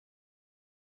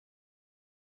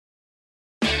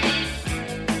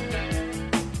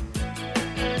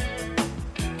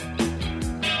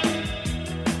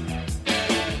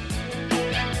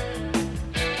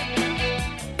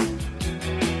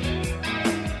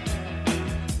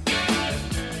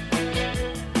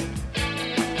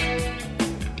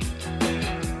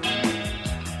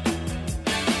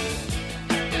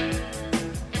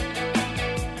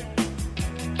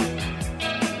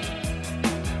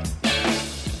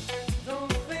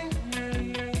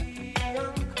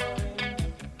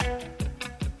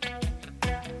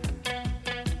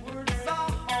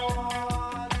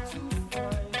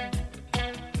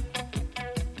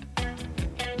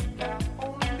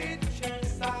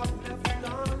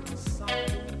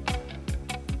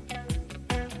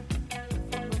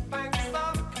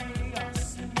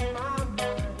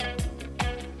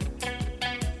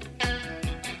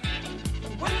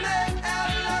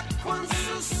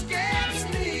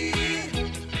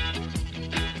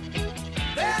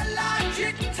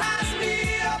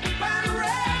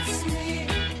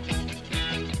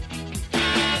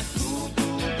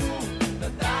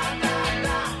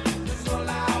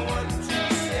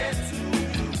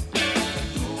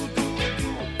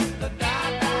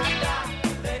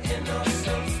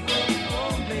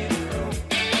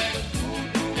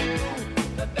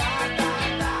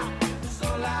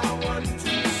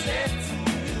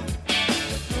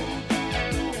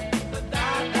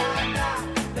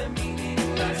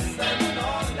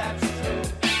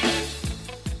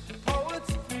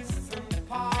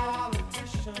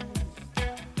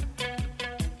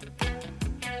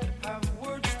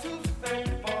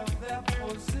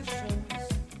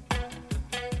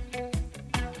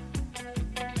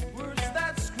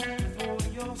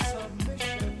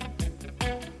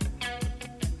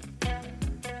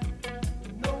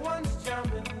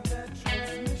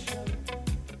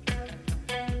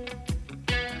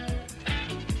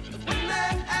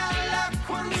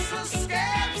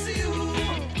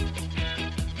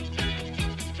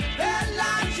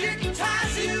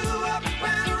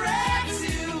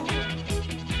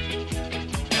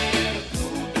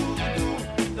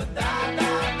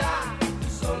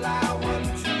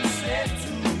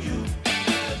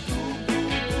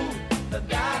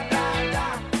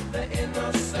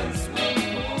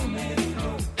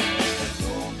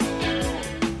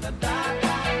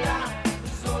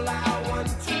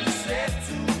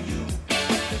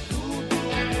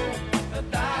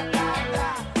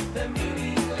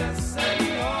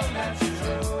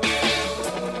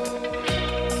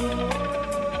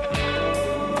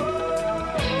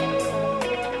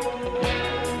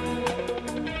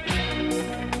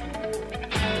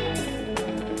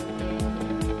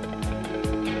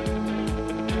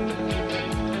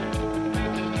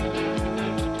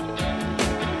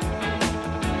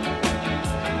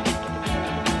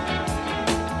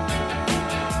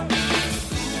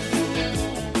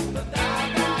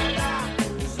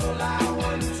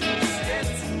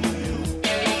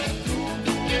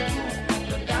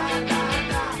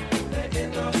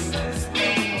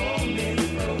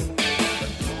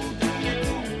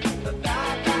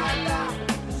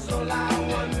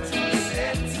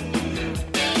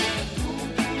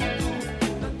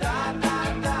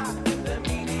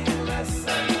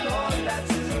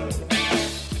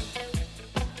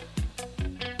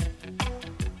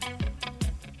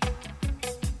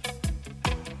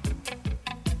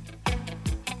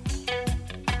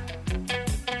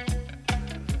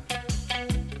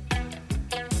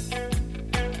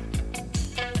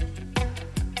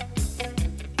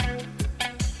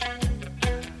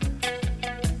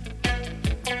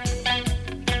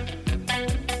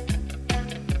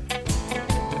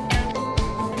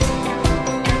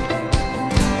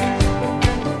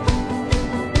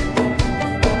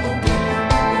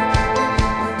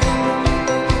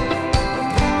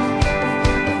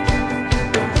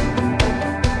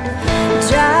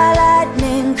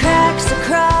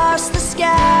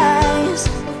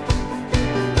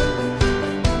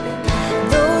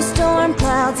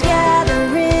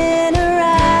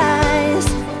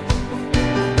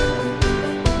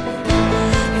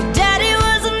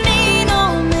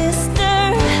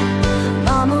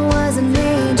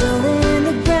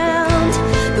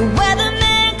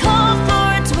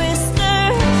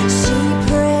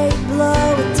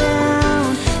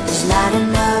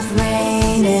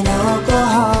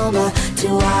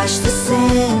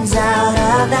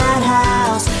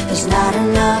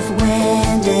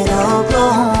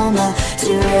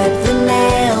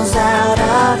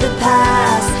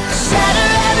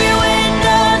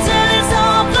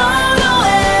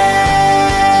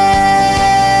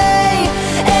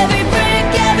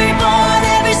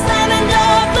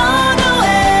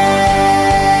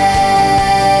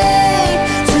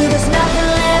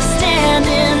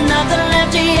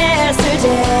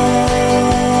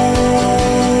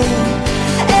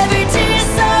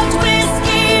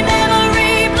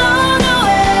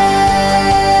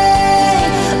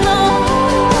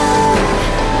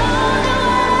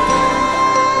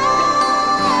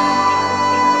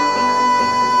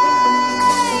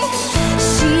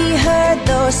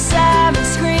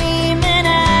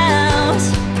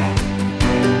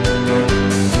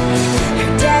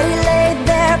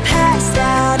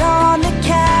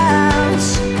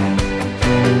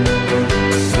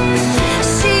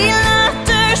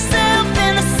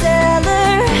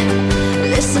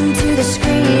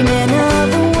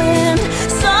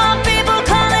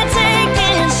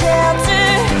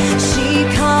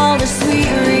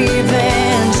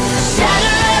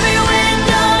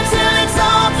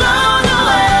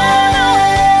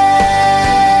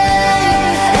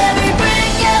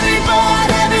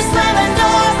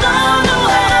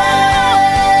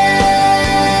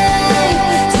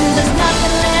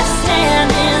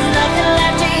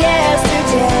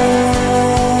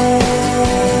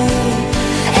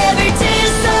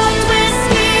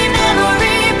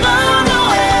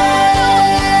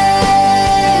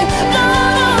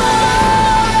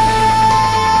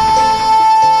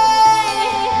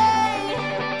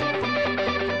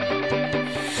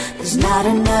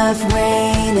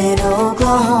in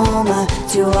Oklahoma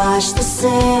to wash the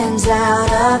sins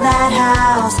out of that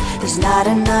house. There's not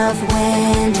enough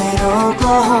wind in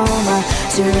Oklahoma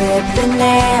to rip the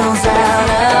nails out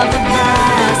of the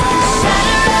past.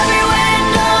 Shatter every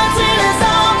window till it's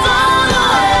all blown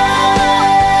away.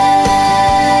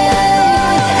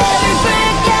 Every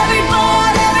brick, every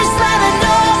board, every slamming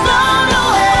door blown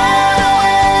away.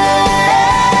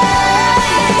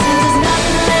 Since there's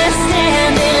nothing left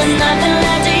standing, nothing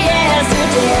left of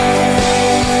yesterday.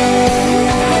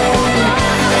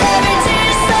 Every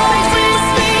tear so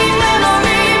crispy,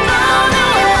 memory blown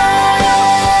away.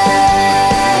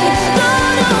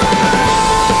 Blown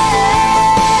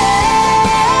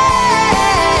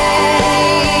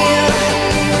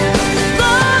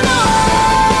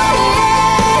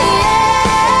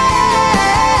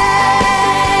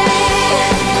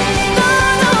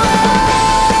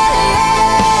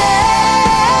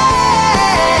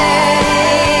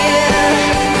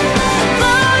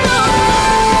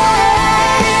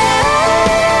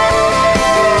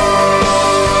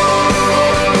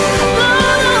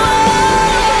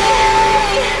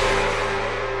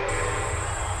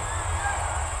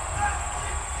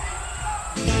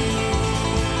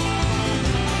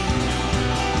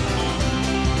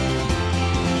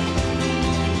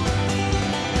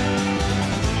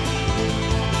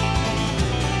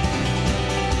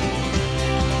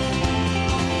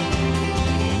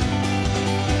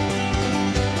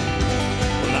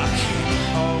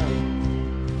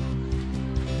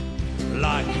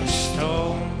like a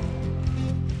stone,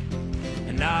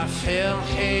 and I fell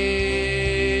heavy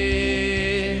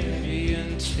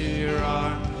into your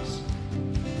arms.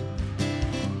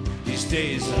 These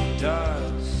days of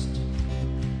dust,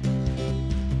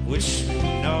 which we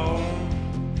know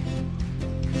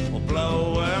will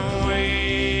blow away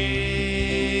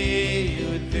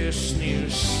with this new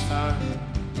sun.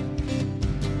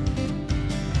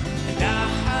 And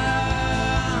I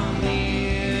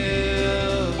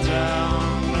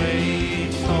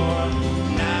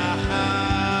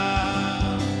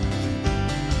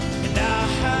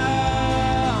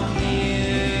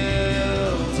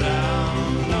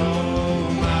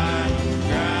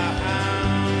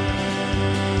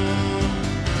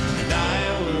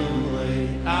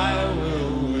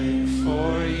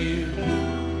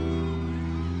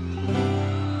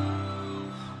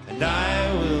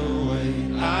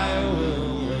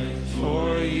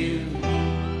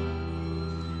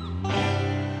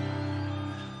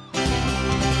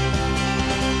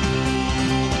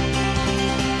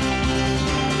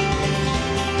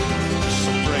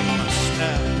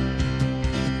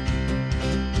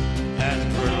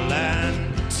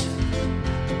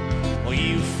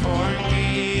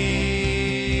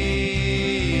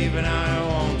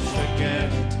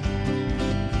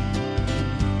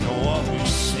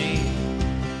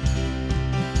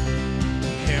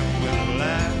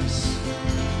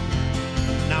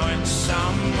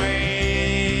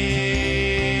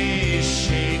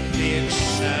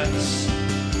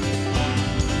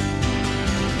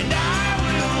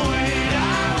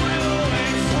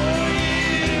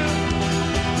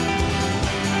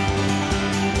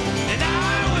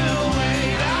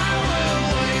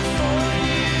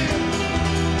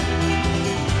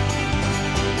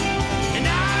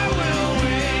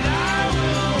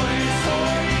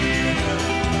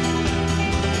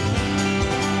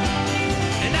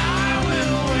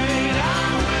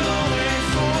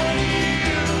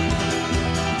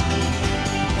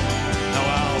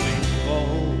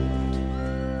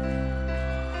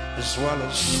as well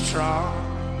as strong,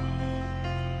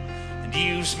 and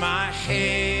use my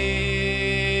head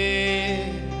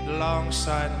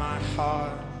alongside my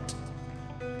heart.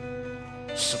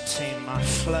 So tame my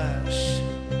flesh,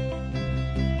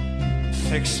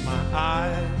 fix my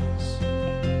eyes,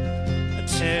 a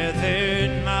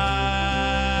tethered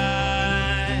mind,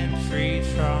 freed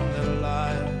from the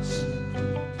lies.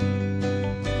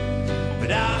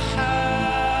 But I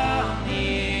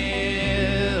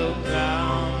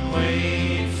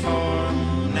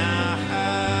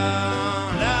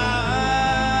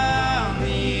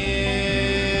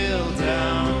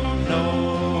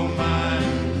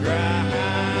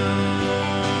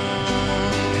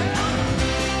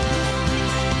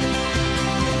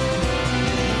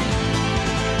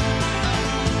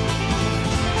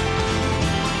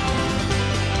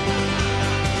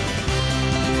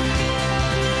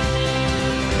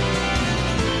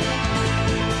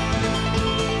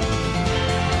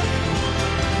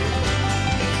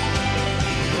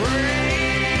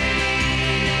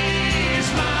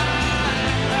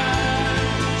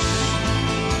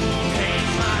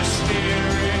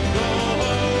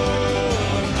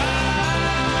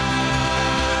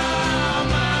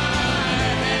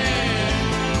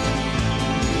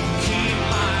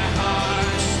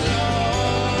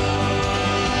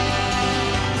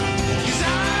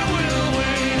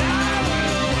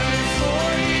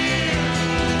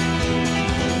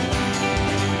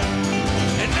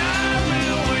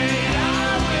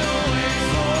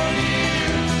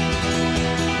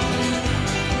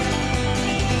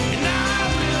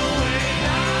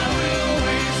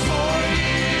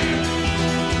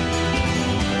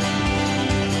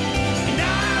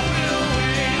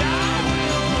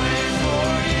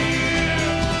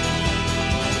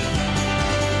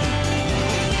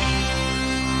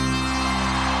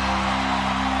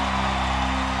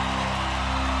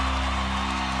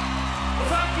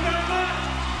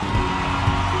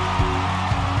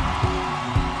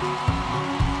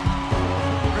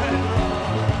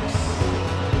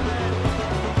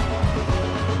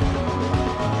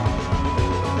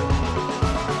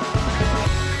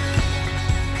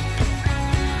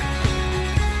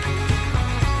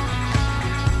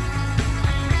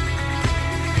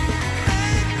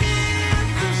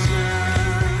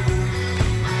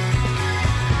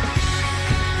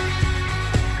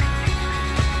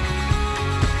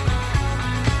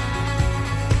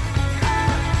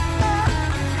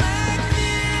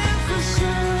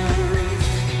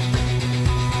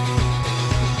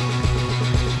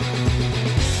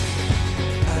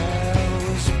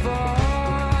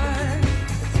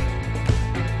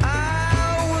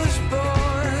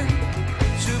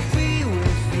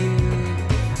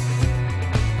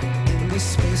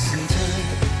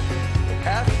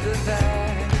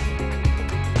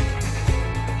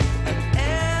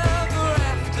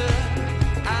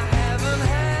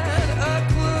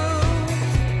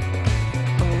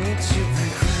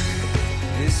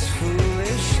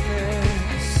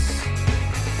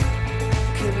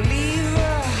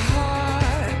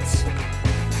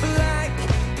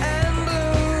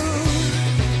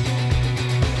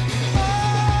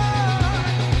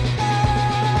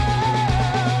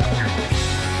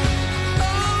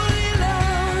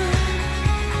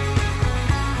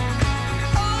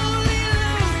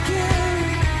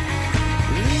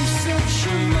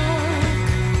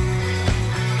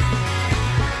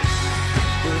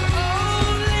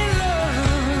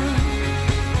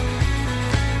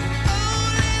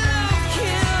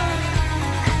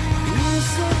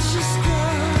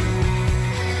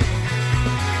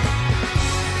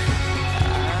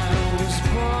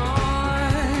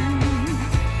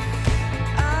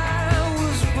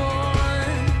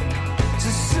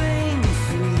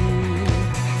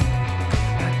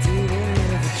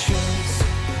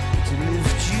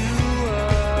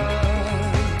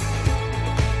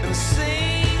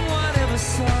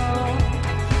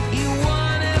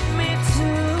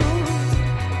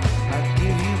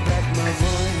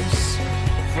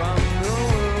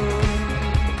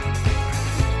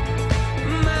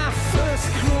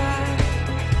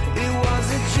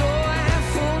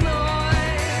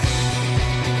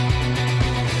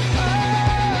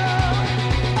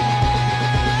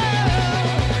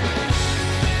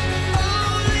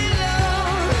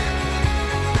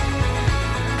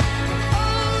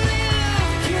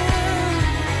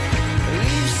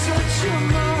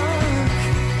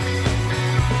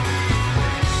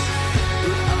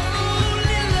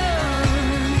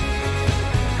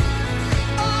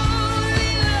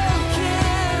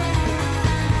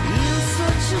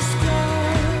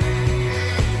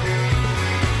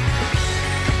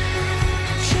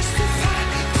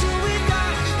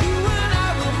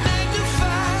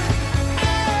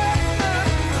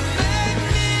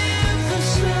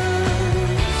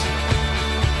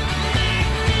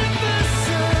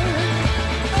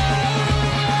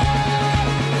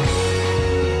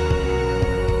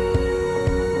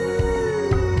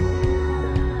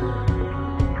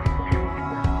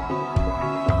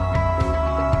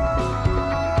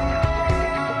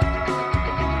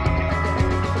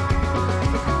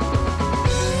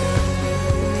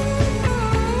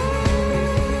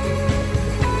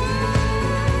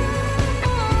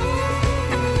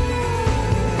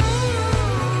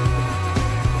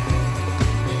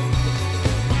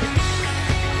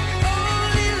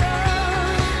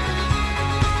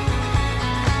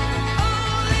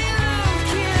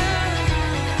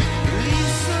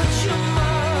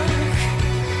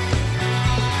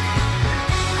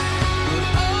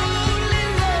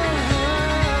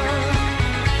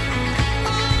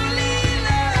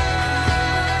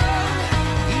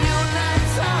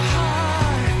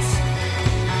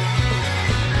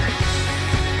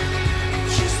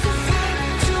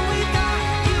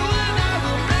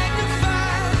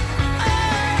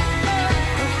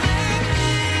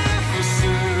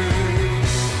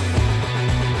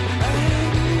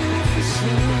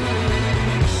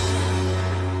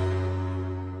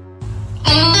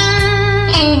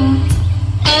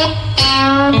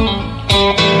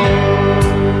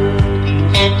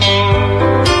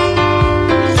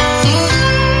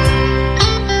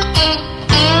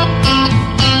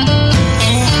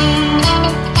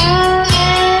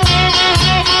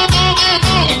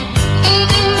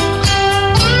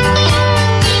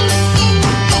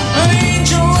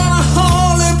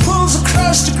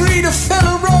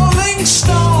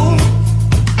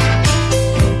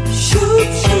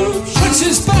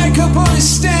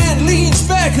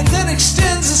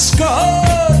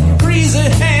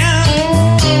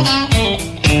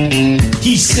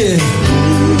He said,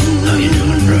 how you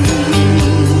doing, bro?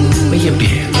 Where you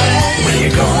been? Where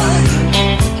you going?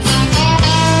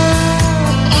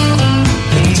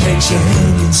 And he takes your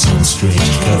hand in some strange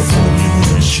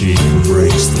California shake and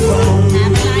breaks the bone.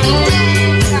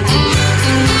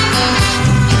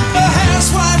 A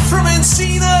housewife from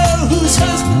Encino whose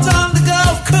husband's on the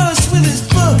golf course with his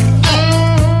book.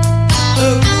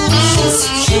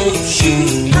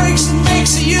 Breaks and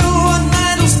makes a you and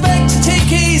idles back to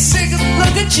take a second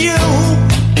look at you.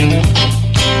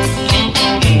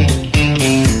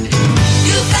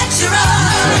 You bet your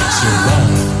eye.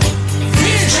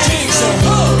 Fish takes a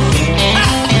hook.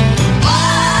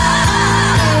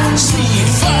 Sweet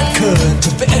vodka,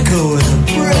 tobacco, and a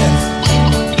breath.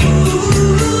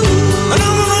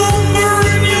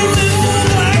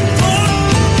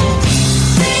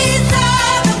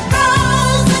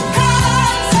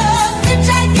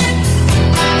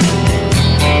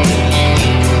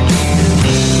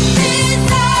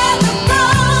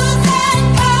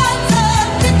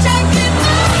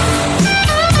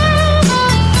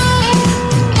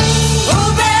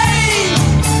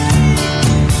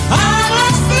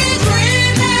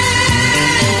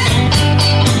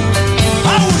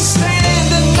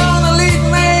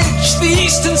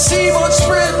 Seaboard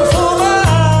spread before my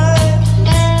eyes.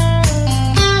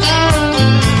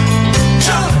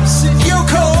 Jumps at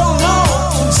Yoko Ono,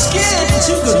 I'm scared and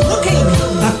too good looking.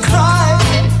 I cried.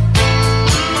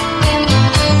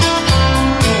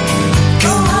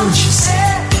 Go on, she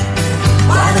said,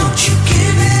 why don't you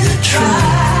give it a try?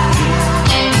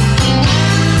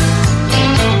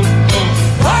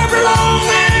 I belong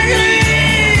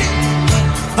there,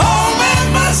 oh man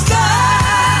must I.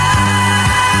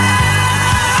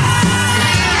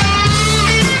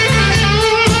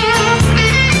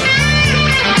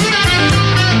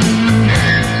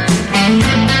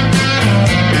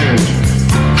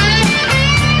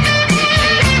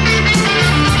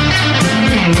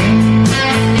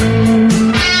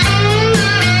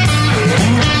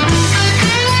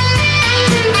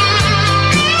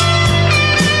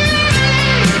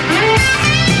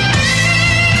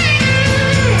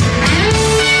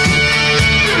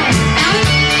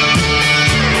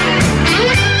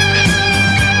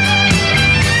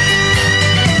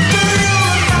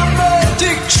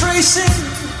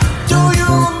 Do you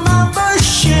remember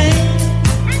Shane?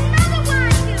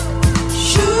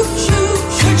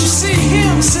 Could you see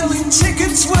him selling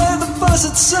tickets where the bus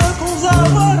it circles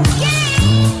over?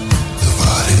 The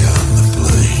body on the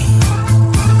plane.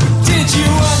 Did you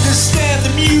understand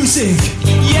the music?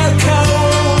 Yoko,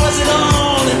 was it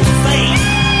all in vain?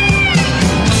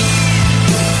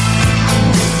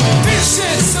 Bill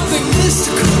said something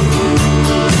mystical.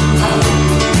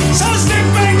 So step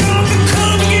back off and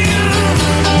come again.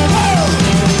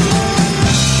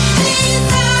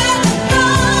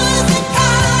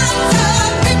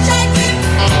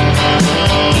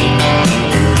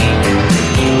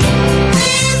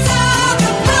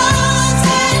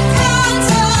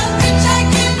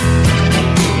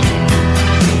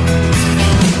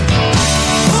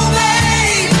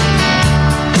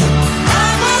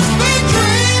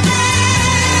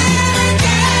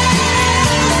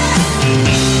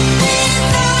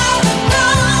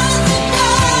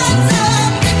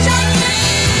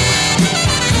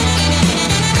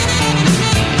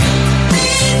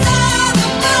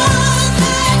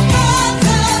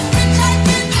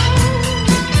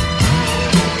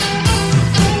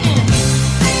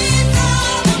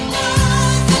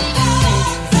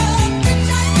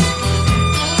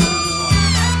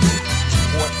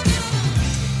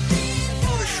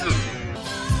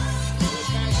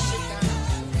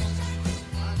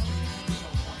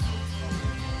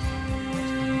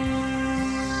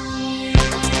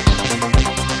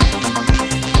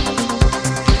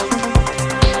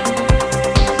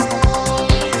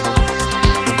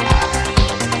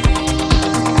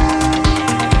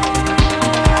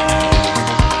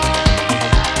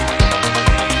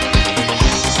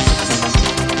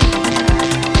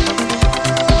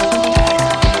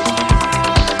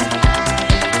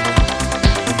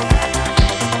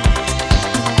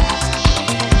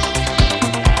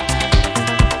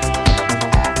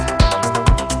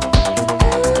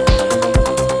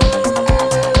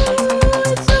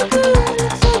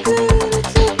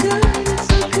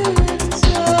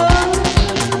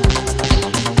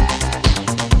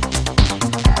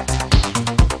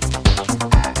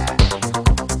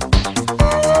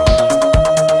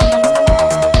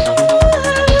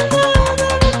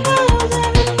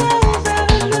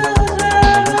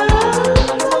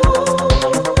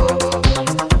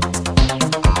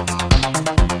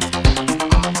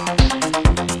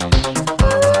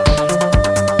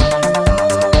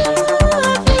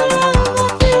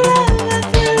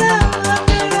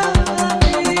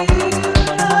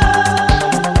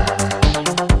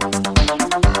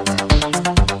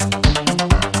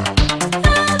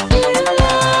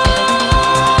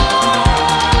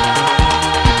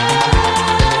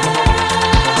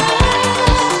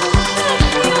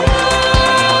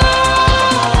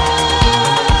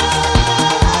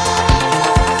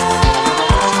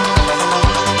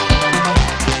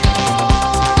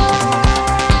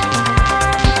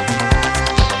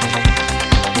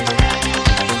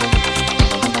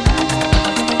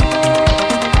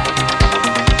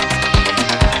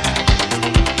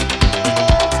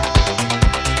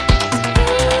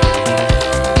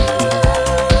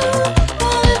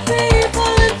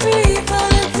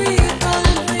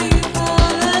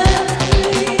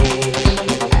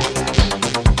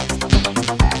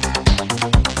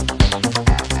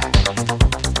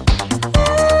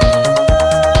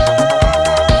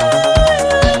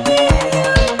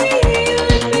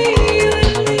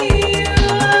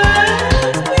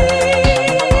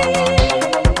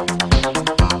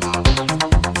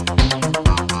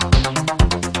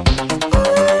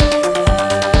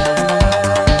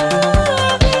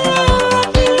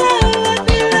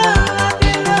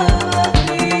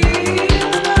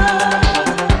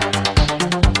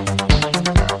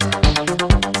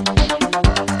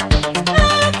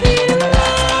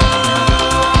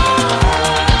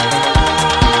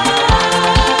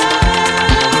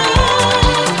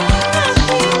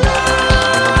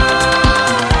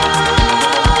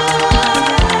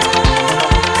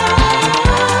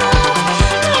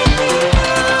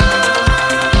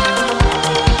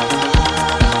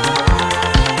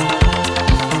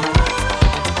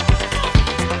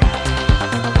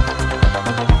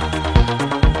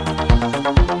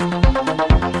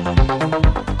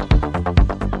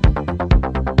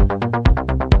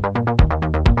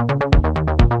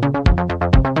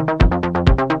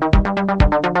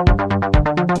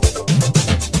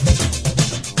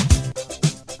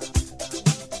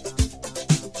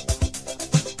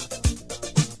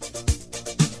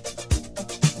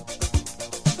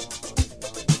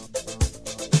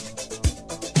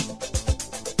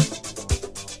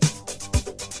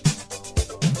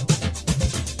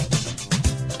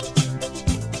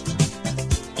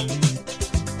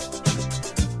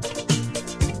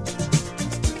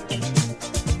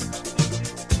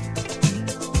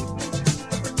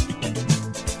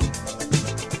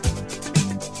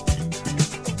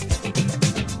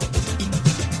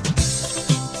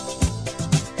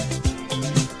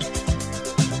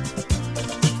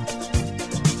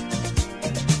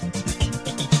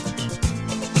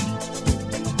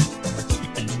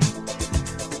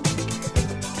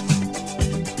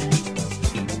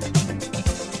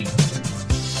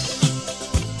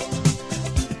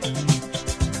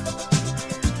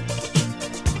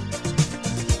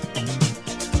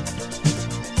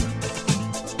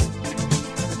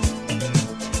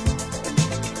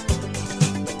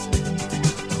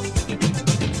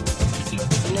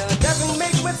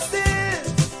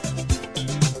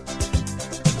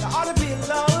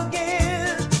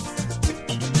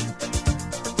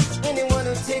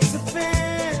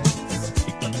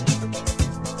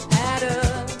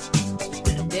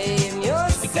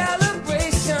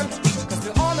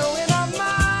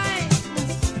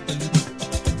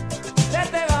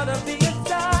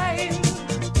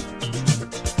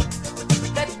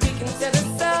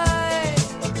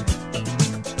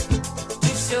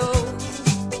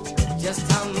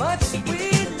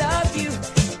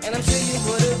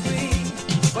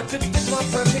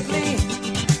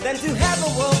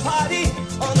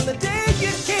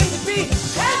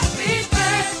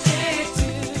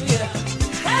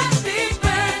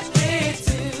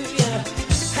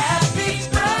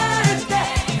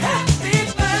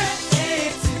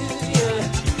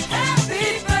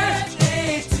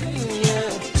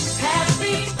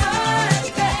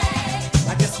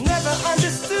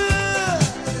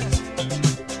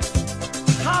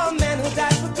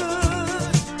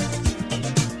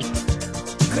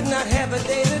 not have a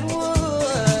David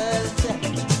Wood.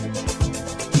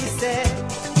 He said,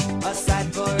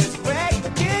 aside for his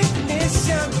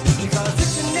recognition, because it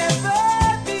should never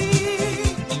be,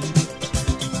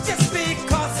 just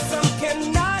because some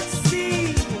cannot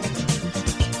see,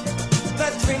 the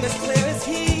dream is clear as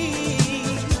he,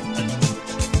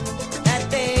 that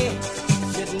they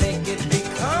should make it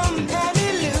become an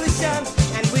illusion,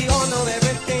 and we all know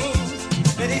everything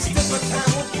that each different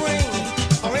time will bring,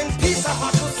 or in peace our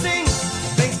heart will sing,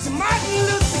 thanks to Martin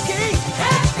Luther King.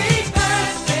 Happy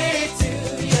birthday to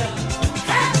you.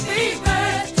 Happy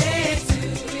birthday to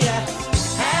you.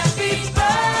 Happy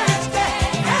birthday.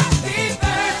 Happy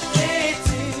birthday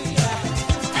to you.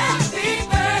 Happy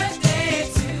birthday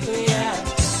to you.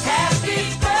 Happy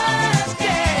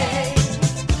birthday.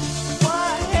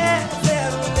 Why has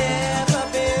there never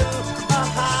been a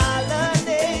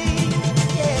holiday?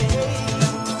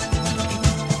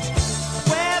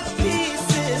 Where peace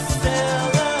is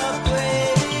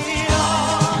celebrated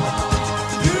all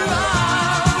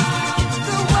throughout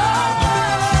the world.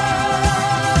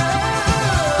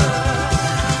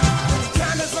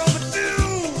 Time is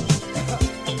overdue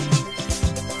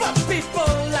for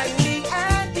people like me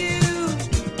and you,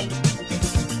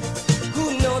 who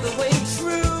know the way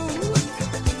true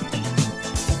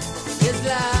is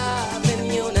love and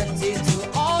unity to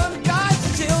all of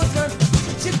God's children.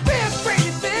 Should be afraid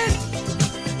of it,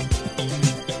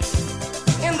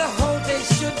 and the whole day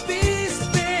should be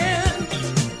spent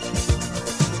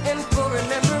in full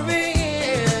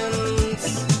remembrance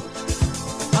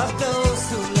of those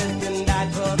who lived and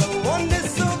died for the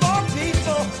oneness of all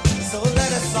people. So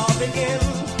let us all begin.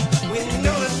 We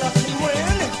know that love can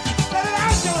win. Let it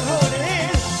out, don't hold it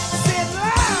in. Say it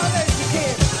loud as you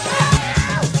can.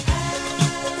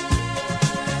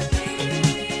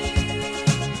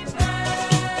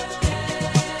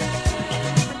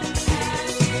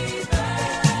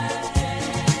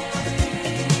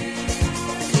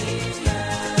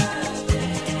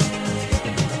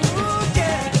 Ooh,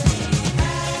 yeah.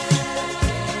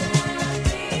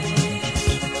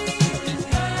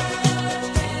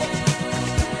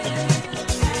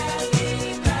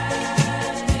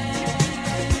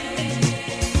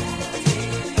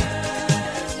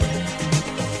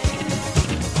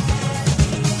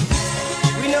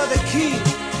 We know the key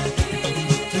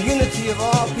to unity of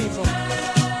all people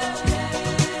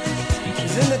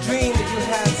is in the dream that you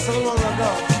had so long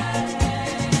ago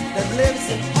that lives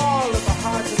in all of the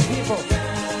hearts of people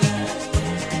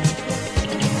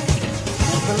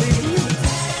who believe in unity.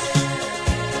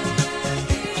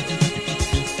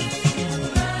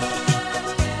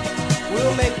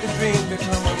 We'll make the dream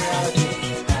become a reality.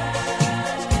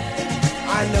 I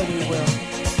know we will,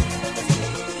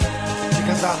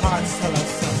 because our hearts tell us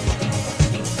so.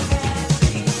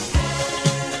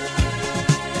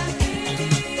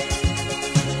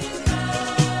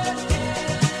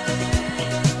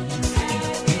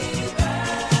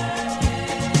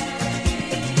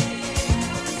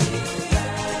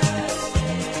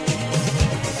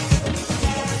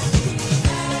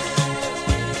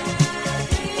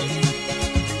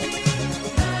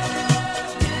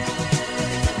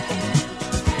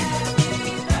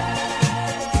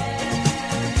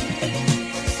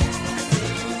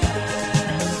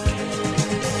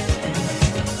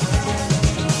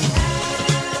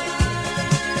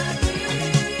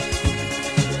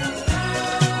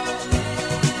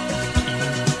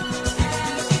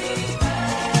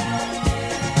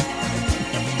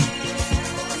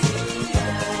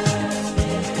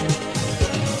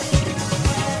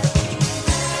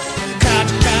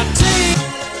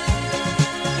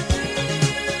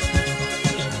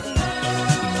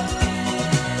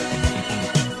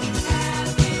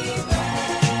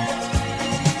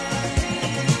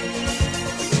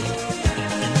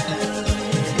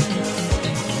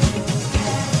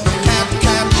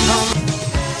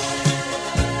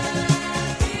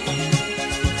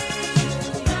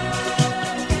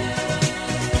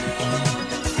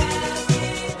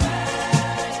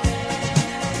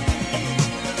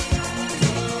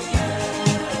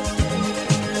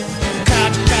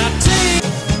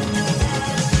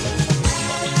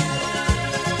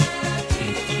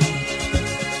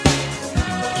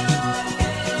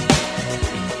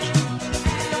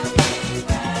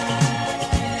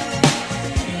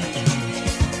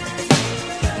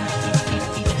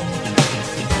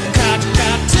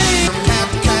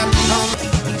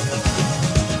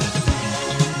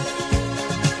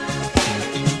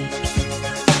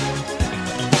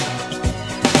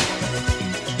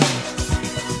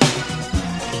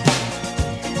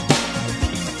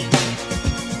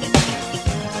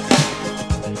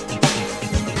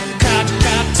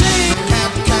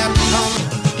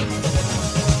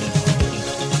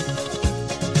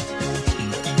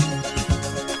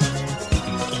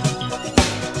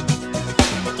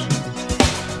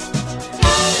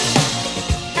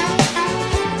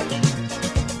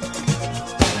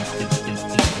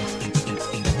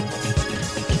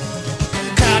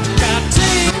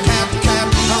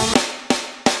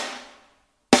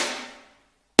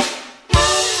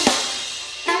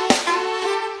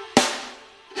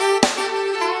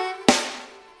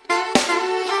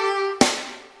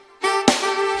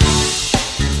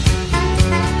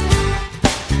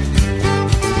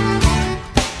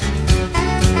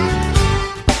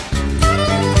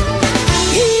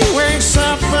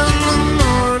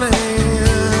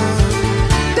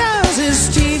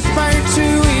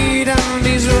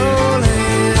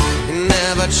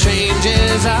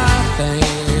 thing.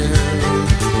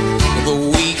 The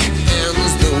week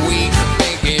ends, the week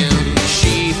begins.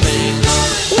 She thinks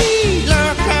we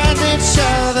look at each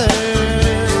other,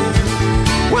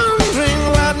 wondering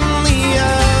what the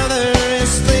other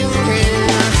is thinking,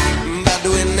 but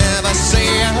we never say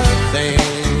a thing.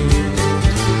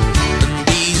 And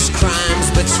these crimes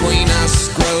between us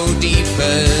grow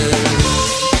deeper.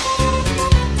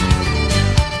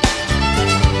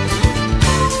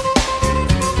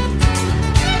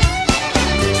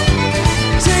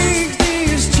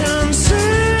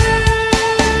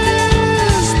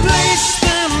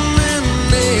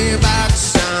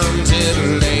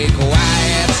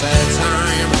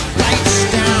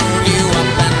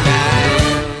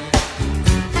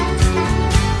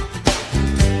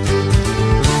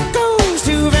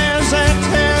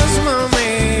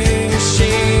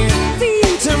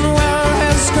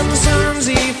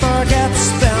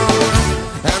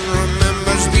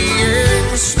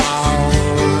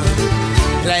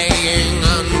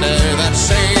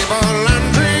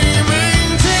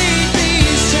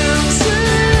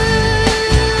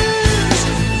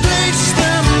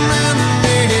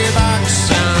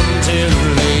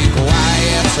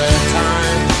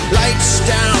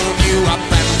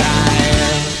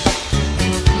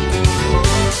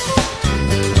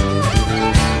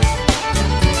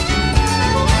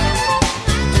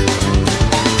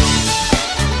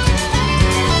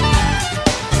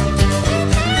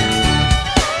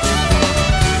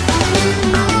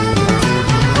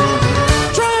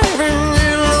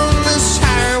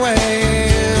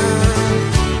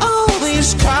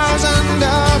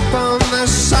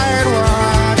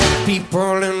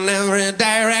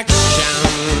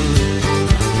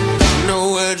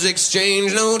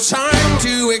 Exchange, no time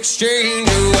to exchange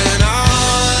when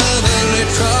all the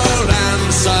little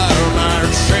lamps are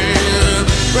marching,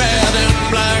 red and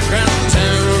black and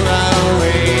tender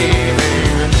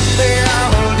waving. They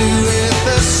all do it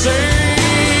the same.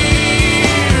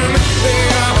 They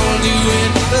all do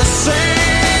it the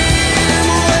same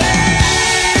way.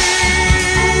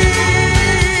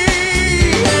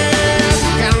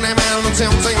 Counting down and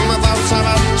tempting my thoughts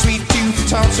about sweet tooth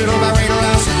tortured on my radar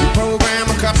house. Program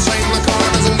a cup, saying the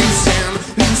corners are loose and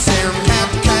cat,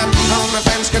 cat, on the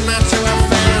fence, good night to a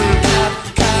fan. Cat,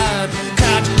 cat,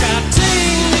 cat, cat,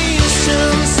 take these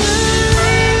chances,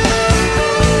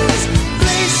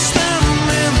 place them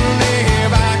in the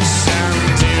box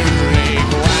until they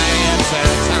quiet a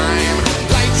time,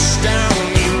 lights down,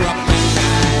 you up and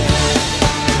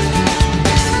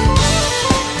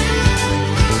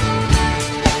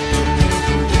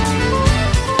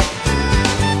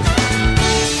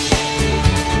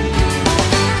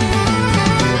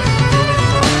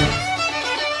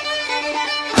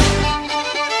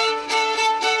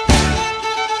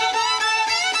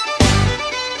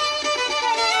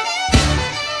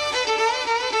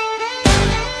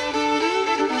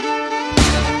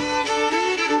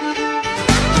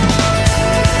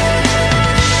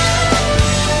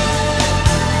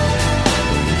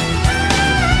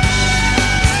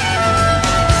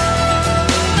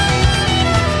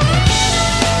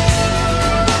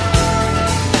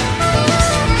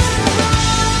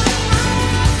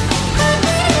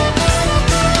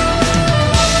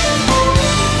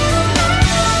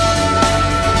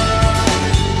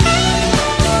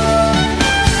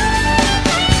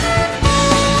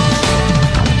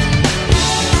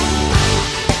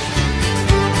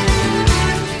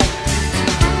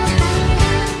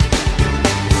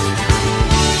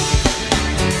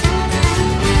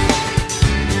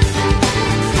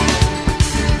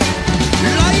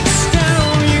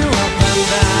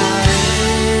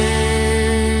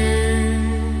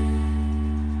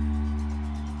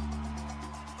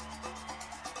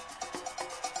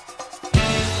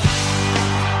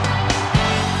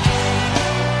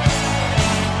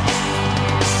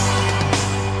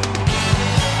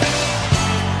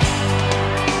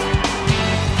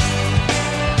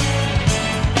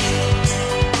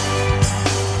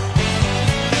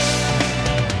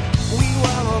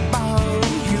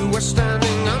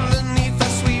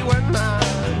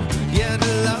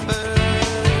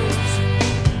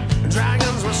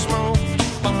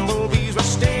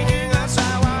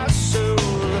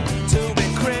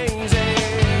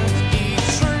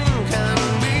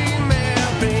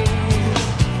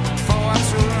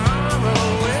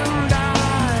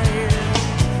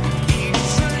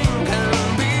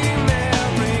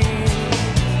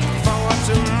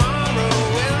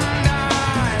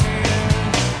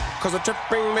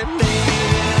tripping midday.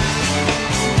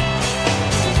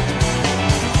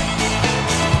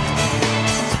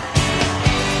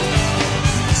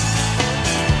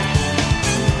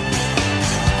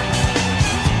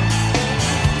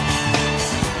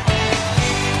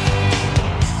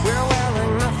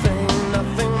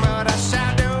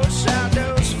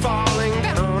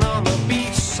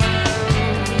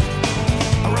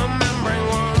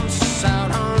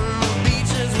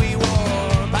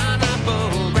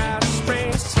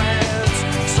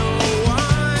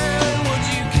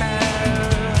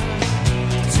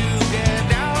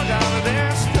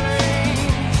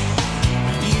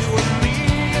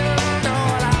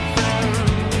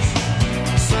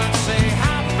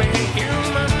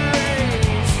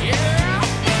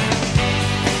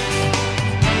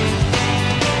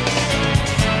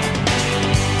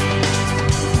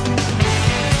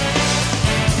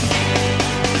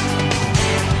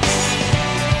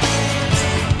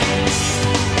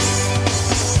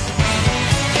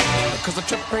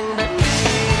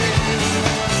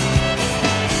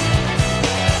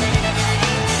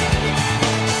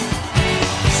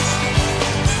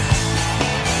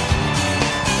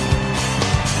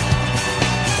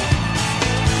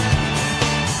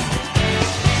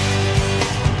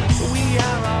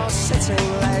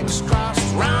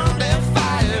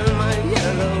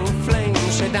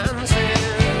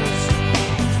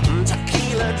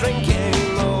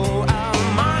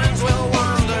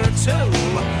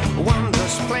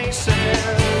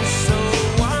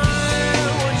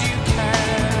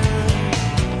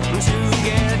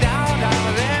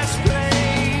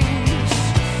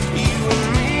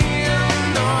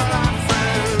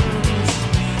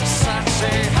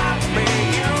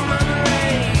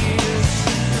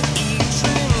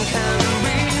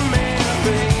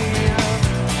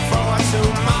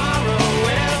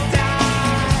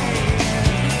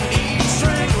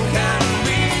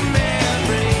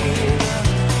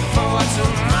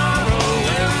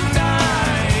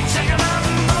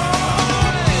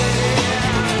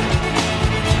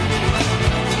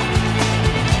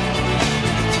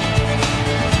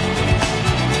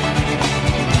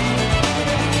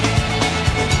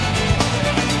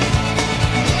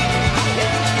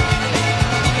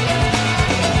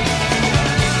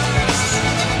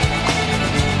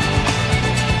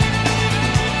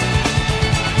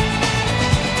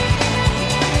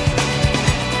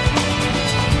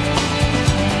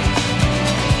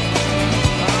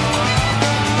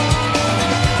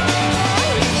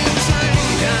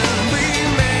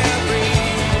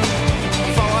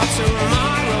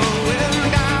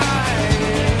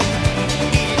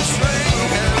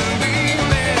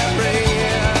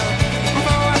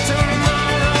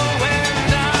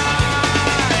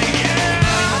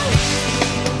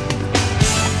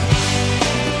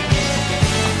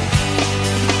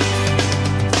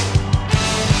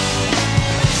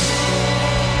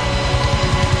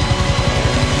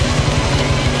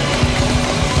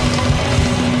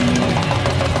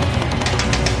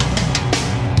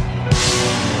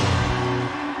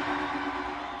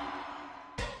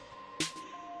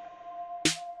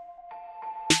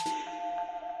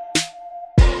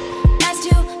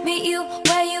 meet you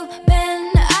where you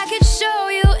been. I could show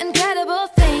you incredible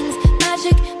things.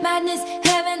 Magic, madness,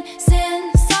 heaven,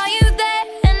 sin. Saw you there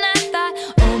and I thought,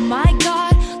 oh my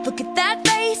God, look at that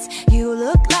face. You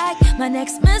look like my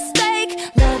next mistake.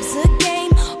 Love's a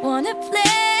game, wanna play.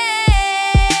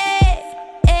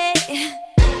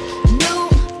 New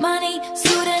money,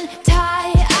 suit and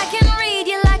tie. I can read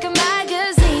you like a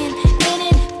magazine. Ain't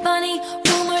it funny?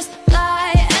 Rumors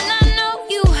fly, and I know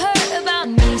you heard about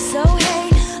me. So hey,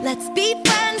 let's be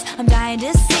friends. I'm dying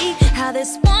to see how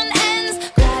this one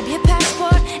ends. Grab your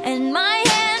passport and my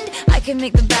hand. I can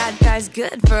make the bad guys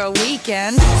good for a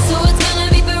weekend. So it's gonna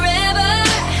be forever,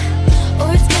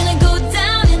 or it's gonna go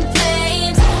down in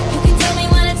flames. You can tell me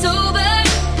when it's over,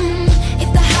 if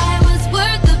the high was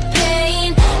worth the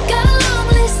pain. Got a long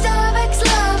list of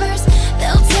ex-lovers,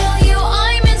 they'll tell you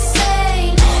I'm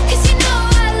insane. Cause you know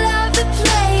I love the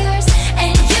players,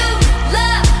 and you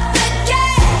love the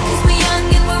game. Cause we're young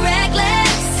and we're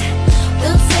reckless,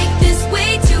 we'll take this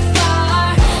way too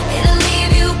far. It'll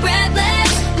leave you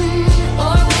breathless,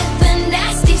 or with a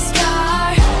nasty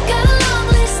scar. Got a long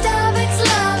list of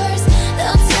ex-lovers,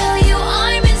 they'll tell you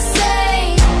I'm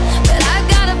insane. But I've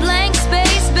got a blank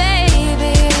space,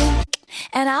 baby,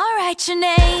 and I'll write your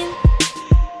name.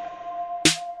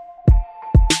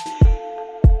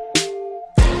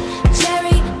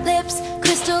 Cherry lips,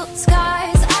 crystal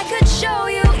skies. I could show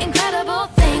you incredible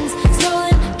things.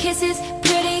 Stolen kisses,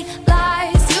 pretty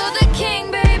lies. You're the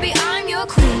king, baby, I'm your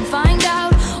queen. Find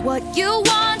out what you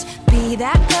want, be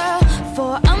that girl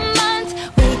for a month.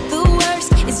 Wait, the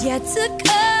worst is yet to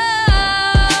come.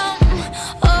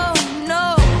 Oh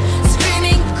no,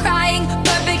 screaming, crying,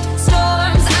 perfect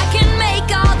storms. I can make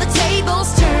all the tables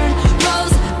turn.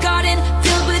 Rose garden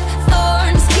filled with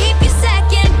thorns. Keep you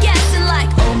second guessing like,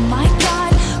 oh my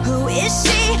God, who is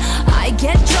she? I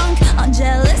get drunk on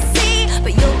jealousy,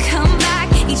 but you'll come back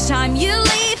each time you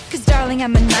leave. Cause darling,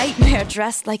 I'm a nightmare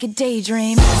dressed like a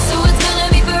daydream. So it's gonna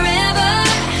be forever,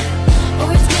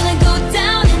 or it's gonna go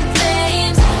down in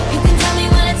flames. You can tell me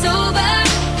when it's over,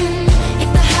 if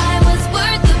the high was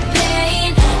worth the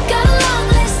pain. Got a long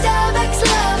list of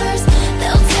ex-lovers,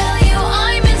 they'll tell you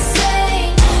I'm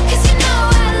insane. Cause you know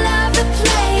I love the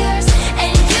players,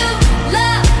 and you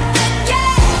love the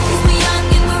game. Cause we're young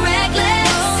and we're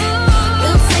reckless,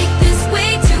 we'll take this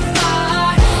way too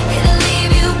far. It'll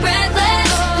leave you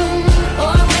breathless,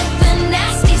 or with a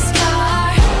nasty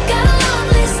scar. Got a long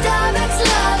list of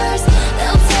ex-lovers,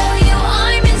 they'll tell you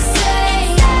I'm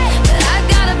insane. But I've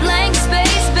got a blank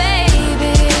space,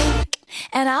 baby,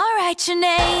 and I'll write your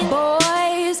name.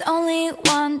 Boys only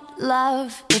want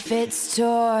love if it's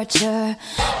torture.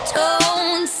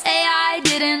 Don't say I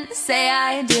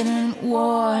didn't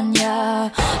warn ya.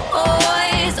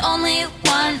 Boys only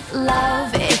want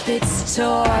love if it's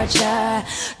torture.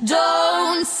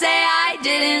 Don't say I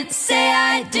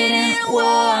didn't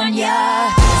warn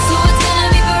ya. So it's gonna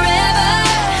be forever,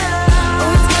 or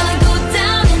it's gonna go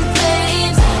down in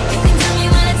flames. You can tell me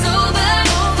when it's over,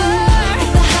 if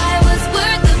the high was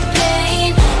worth the pain.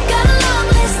 Got a long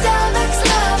list of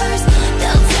ex-lovers,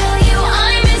 they'll tell you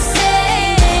I'm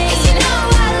insane. Cause you know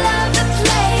I love the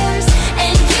players,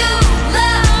 and you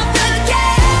love the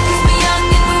game. Cause we're young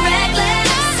and we're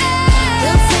reckless,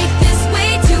 we'll take this way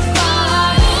too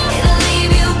far. It'll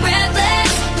leave you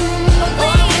breathless,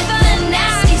 or with a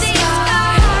nasty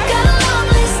scar. Got a long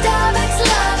list of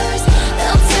ex-lovers,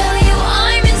 they'll tell you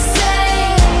I'm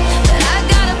insane. But I've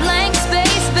got a blank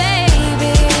space,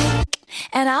 baby,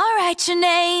 and I'll write your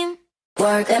name.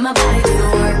 Work, let my body do the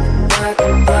work, work,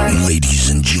 work.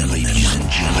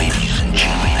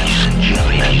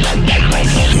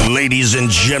 Ladies and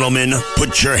gentlemen,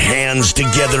 put your hands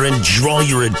together and draw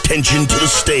your attention to the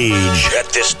stage. At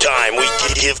this time, we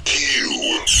give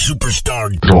you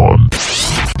Superstar John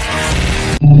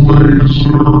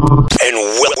Laser. And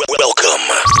welcome.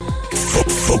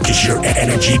 Focus your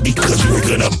energy because we're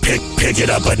gonna pick it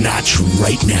up a notch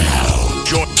right now.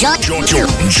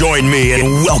 Join me and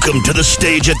welcome to the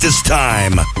stage at this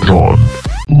time, John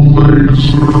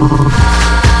Laser.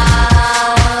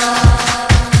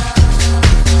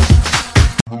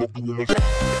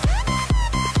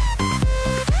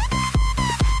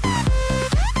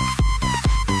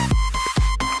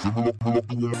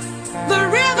 The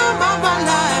rhythm of my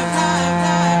life.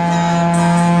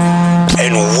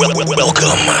 And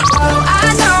welcome. Oh,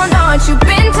 I don't know what you've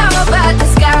been talking about.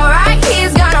 This guy right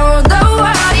here's gonna rule the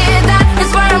world. Yeah, that is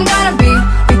where I'm gonna be,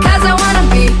 because I wanna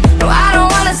be. No, I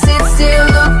don't wanna sit still,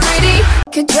 look pretty.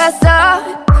 Could dress up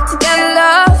to get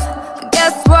love, but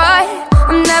guess what?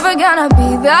 I'm never gonna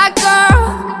be that girl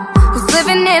who's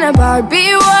living in a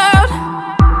Barbie world.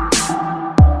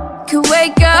 Could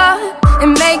wake up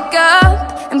in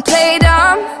makeup and play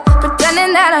dumb,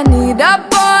 pretending that I need a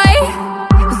boy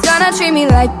who's gonna treat me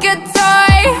like a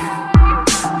toy.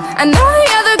 I know the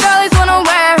other girlies wanna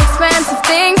wear expensive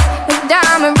things like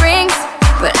diamond rings,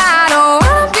 but I don't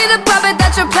wanna be the puppet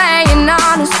that you're playing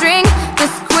on a string.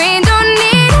 This queen don't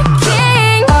need a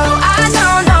king. Oh, I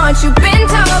don't know what you've been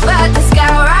told, but this guy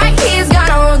right here's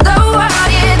gonna rule the world.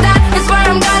 Yeah, that is where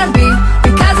I'm gonna be,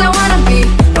 because I wanna be.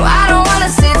 No, I don't wanna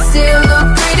sit still,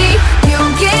 look pretty. You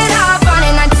get off on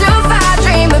a 9 to 5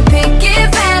 dream of picket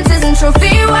fences and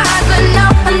trophy wives, but no,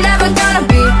 I'm never gonna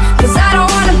be, cause I don't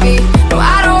wanna be. No,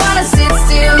 I don't wanna sit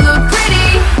still, look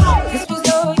pretty. This was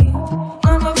all you,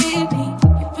 none of it me.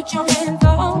 You put your hands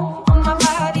on my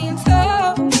body and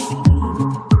told me,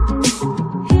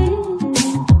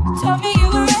 told me you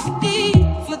were ready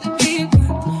for the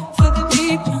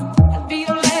big one, I'd be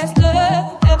your last love,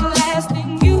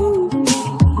 everlasting you.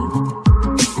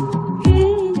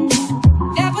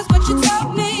 That was what you told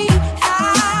me.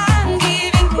 I'm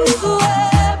giving you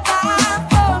up, I'm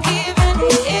forgiving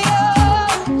it all.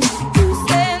 You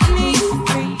set me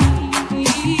free.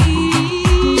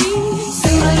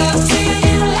 Sing my love to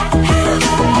you like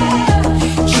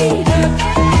cheat her.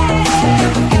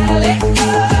 Gotta let go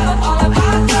of all of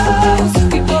our goals.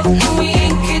 We both know we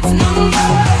ain't kids no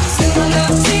more. Sing my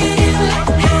love to you like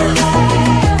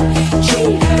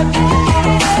cheat her.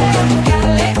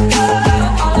 Gotta let go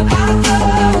of all of our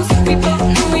goals. We both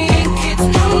know we ain't kids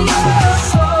no more.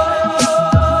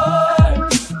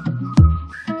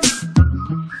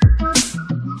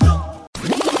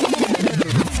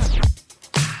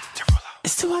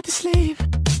 It's too hard to sleep.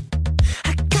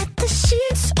 I got the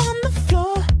sheets on the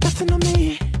floor, nothing on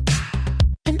me,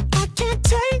 and I can't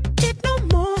take it no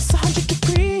more. It's 100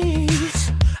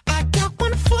 degrees. I got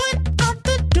 1 foot out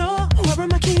the door. Where are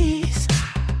my keys?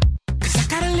 Cause I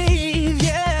gotta leave,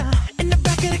 yeah. In the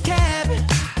back of the cab,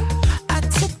 I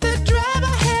took the drive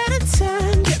ahead of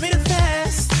time. Get me the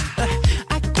fast.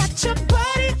 I got your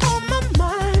body on my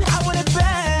mind. I want it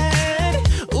bad.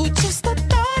 Ooh, just the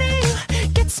thought of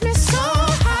you gets me so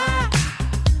high,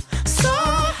 so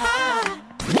high.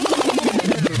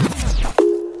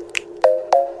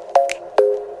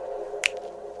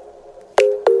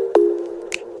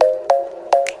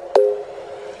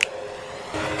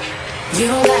 You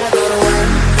don't gotta go to work,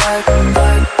 work,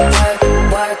 work, work,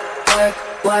 work, work,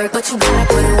 work, but you gotta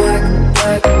put in work,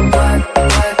 work, work,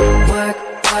 work, work,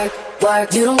 work, work.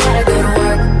 You don't gotta go to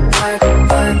work, work,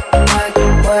 work, work,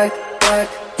 work, work,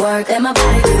 work. Let my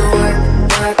body do the work,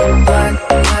 work, work,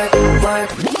 work, work.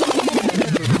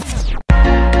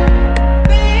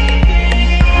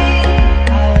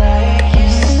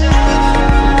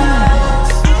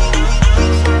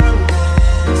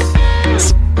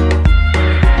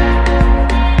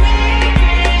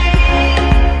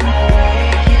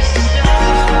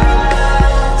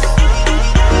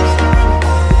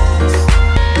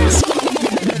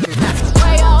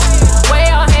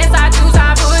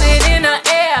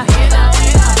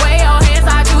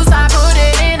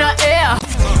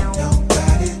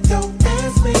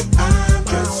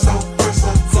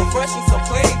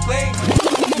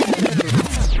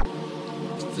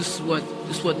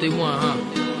 This is what they want, huh?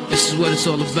 This is what it's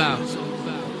all about.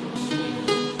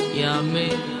 You know what I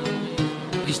mean?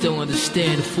 Just don't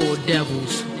understand the 4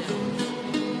 devils.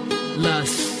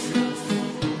 Lust,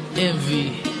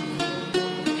 envy,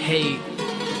 hate,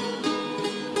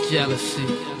 jealousy.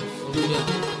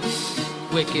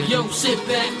 Wicked. Yo, sit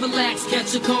back, relax,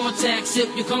 catch a contact, sip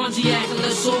your cognac, and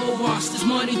let's all wash this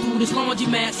money through this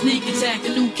laundromat. Sneak attack, a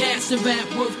new cast and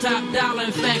rap worth top dollar.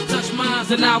 In fact, touch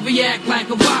mines and I'll react like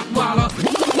a rock waller.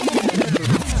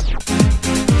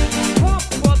 Pump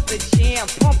up the jam,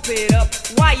 pump it up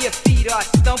while your feet are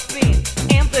stumping.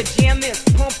 And the jam is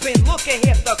pumping. Look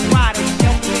ahead, the crowd is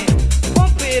jumping.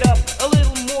 Pump it up a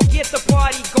little more, get the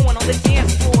party going on the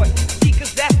dance floor. See,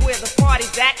 cause that's where the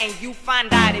party's at, and you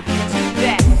find out if you do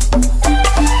that.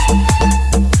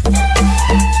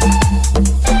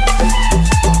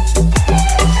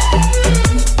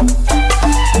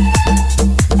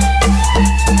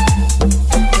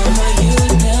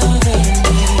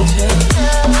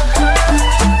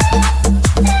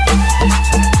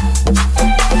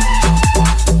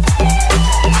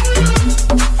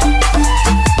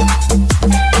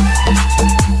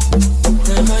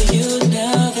 Never you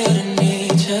now that I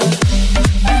need you.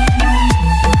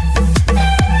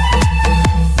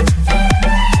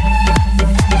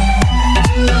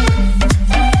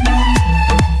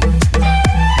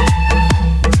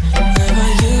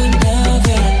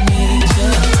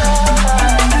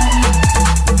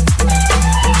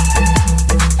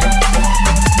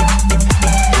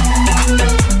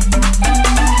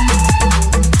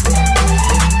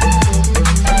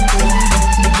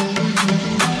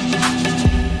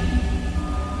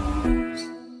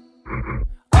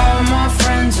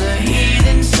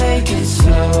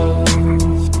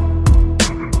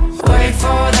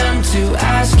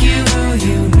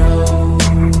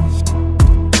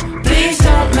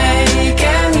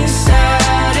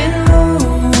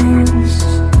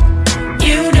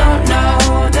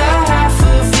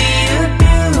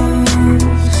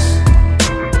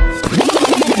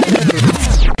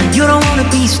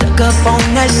 up on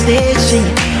that stage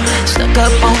singing, stuck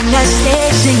up on that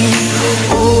stage singing.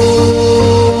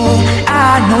 Oh,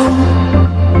 I know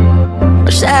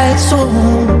sad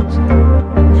songs,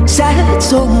 sad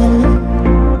songs,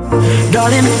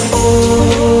 darling.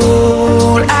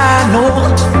 All I know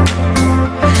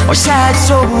are sad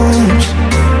songs,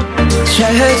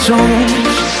 sad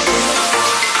songs.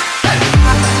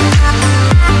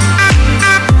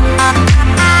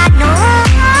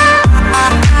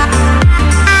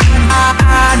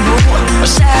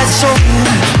 Sad song.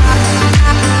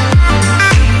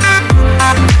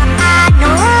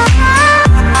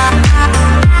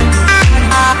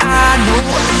 I know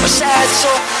a sad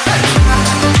song.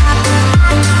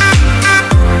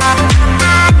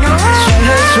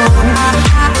 Sad song.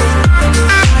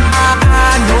 I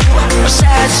know a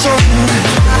sad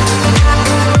song.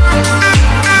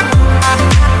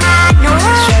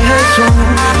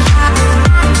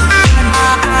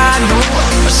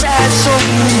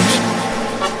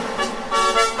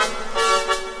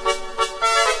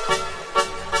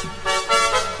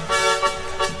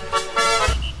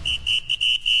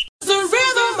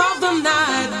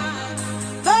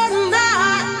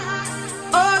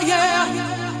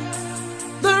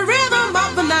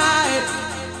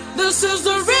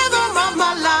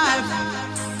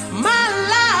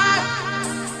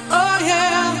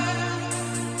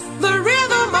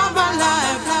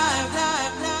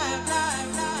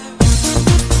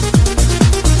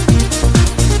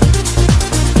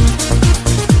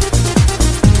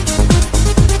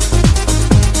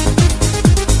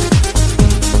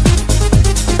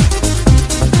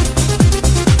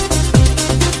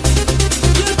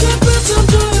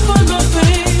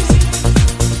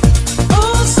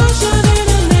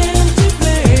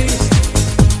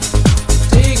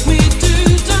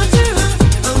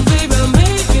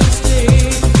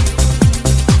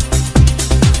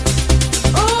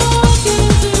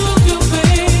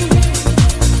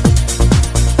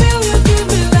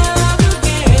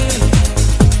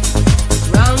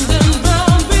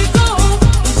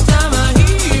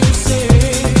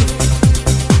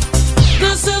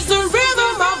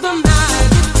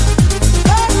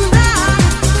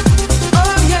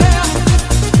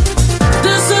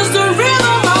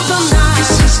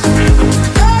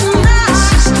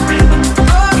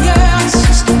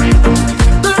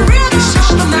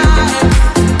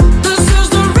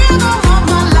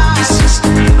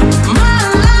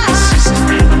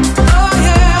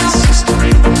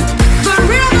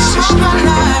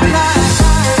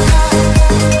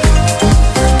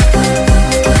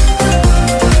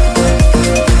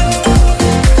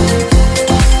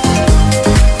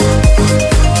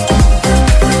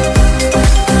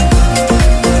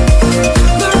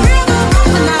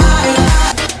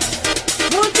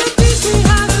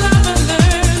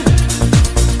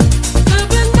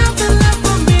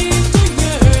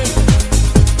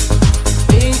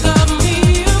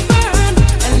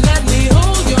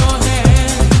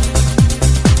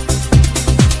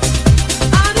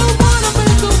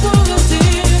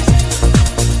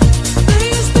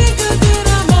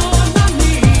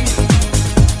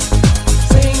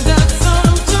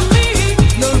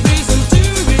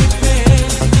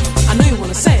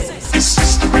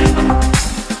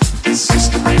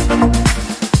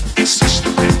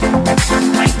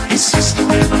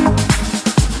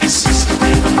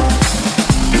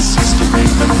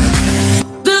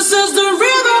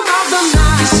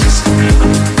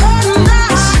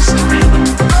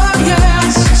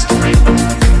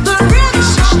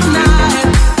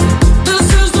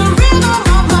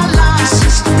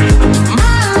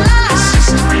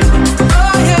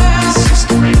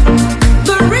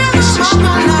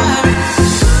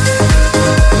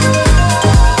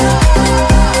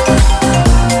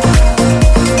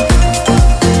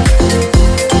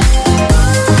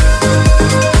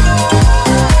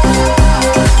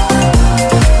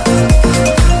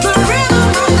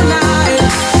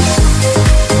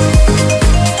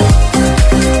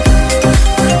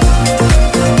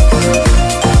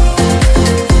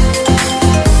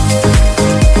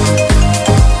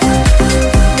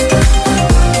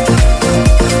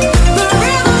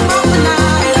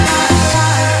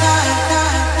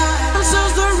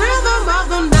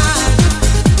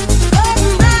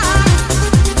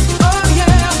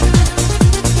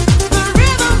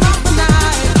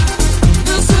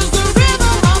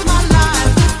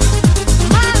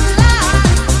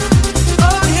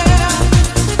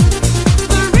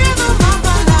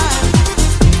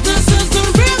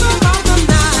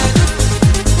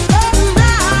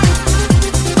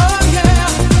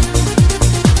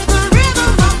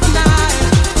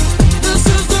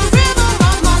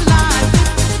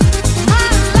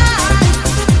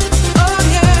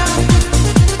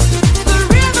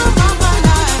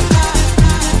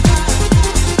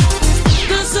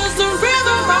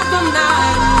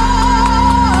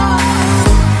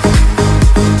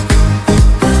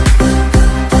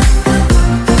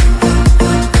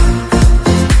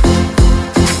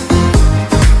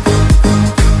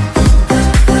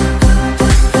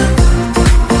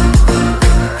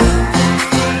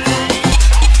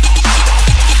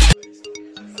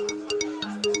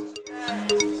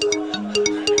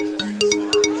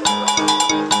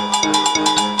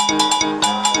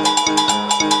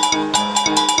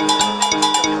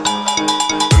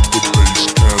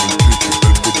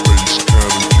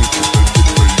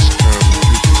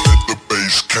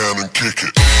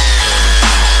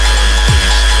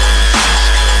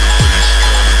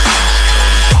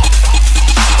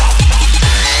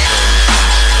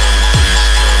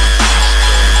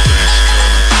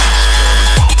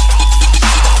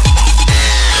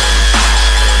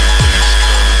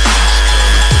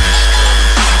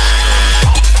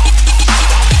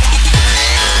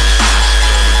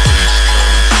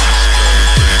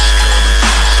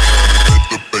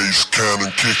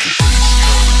 Kick it.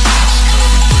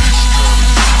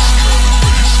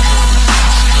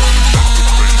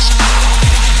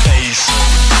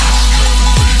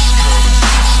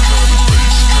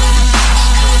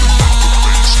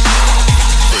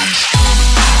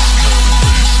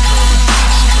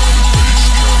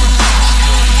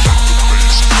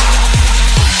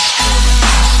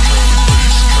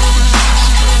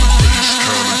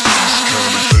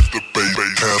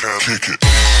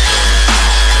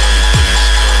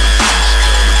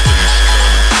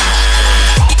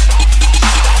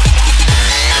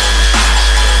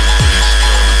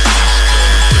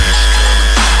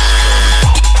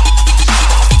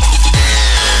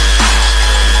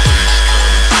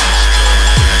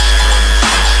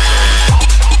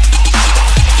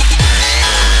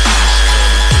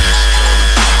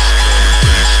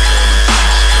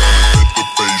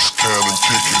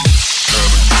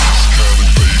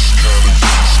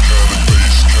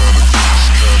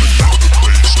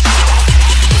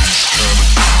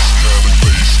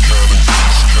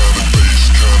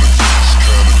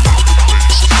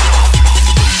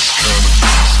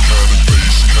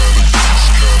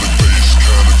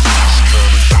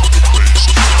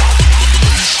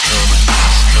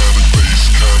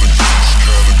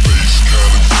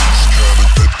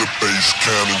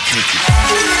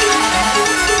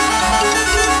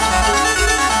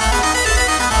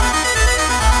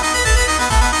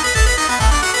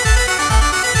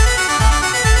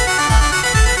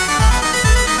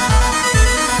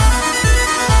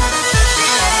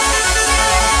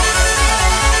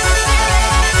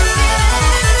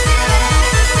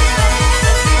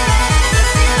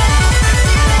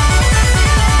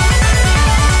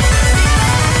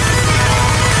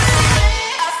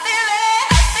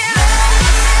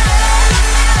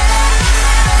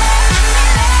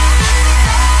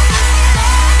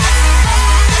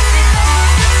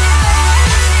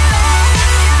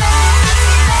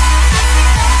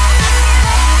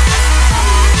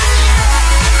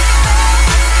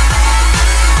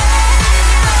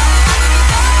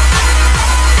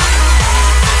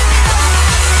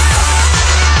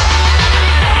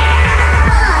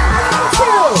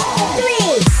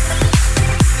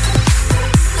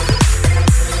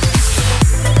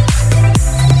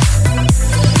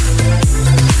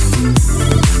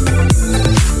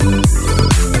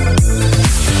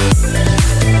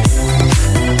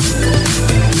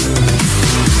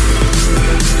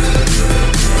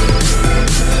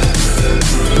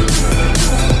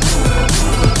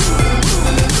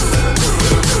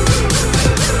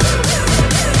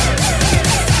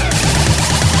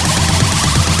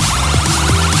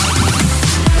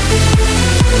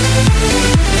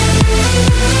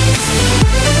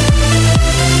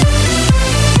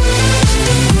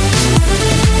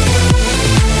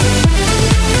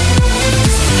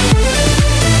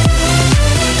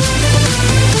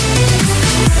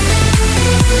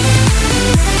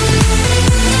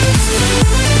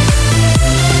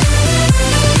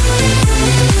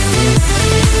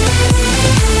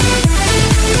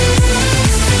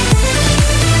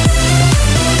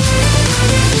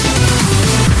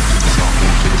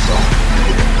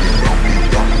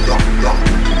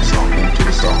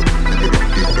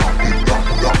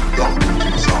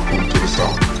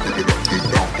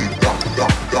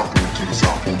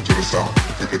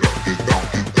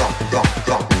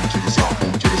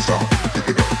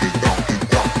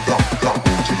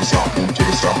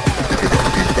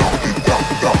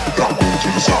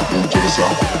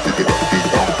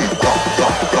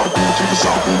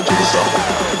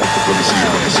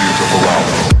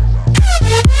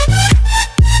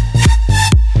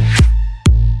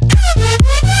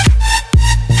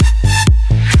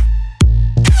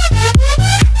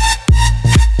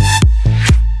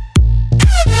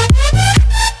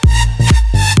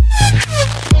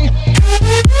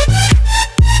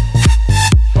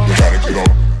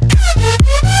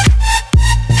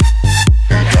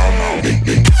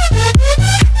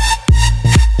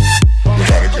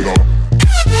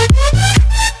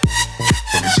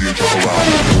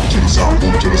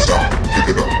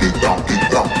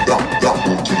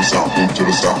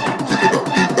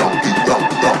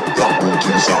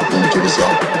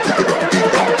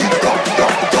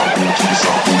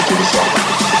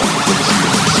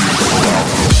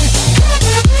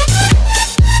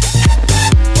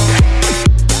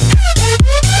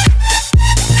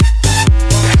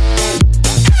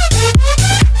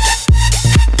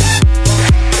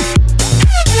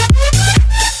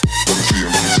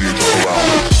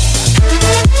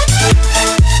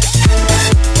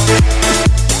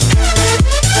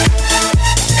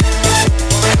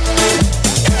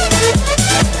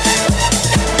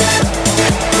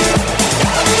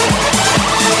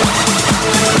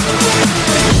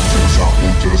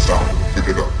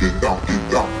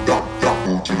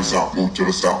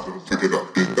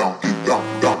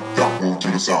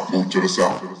 south, move to the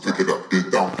south. Pick it up,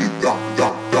 get down,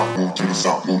 down, down. Move to the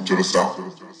south, move to the south.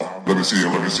 Let me see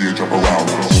it jump around.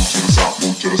 Move to the south,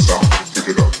 move to the south. Pick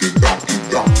it up, get down,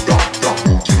 down.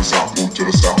 Move to the south, move to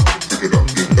the south. Pick it up,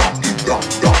 get down,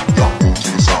 down. Move to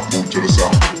the south, move to the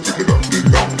south. Pick it up, get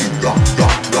down,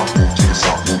 down. Move to the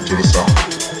south, move to the south.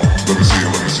 Let me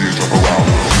see it jump around.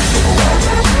 Jump around,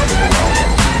 jump around.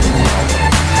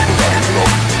 Everybody get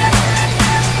up.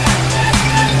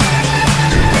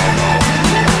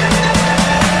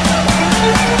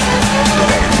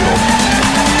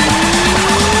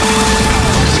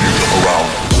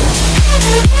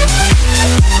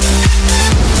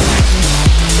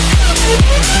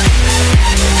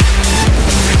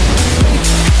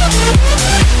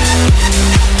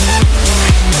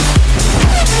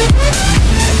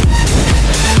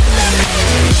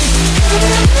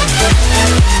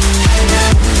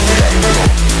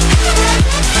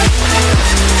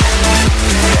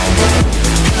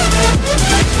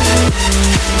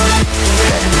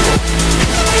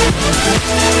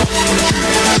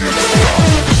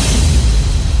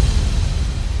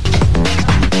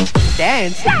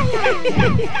 Dance.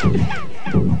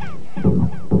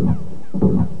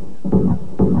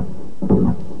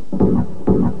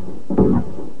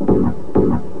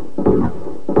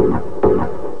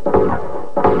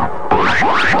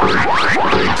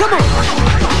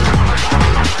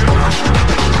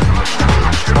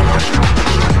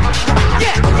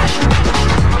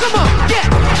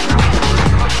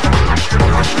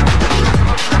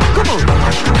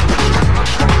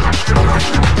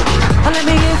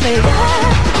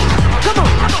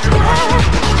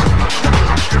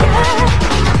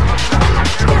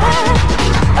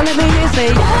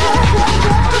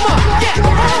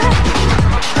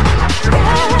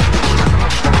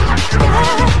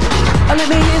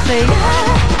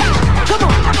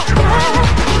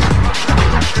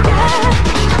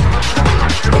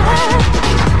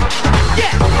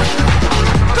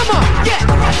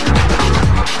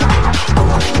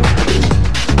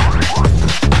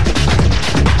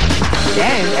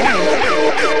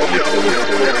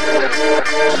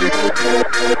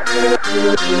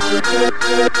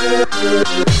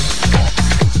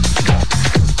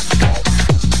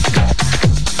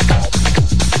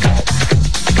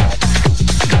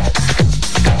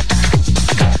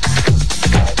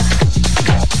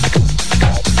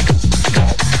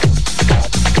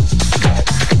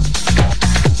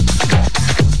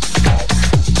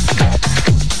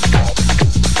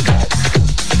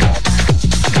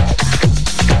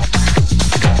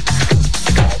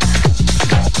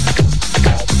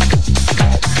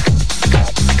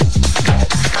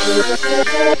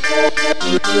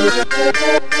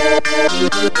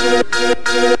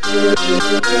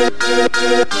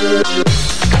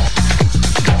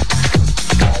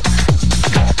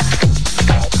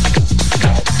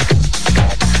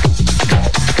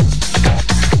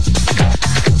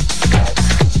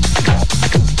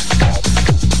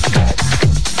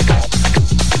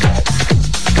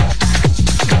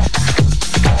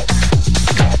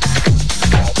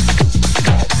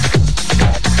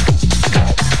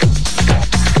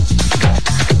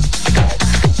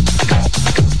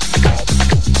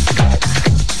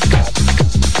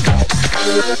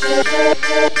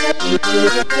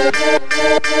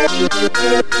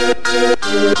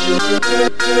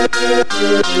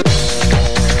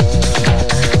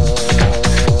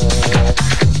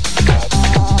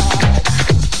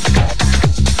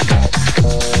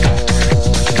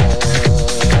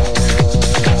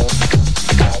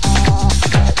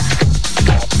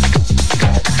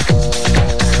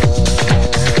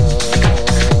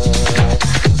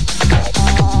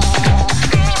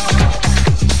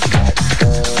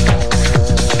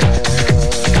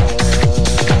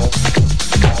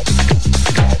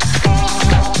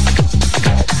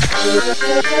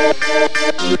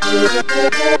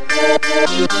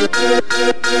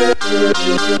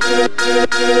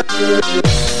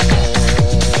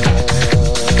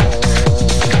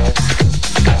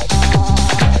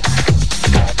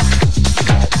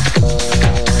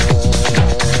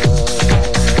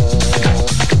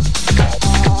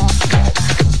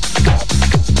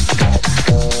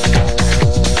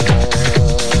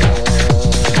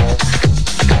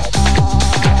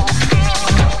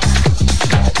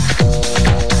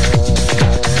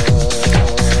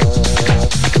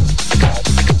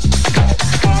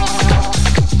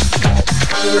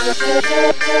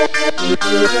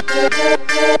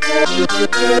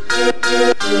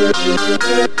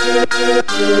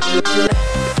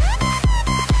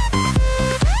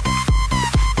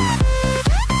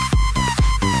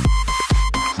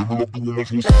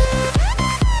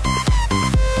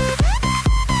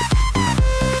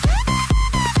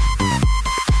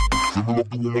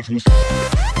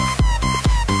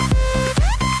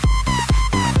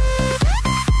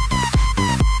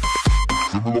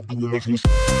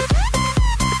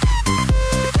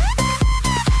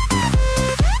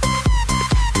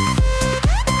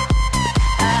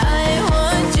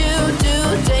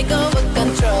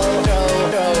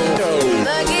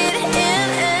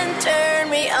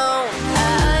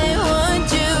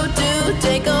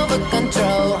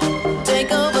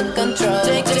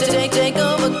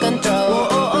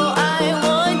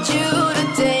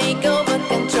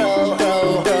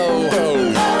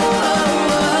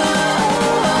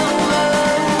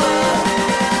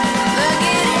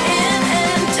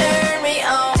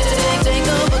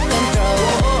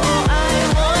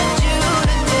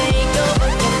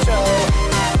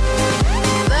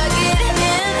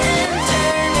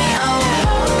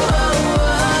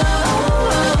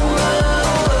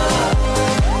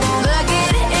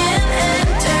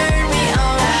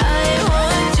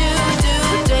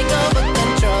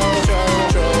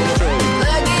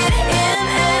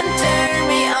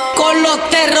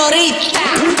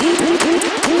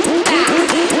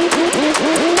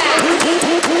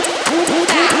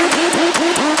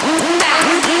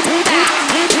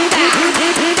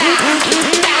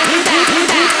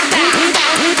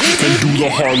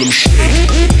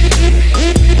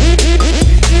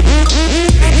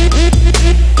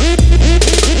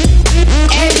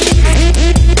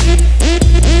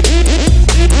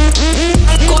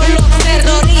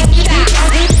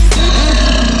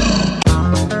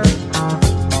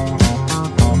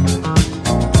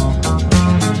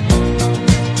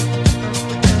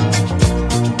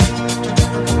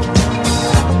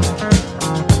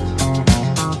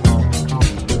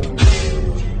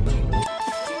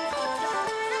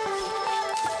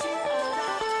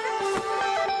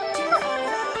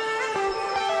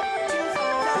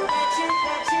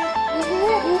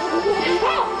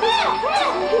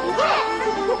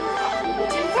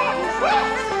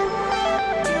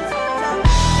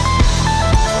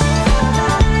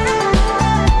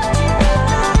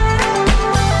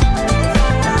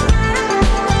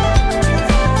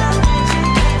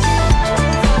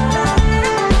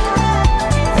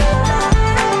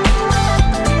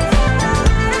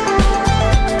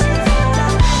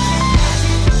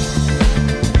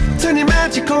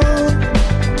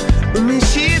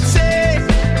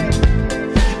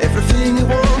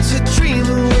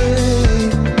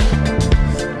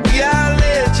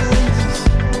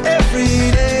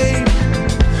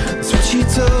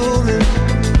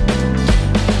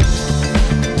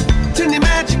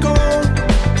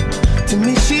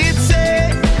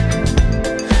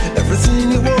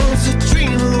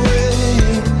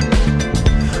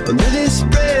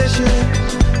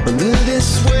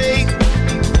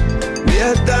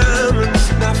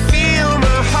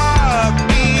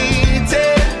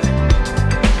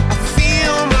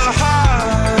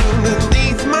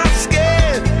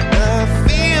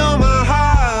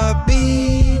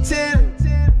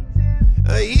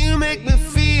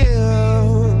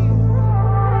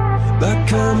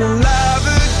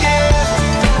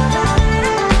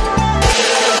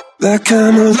 Like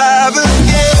I'm alive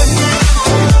again.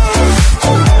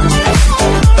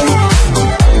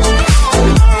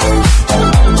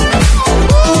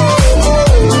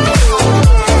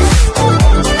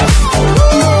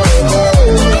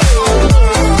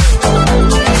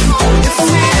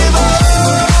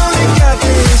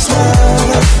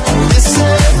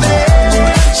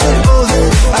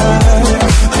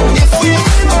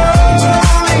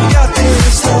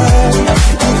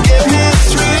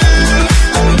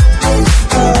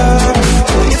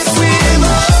 If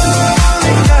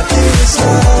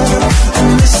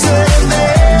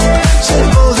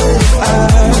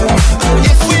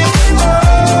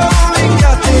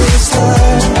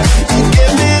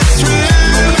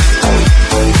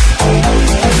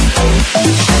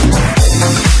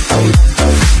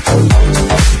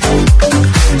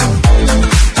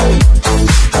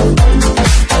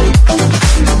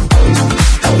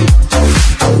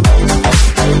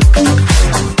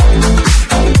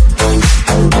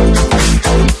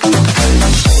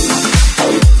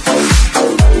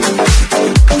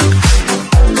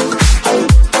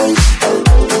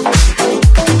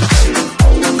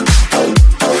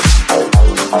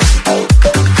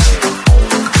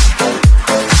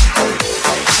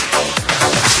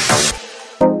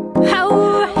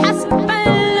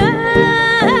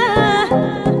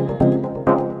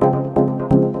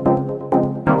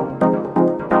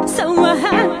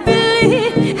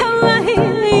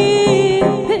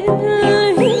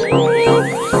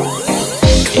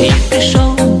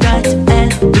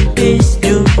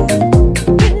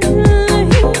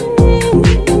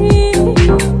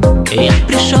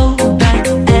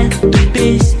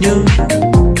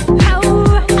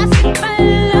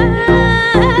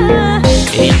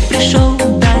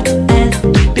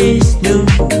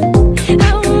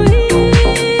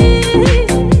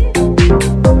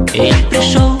Я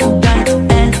пришел дать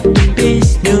эту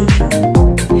песню.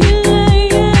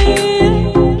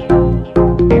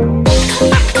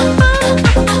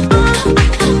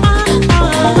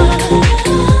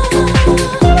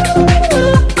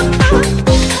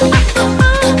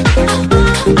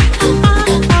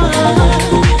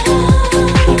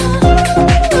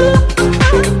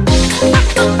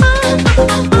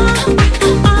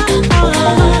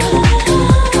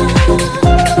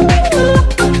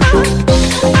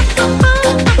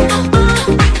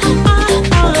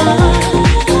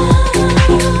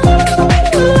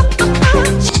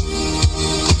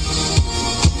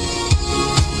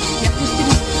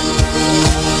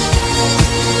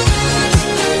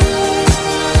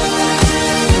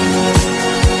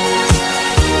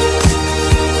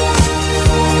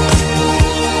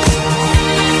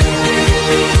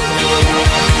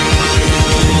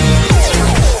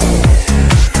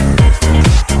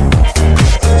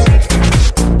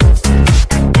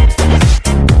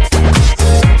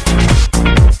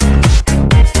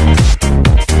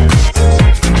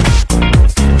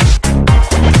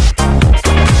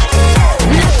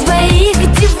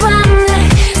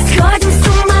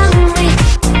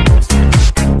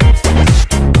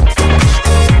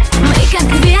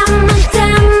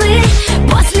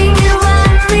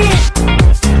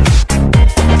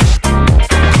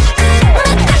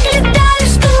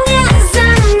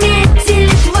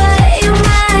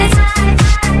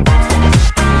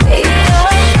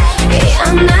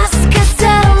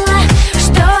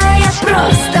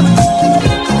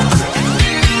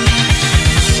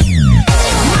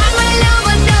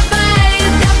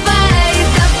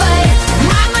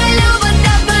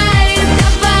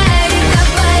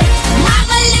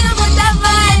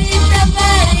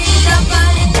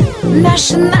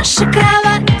 Наша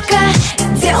кроватка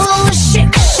делала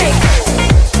шик-шик.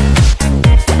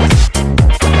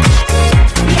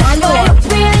 Я твоя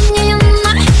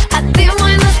пианино, а ты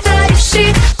мой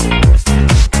настройщик.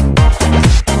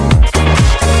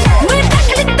 Мы так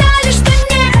летали, что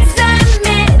не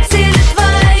заметили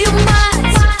твою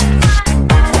мать.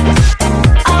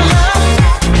 Ага,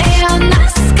 и она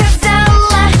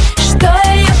сказала, что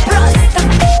я просто...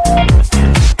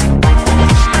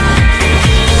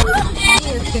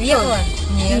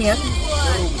 Нет.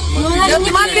 Ну, я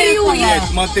смотрю.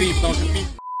 Смотри, потому что...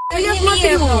 Я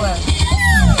смотрю.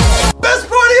 Best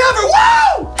party ever!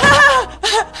 Wow!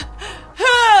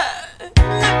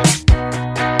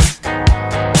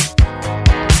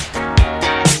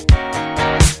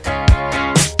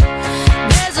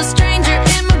 There's a stranger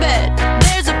in my bed.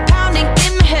 There's a pounding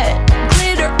in my head.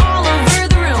 Glitter all over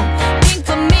the room. Pink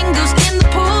flamingos in the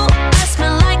pool. I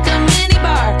smell like a mini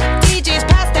bar. DJ's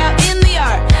passed out in the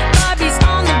yard. Bobby's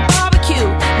on the barbecue.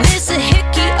 This a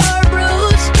hickey or a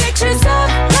bruise. Pictures of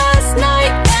last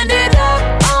night ended up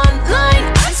online.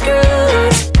 I'm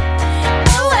screwed.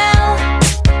 Oh well.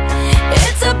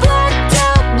 It's a blacked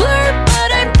out blur, but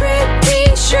I'm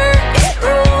pretty sure it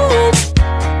ruled.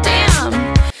 Damn.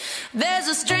 There's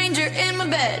a stranger in my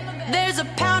bed. There's a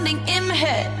pounding in my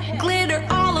head. Glitter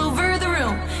all over the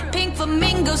room. Pink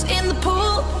flamingos in the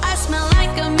pool. I smell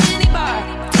like a mini bar.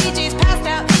 DJ's passed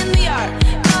out in the yard.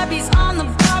 Bobby's on the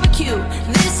barbecue.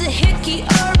 This a hickey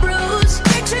or a bruise.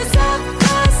 Pictures of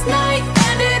last night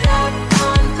ended up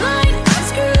online. I'm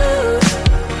screwed.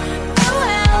 Oh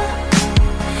well.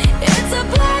 It's a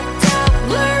blacked out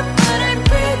blur, but I'm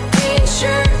pretty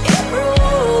sure it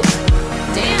ruled.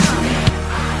 Damn.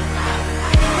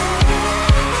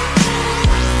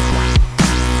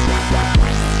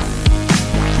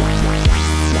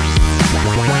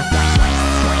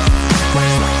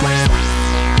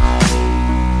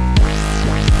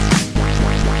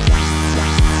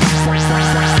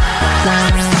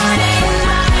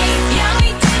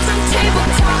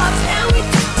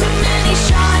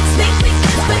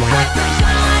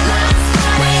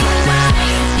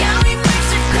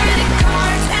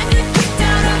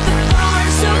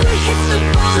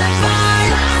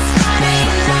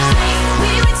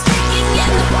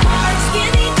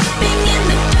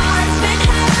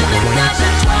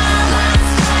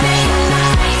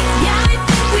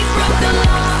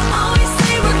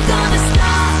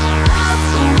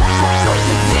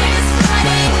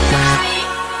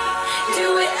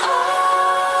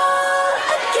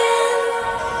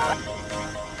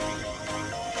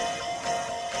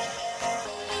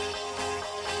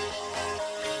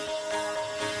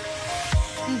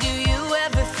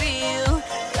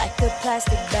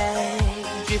 Plastic bag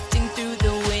drifting through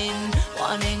the wind,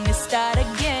 wanting to start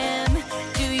again.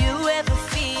 Do you ever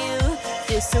feel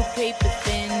so paper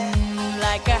thin,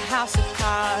 like a house of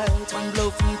cards, one blow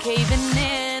from caving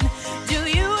in. Do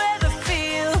you ever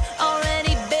feel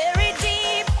already buried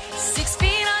deep, 6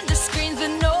 feet under screens,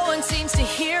 but no one seems to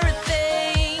hear a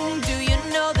thing? Do you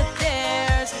know that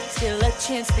there's still a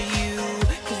chance for you?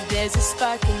 'Cause there's a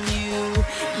spark in you.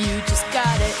 You just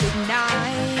gotta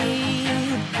ignite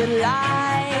the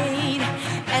light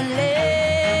and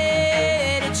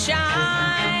let it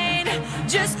shine.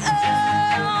 Just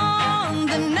on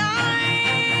the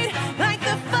night, like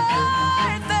the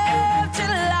 4th of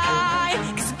July.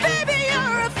 'Cause baby,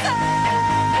 you're a firework.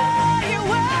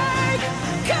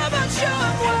 Come on, show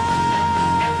 'em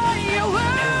what you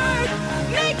work.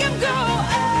 Make 'em go,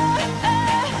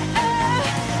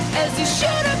 as you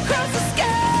shoot across the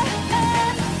sky.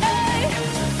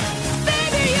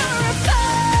 Baby, you're a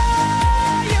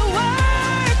firework.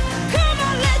 Come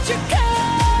on, let your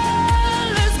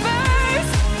colors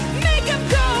burst. Make 'em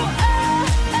go,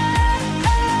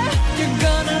 you're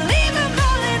gonna leave 'em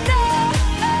all in awe.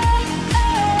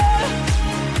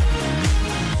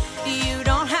 You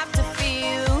don't have to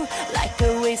feel like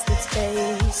a wasted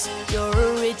space. You're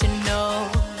original,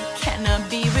 cannot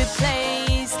be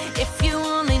replaced. If you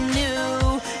only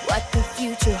knew what the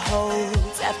future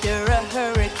holds. After a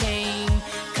hurricane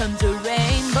comes a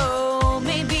rainbow.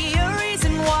 Maybe a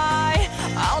reason why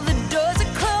all the doors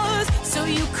are closed, so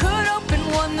you could open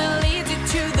one that leads you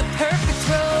to the perfect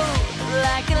road.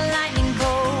 Like a lightning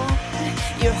bolt,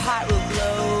 your heart will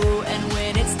glow, and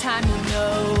when it's time, you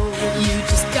know. You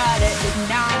just gotta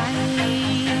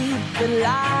ignite the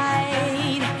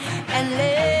light and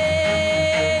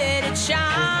let it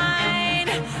shine.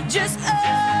 Just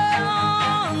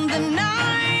on the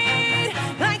night,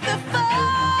 like the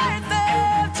 4th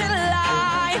of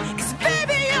July. 'Cause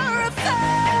baby, you're a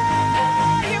firework.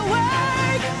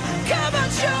 Come on,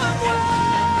 show 'em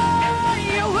what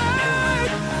you work.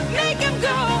 Make 'em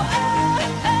go,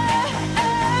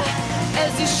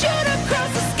 as you shoot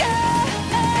across the sky.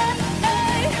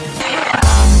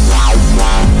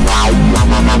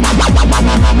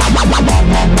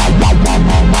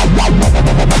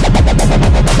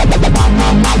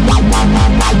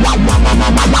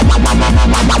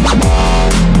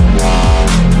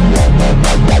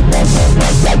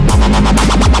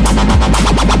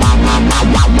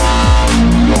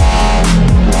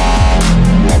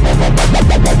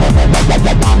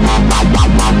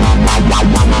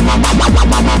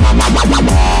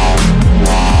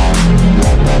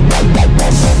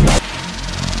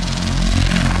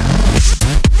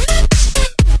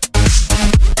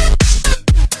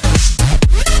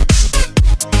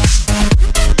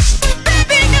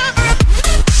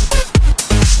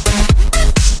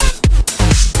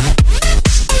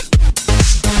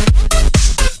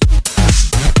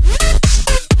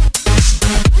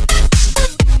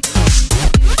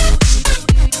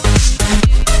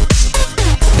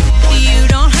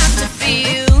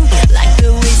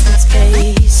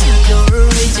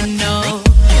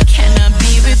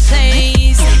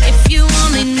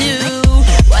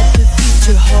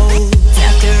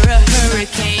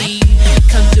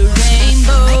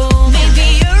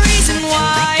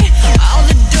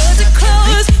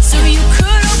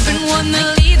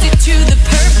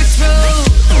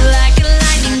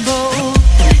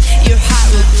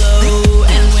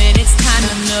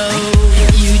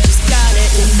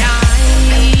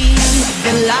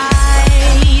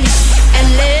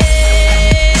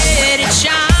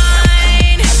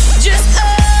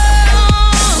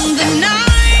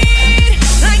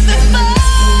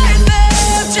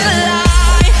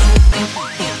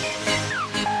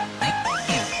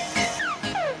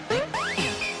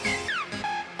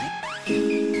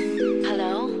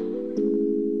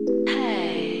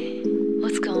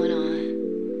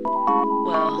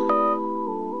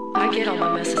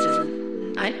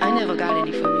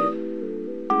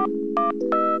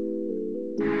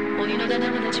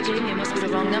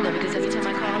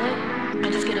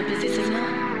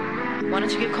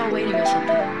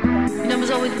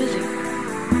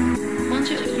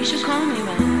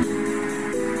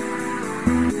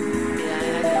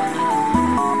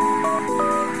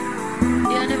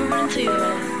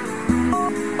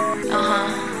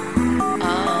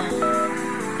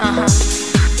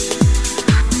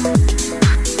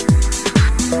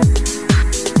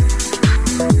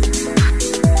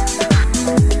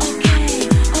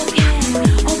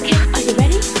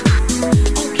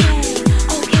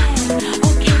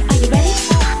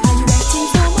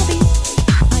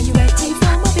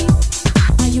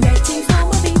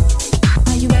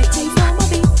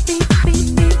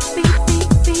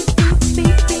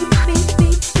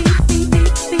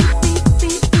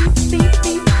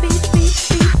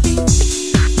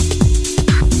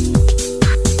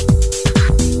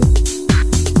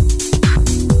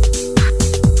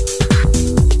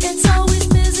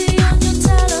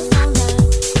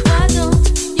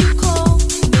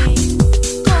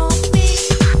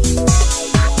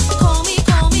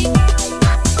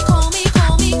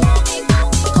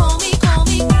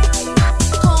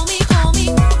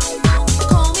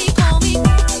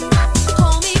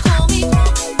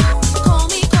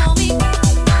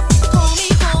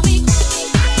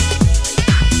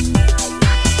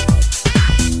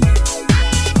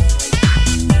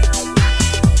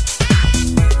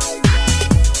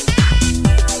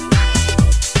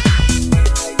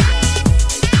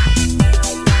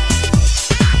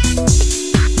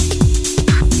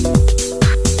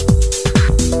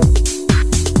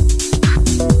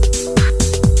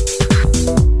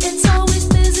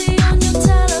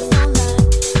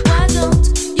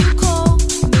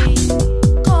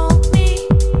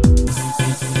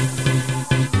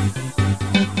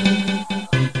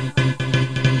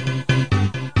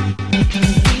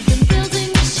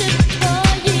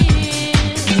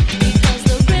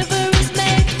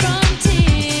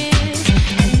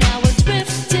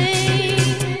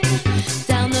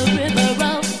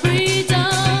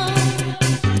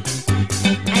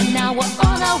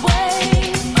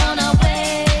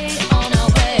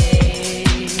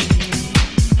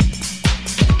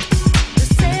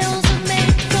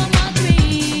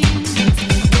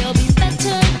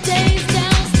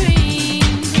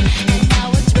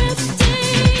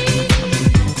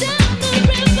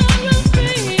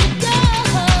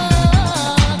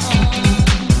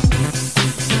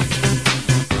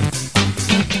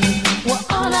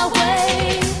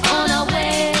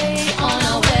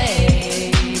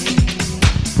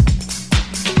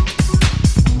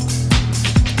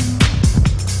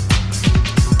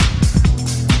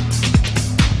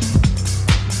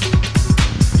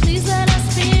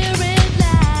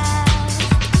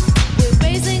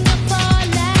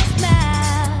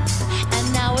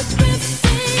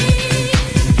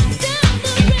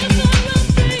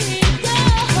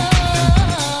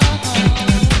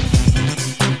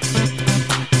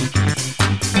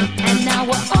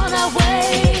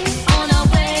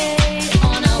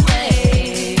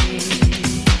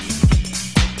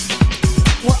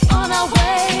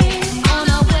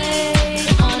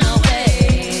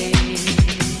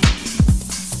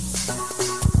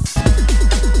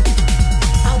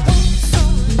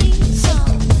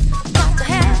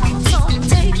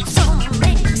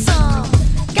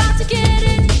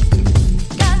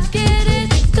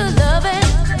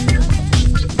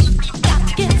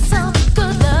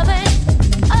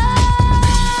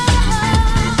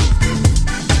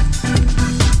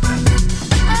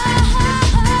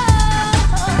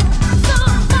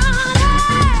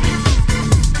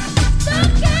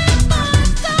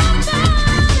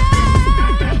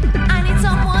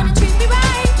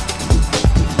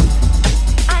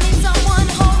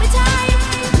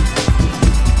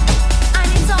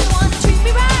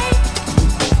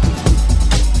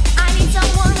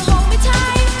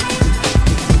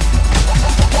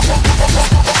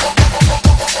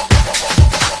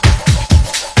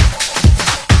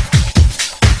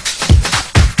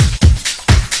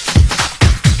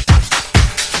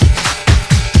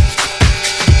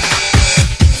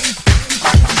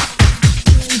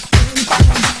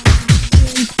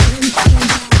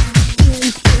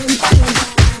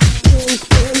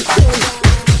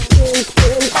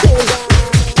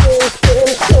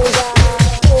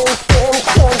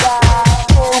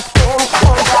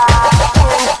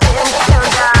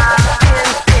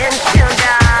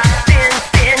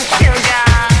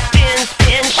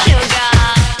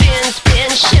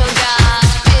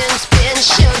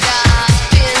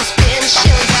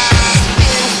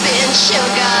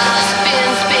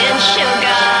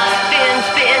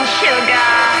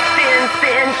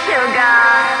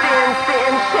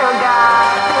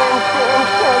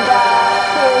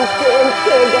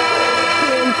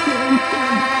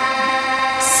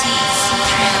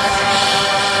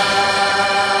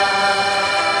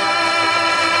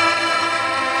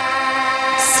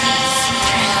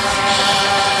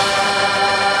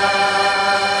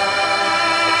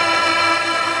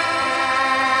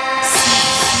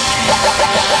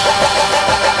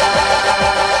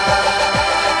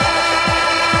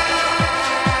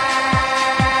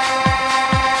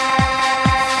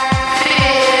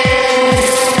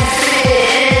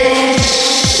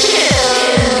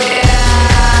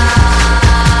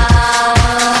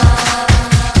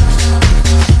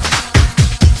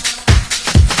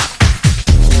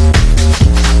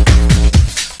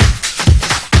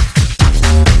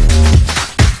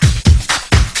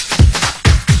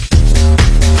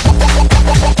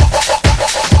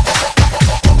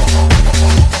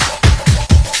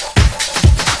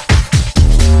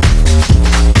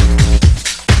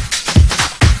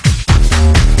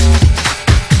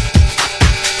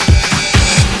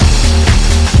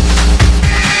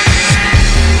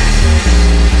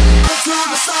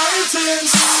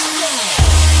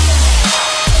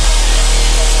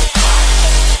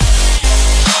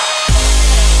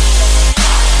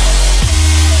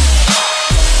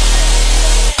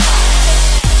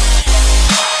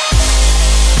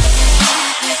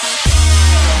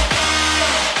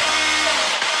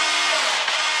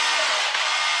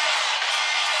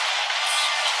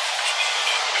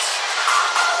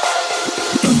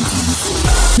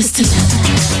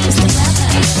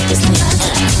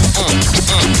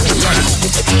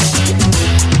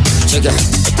 Check it out.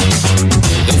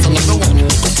 It's another one.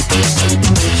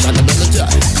 Shaka Dilla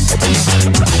Jack.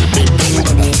 Big bang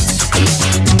baby.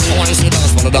 I want you to see you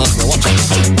dance for the dance floor. Watch out.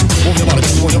 Move your body,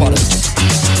 move your body.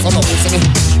 Come on, sing it.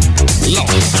 Lord.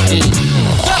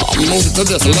 Move to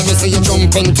this, let me see you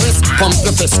jump and twist. Pump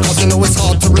your fist, cause you know it's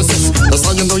hard to resist. That's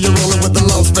how you know you're rolling with the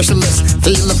love specialist.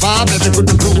 Feel the vibe, baby, with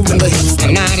the groove in the hips.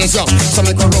 The night is young, so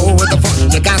make a roll with the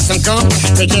fun. You got some gum?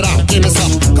 Take it out, give me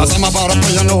some. Cause I'm about to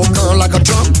play an old girl like a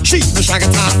drum. She the shaggy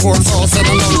time for it's all said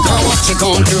and done. Girl, what you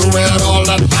gonna do with all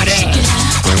that body?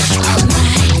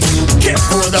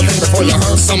 Careful with that thing before you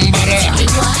hurt somebody.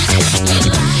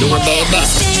 Do it, baby.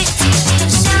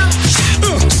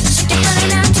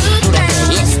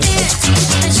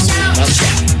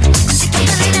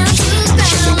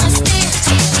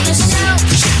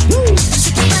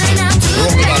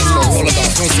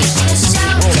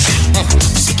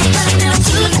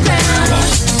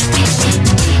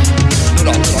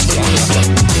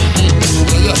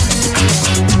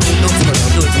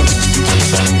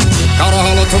 Gotta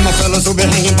holler to my fellas who be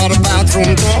hanging by the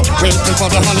bathroom door, waiting for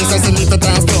the honey says they need the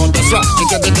dance floor. That's right, you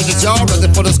get the digits, y'all ready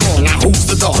for the score. Now who's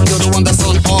the dog? You're the one that's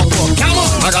on all four. Come on!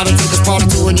 I gotta take this party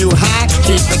to a new high.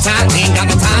 Keep it tight, ain't got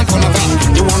no time for no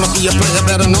vibe. You wanna be a player,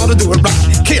 better know to do it right.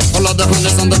 Careful of the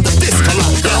honeys under the disco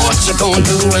light. Girl, what you gonna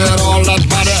do with all that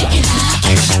body?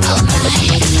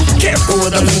 Careful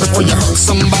with that thing before you hurt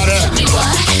somebody.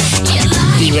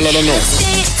 Give a little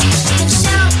noise.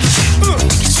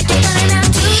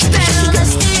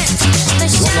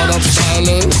 What up,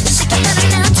 Charlie?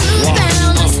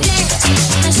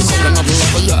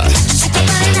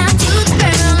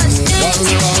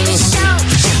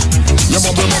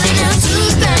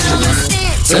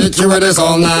 Take you with this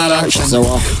all night action.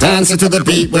 So dancing to the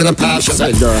beat with a passion.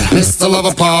 Say, girl, Mr.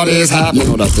 Lover party is happening.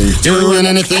 You know that thing. Doing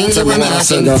anything to women, I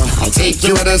say, girl, I'll take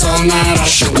you with this all night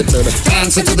action.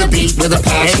 Dancing to the beat with a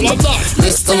passion.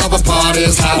 Mr. Lover party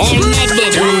is happening.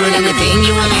 Doing anything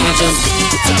you imagine.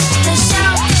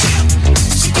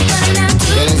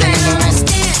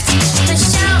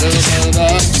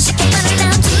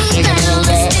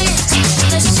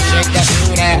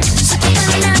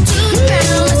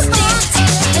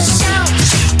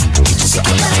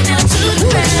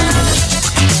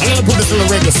 I'm gonna put this in a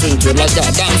reggae scene to it like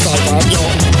that, dance all vibe, yo.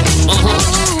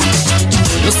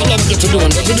 Mr. Love, what you doing,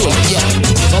 yeah.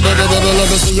 So baby, let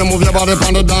me see you move your body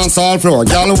on the dance hall floor.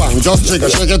 Girl, wine, just jiggle,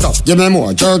 shake it up, give me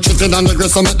more. Jerk chicken on the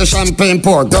gristle, make the champagne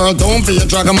pour. Girl, don't be a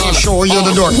dragon, I'll show you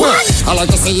the door. I like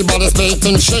to see your body straight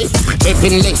in shape,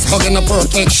 dripping lace, hugging a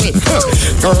perfect shape.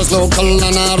 Girls local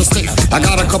and out of state, I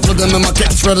got a couple of them in my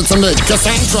cats ready to make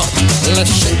Cassandra. Let's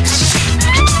shake.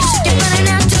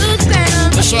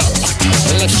 Michelle,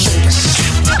 let's shake.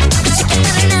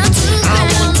 I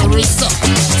want Teresa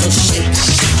to shake.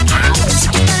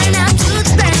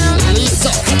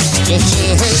 Lisa, just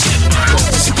shake.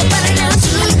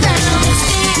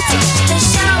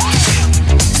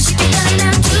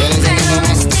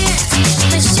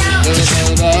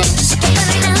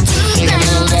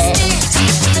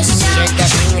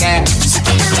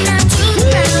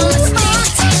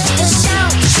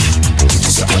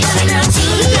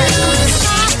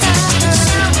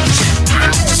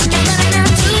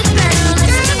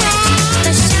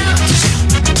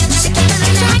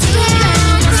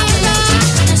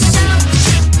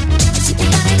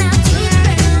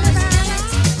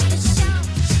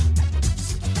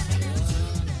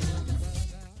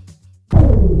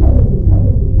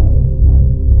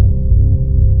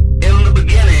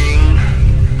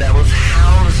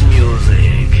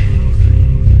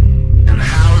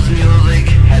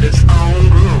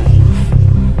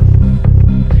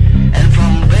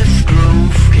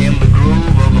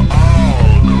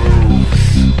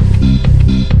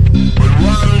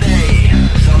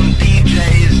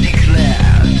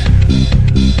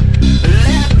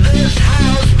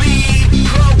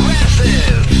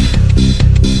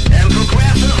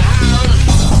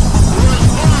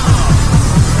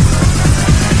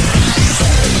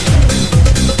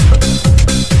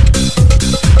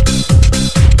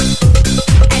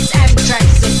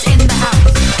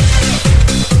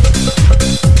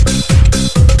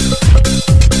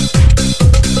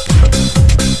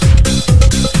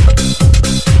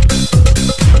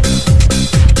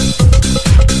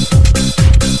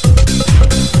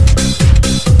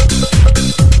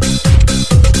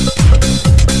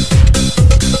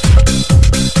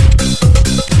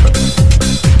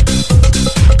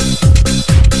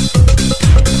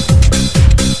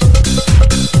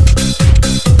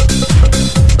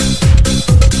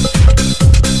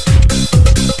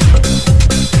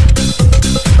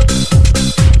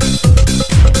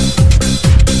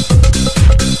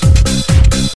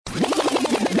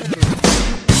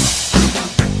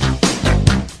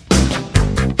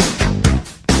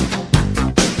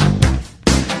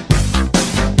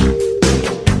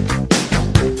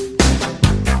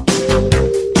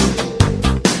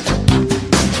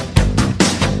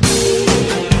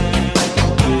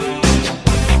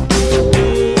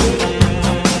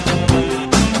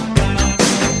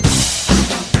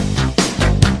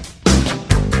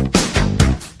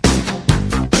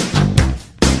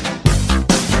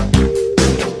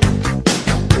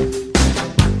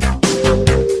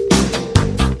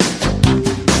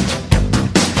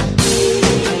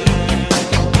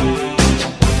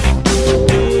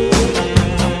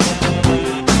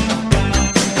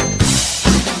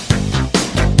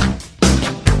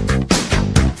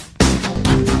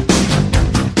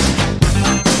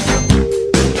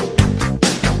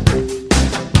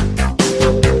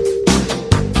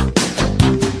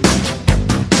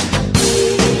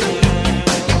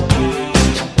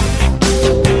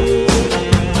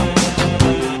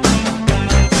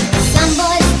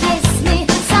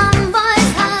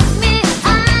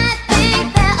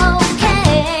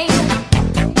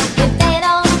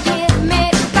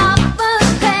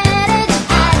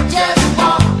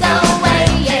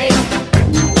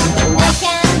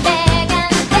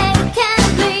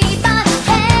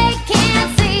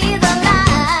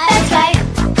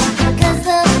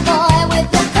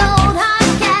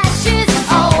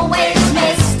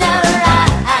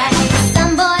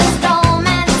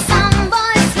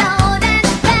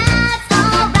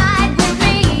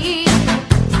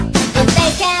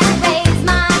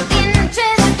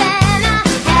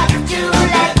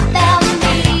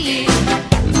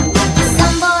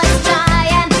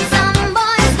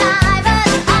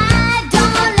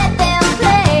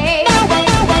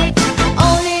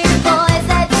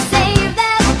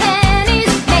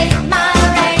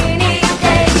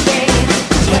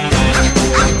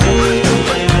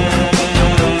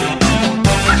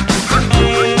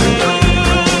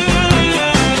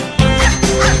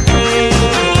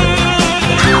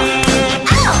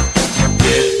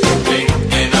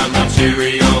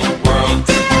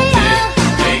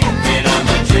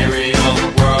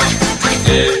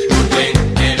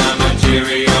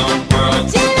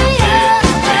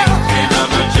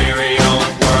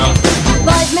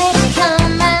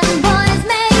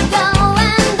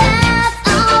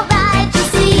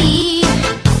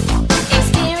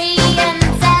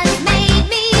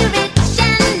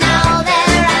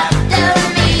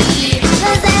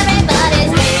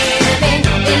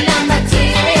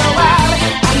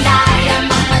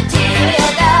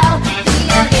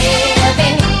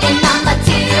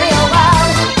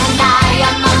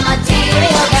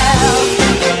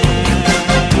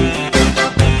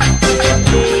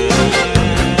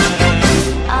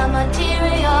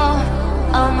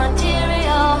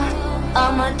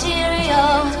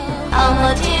 material, I'm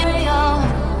material,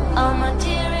 I'm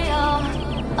material,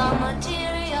 I'm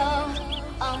material,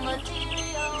 I'm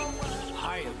material.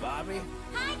 Hiya, Bobby.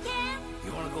 Hi, Ken.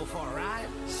 You wanna go for a ride?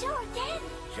 Sure, Ken.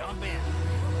 Jump in.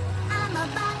 I'm a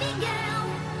Barbie girl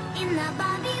in the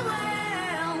Barbie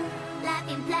world. Life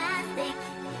in plastic,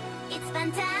 it's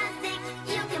fantastic.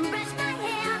 You can brush my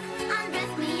hair,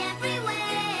 undress me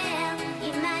everywhere.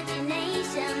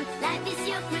 Imagination, life is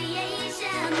your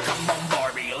creation. Come on,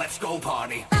 Barbie, let's go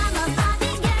party. I'm a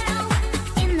Barbie girl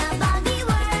in the Barbie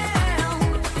world.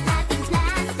 Life in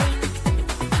plastic,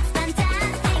 it's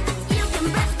fantastic. You can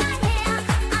brush my hair,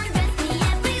 undress me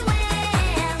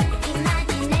everywhere.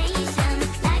 Imagination,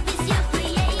 life is your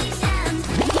creation.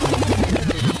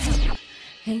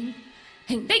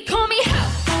 Hey, they call me Hal,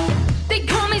 they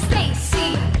call me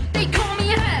Stacy, they call me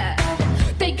her,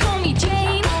 they call me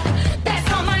Jane. That's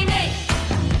not my name,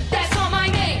 that's not my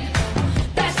name,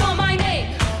 that's not my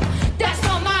name, that's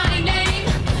not my name.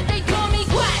 They call me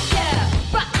quiet,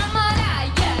 but I'm a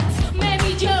riot.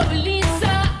 Mary Jo,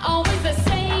 Lisa, always the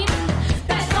same.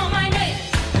 That's not my name,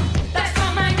 that's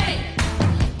not my name,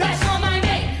 that's not my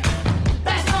name,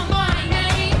 that's not my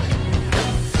name.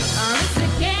 It's a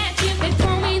gadget, they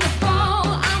told me to fall.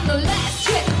 I'm the last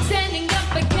trick, standing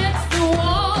up against the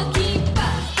wall. Keep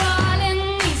falling,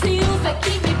 these heels that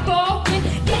keep me broken.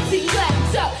 Getting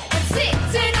wrapped up and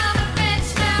sitting on the bench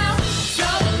now. So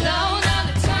alone all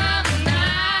the time, and I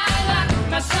lock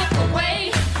myself away.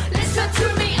 Listen to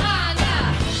me, Anya.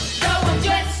 Though I'm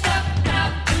dressed up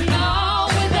and all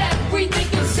with everything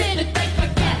considered, they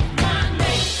forget my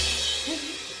name.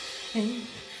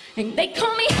 And they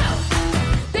call me Hal,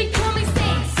 they call me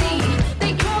Stacy,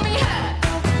 they call me her,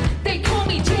 they call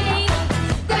me Jane.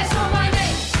 That's not my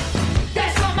name,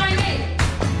 that's not my name,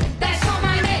 that's not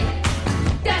my name,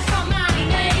 that's not my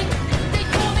name. They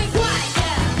call me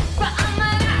quiet, but I'm a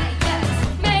riot.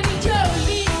 Mary Jo,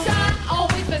 Lisa,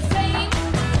 always the same.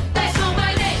 That's not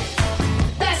my name,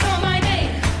 that's not my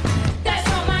name, that's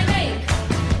not my name,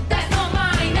 that's not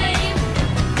my name.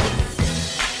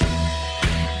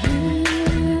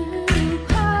 You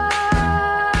call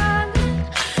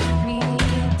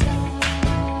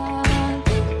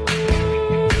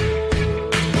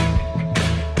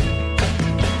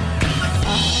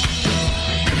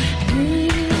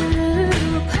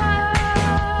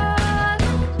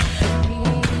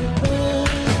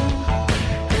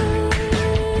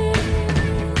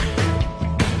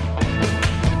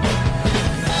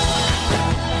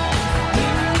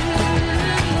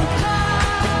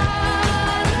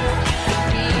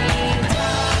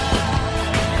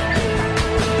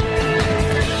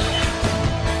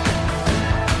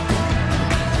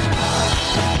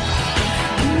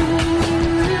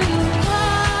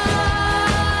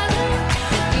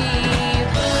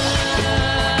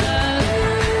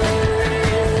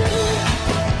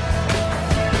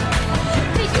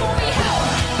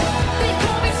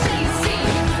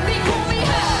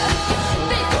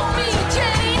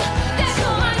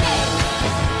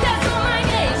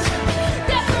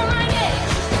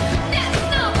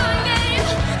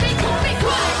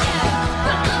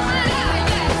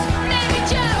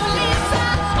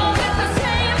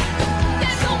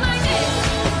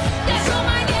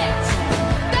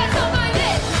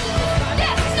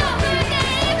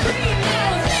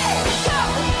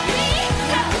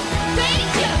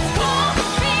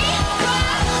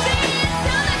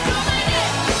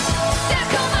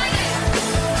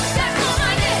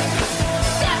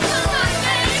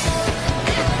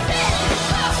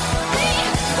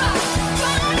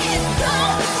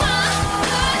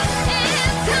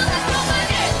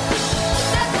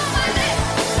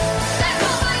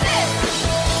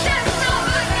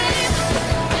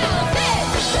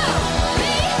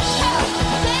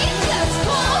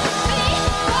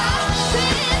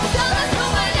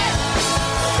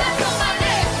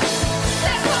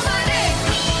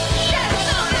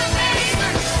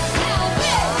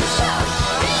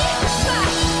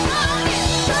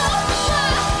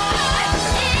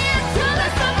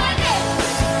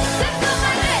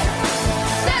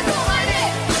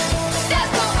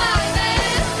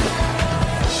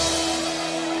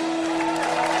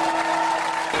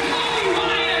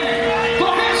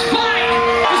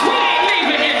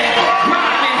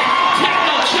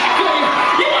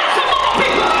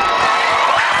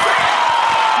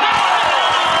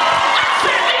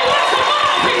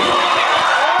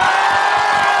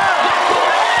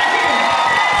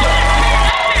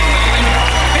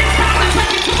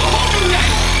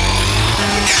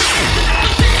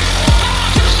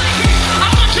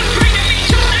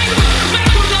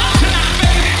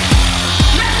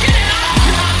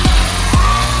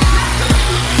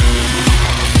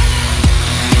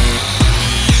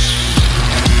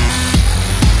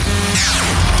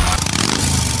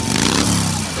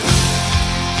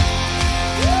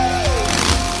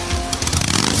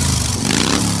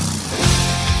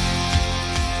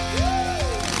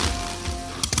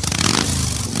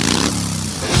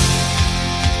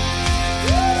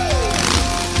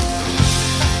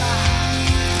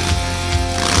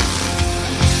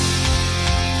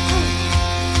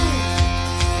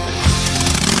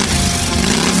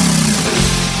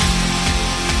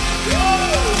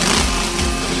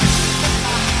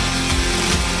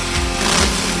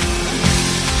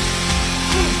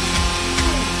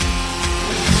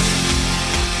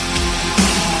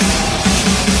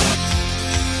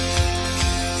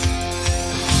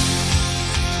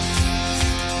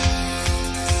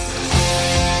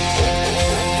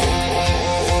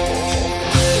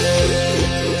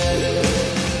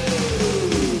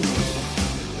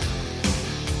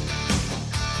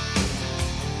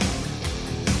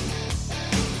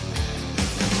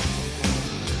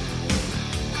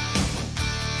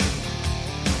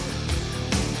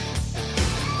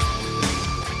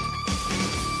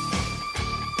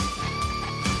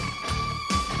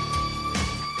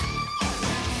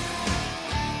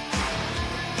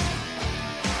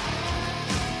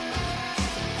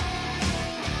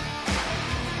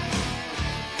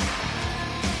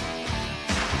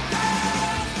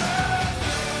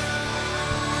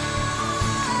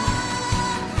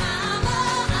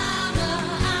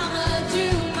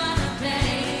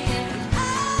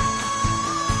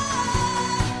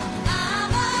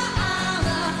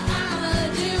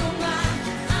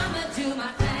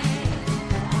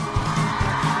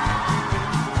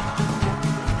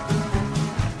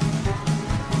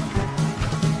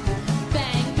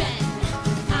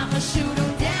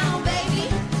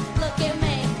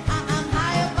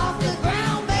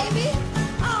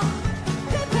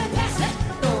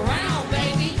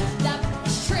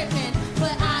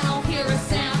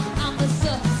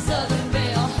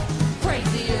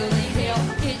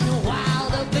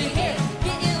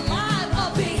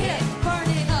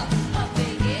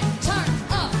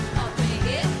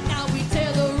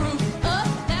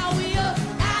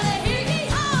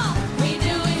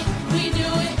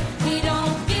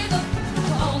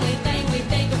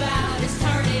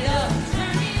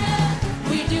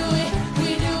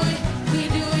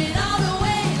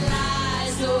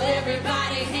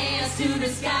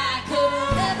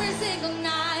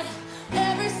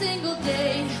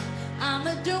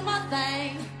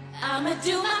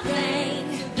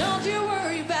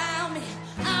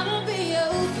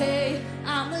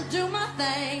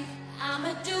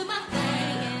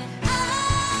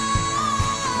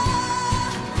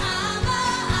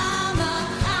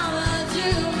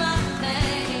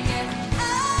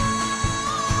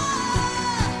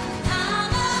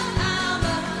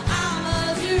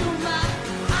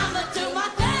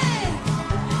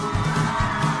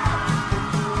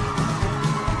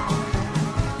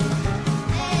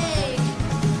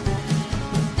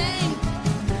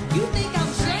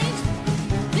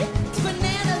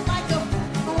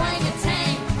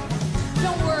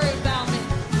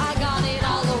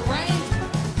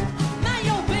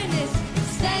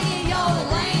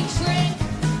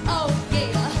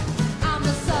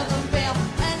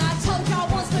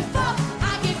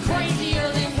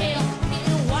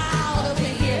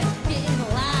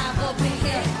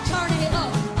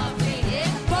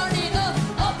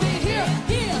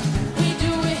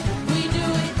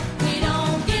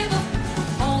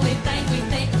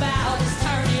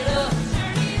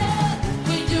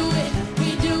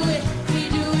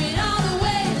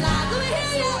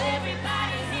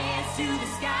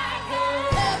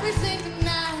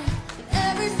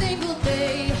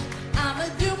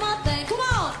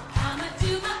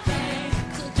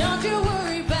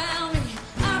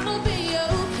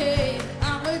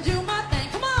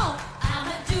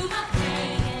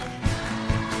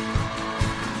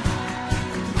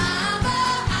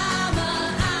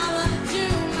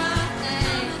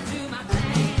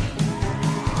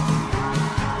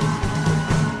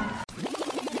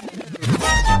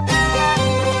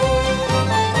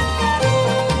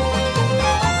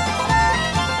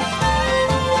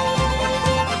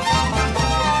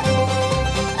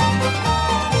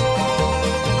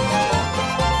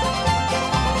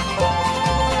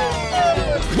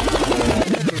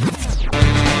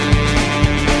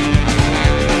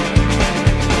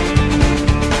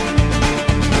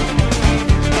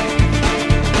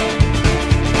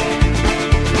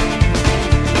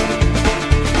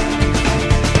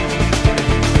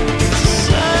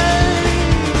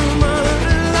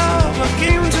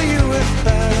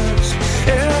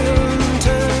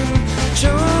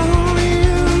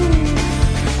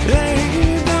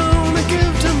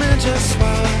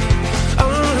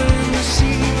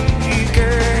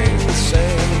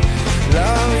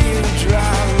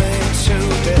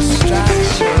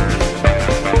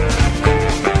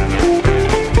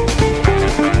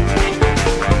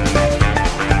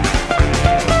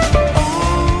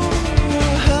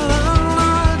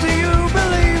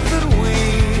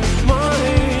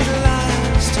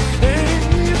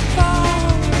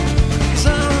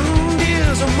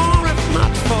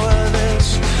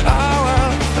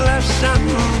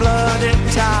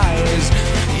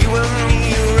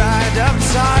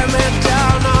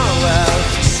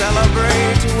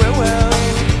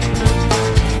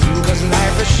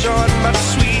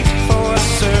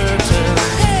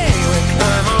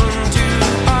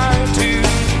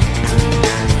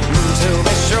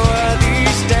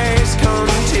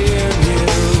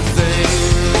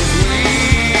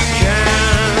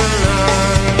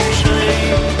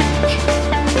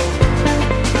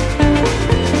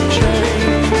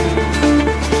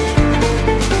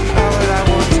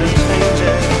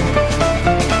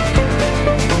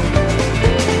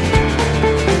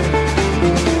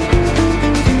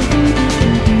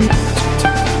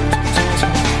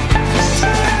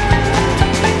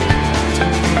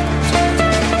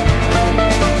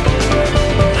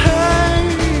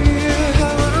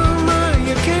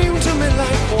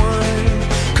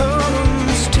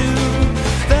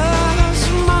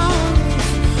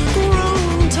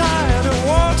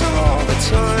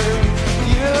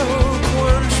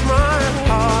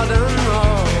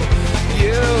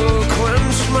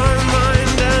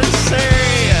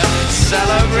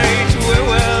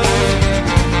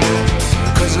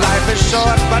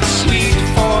short but sweet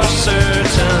for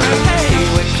certain. Hey,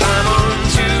 we climb on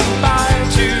two by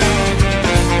two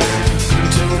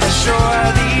to the shore.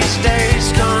 These days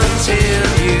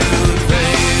continue.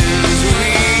 Things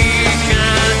we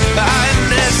can find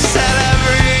this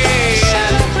celebrate.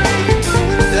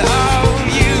 Oh,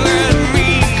 you and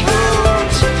me climb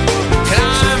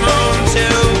on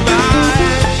two by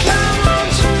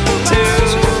two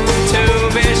to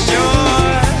be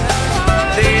sure.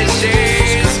 These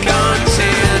days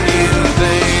continue.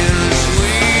 Things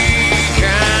we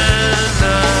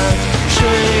cannot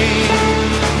change.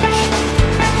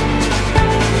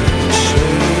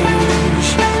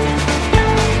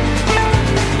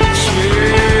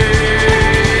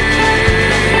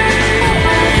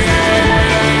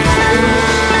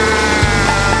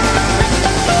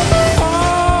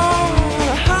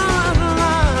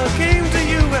 Came to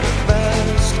you at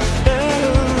best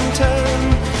and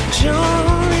show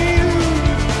you.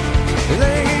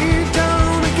 Lay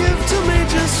down a gift to me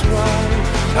just what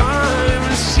I'm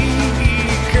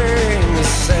seeking.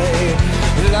 Say,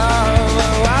 love,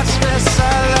 watch me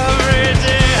celebrate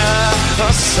it.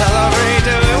 Oh, celebrate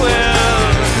it we will.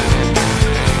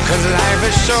 'Cause life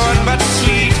is short but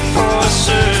sweet for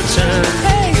certain.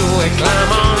 Hey, we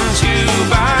climb on two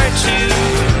by two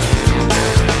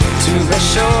to be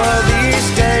sure. These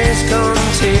days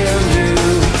continue.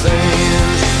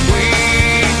 Things we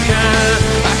can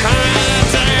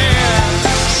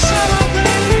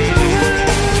celebrate.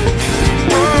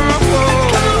 Oh,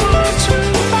 climb on two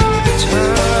by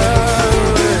two.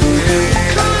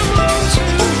 Climb on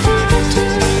two by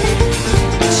two.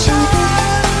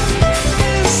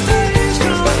 These days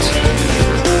continue.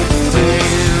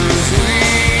 Things we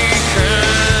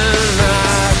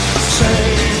cannot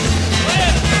change.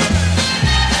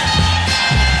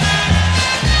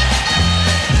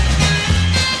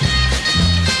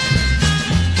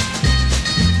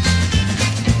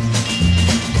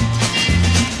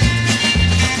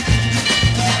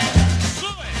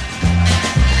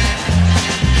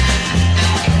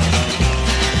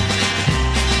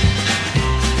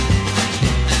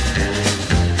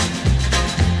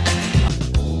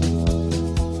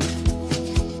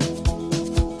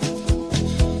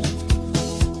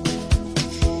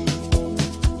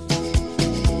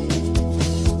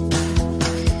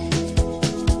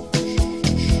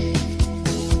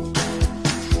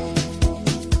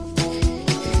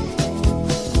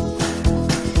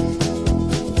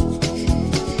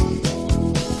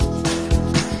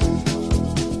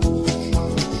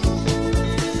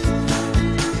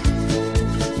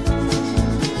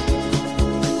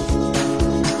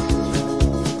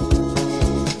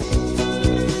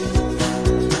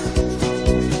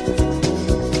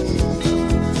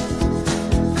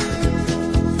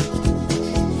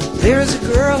 There's a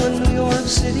girl in New York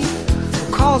City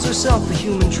who calls herself a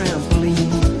human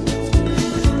trampoline.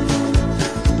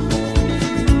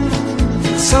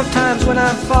 Sometimes when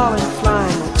I'm falling,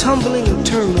 flying, or tumbling in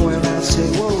turmoil, I say,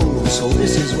 whoa, so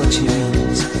this is what she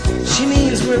means. She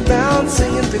means we're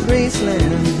bouncing into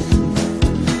Graceland.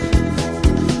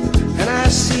 And I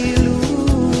see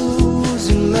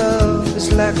losing love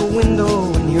is like a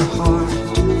window in your heart.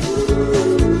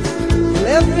 Well,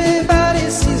 everybody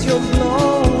sees you're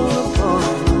blown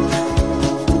apart.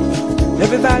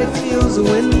 Everybody feels the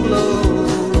wind blow.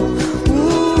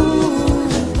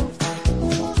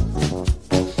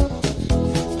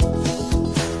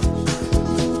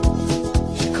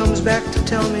 Back to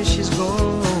tell me she's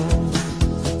gone.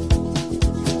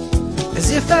 As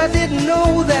if I didn't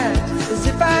know that, as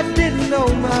if I didn't know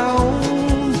my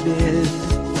own bed.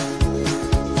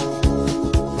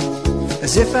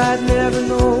 As if I'd never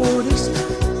noticed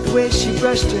the way she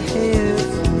brushed her hair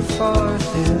from her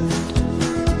forehead.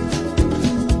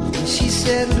 And she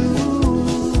said,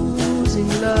 losing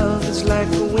love is like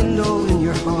a window in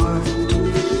your heart.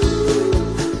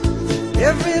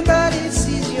 Everybody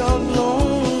sees you're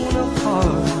blown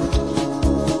apart.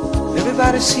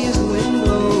 Everybody sees the wind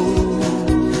blow.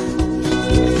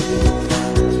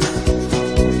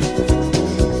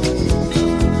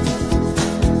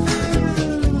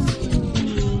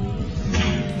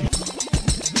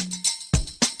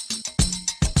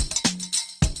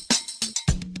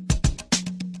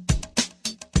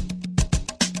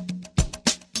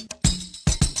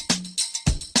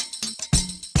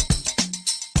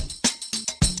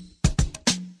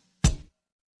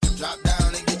 Drop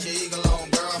down and get your eagle on,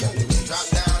 girl. Drop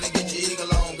down and get your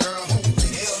eagle on, girl.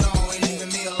 Hell no, ain't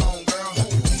leaving me alone, girl.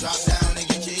 Drop down and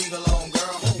get your eagle on,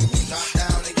 girl. Drop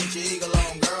down and get your eagle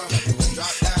on, girl.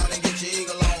 Drop down and get your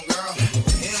eagle on, girl.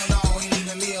 Hell no, ain't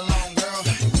leaving me alone, girl.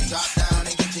 Drop down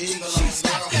and get your eagle on,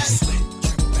 girl.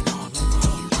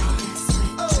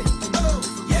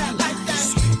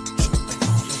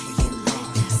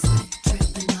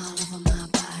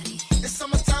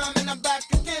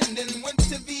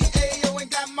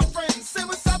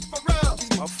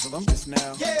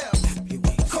 now. Yeah.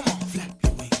 Come on, flap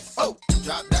your wings. Oh,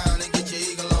 drop down and get your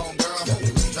eagle on, girl.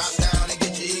 Drop down and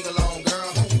get your eagle on,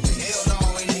 girl. Hell no,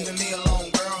 ain't leaving me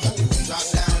alone, girl. Drop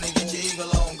down and get your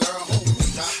eagle on, girl.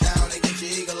 Drop down and get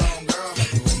your eagle on, girl.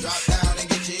 Drop down and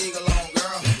get your eagle on,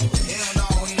 girl. Hell no,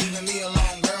 ain't leaving me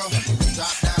alone, girl.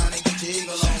 Drop down and get your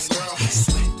eagle on, girl.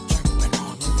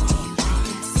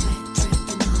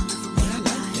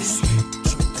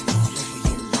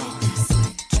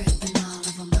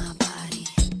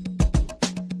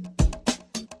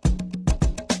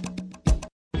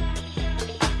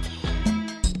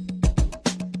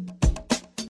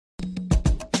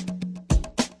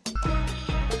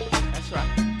 That's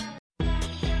right.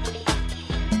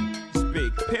 It's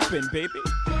big pimpin', baby.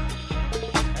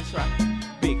 That's right.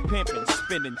 Big pimpin',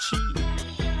 spinning cheese.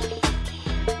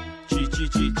 G.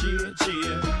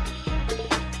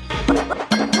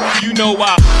 You know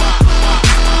why.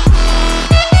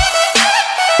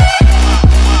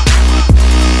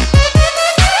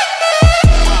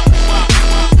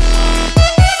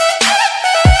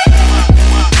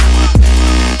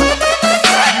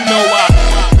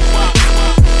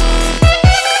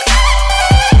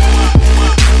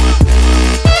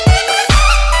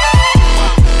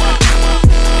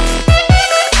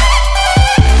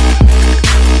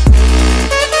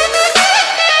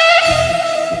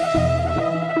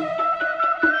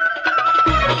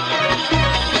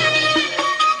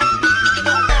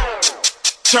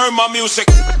 Turn my music.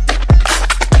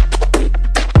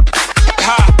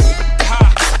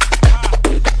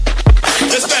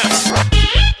 Let's dance.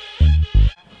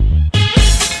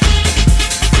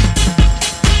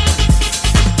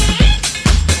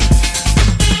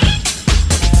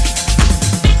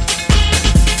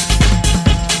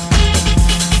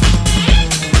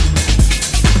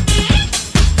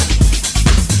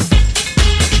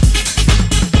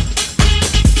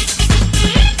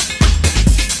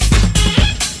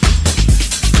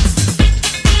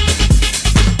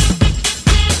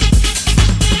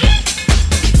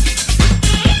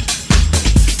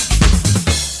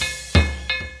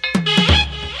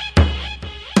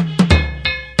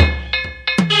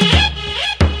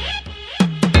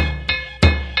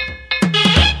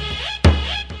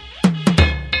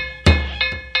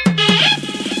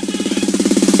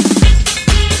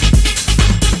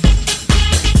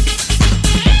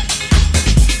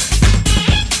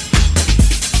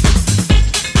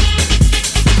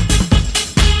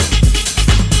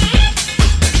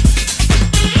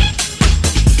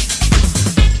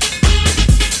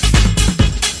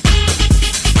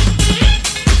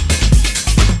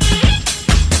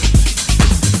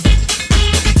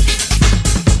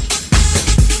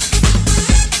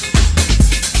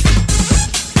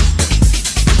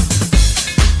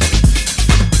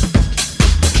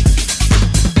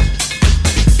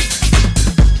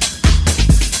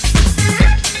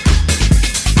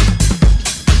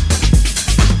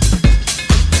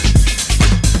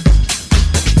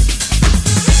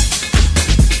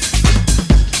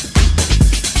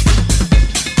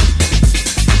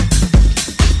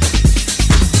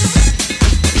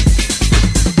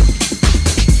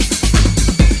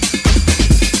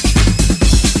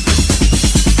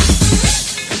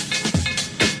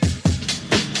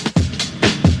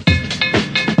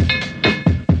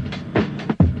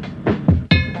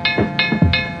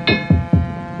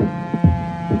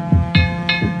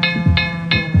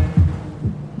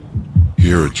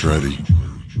 Here it's ready.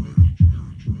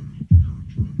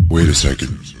 Wait a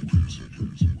second.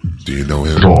 Do you know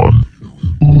him? John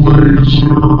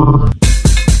Laser.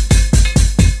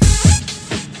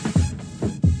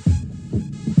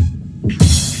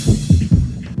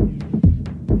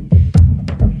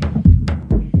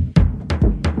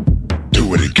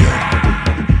 Do it again.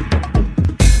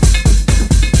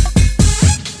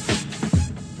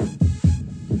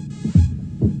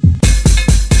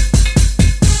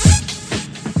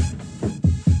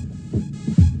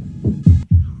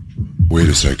 Wait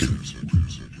a second.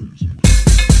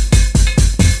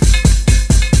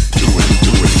 Do it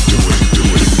again.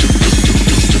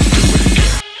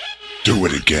 Do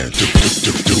it again. Do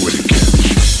it again.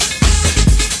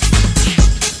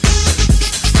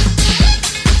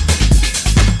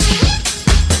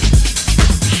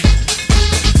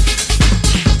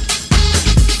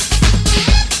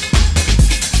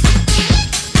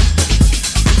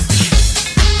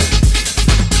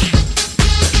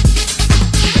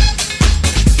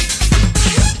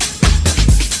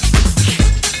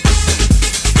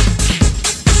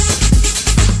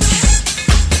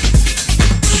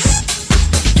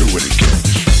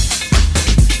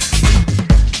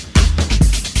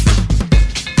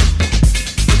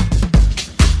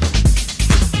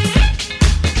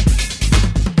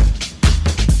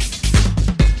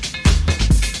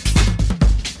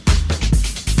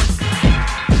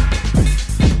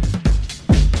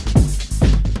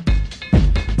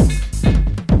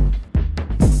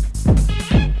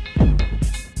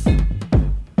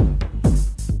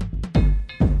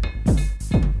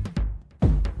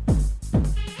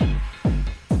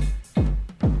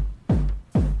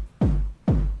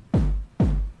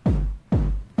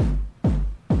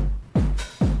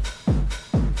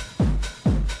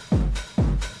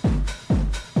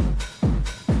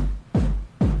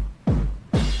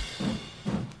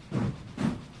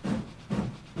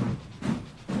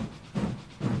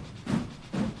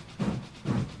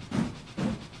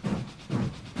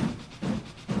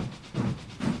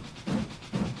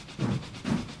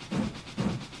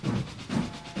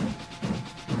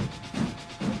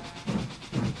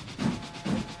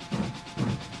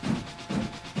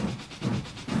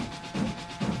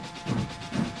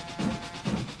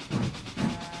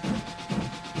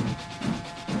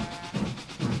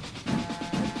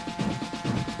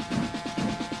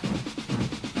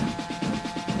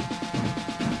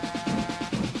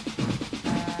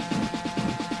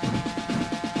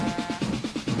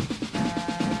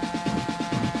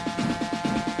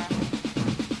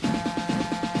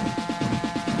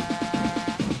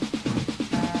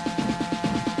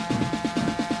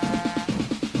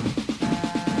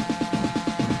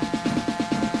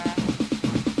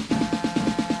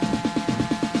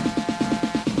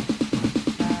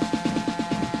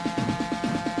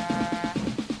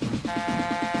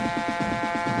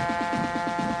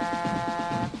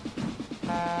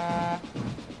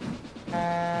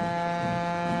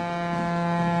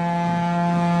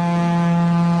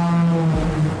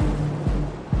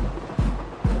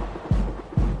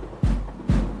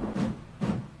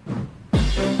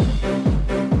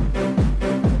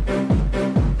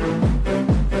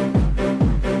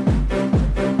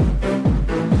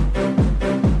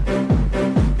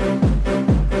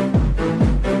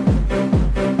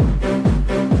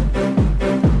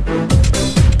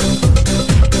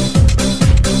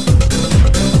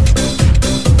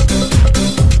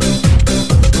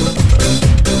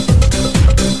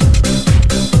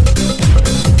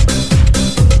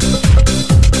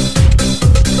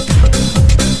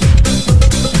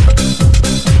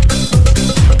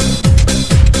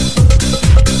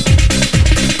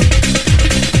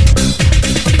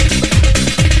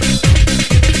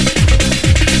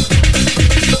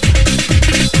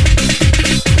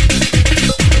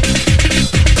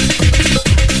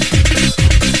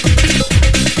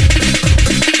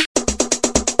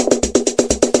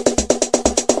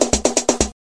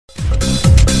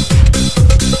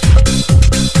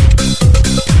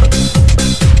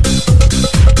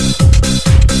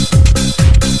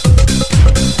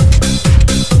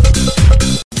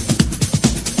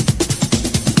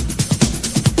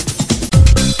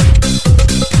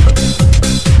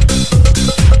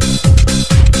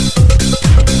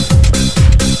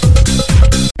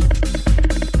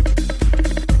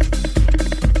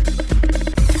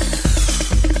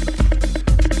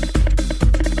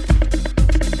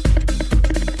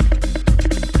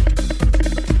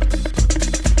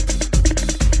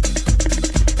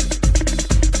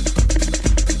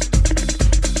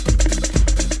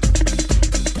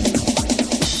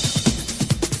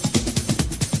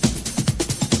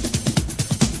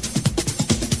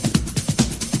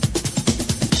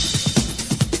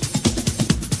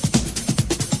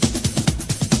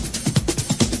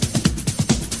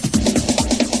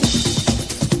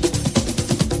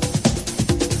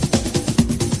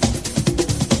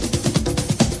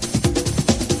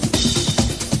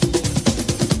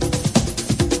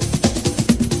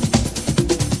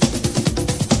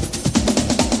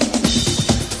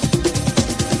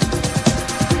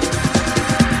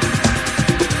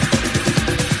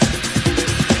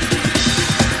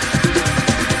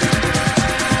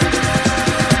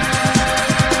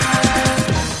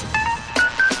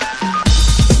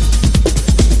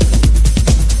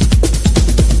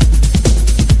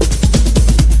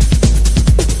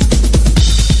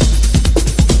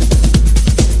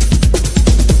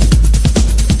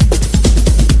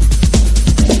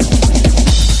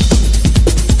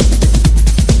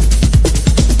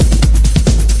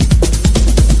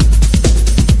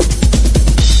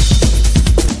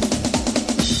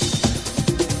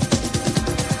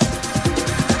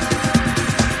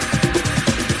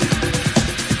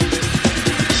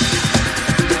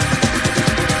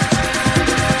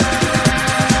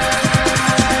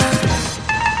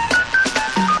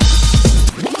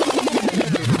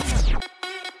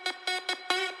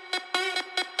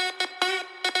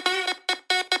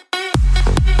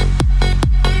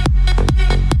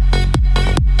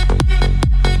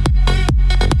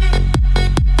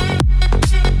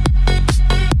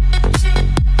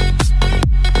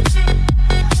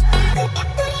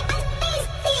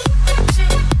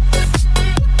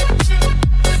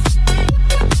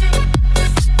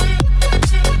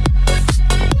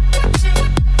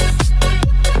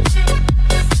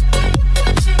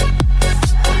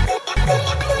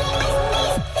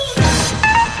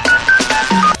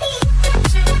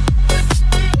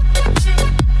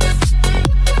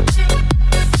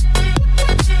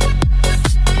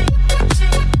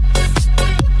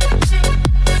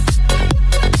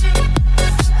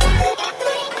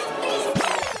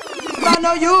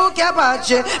 know you can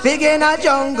watch it. Big in a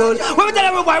jungle. We tell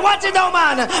everybody, watch it now,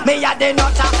 man. Me a the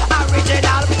nutter,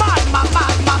 original man, man, nutter,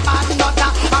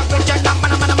 original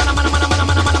man, nutter,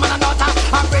 original man, nutter,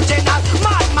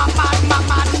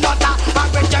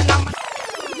 original.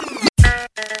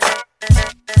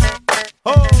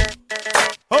 Oh,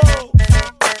 oh,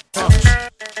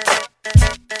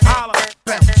 holla,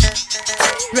 bounce.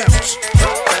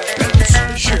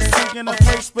 In a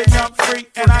place with young free,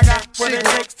 and I got what it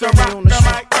takes to rock the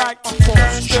mic like a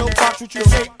force. Still watch what you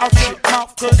say out your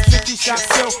mouth, cause 50 shots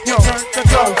still turn to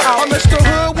go out. I'm Mr.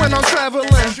 Hood when I'm traveling,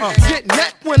 get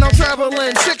neck when I'm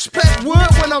traveling, six-pack wood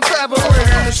when I'm traveling.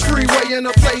 On this freeway in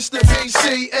a place to be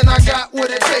see, and I got what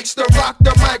it takes to rock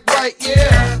the mic right,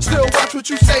 yeah. Still watch what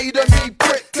you say to me,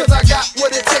 prick, cause I got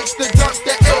what it takes to dunk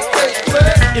the AK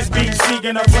clip. It's BC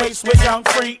in a place with young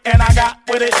free, and I got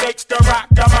what it takes to rock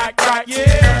the mic right,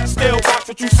 yeah. Still watch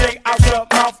what you say out your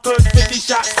mouth, cause 50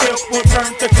 shots still will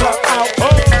turn the club out. Oh,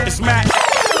 it's Mac.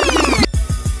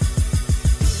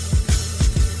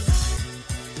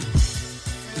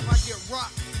 If I get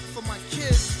rocked for my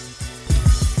kids,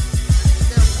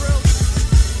 that real.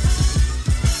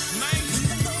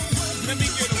 Let me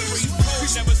get a free cold,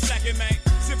 never slacking, man.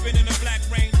 Sipping in the black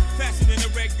rain, faster than the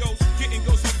red ghost, getting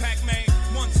ghosts from Pac-Man.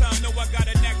 One time, know I got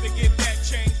a knack to get that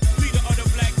change. Leader of the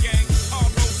black gang,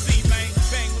 ROC, man.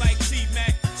 Bang like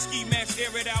T-Mac, ski mask,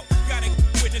 air it out. Gotta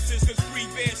witnesses, cause free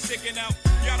bears sticking out.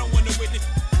 Y'all don't wanna witness,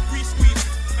 re-squeeze,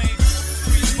 man.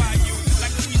 Squeeze by you,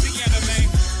 like Louisiana, man.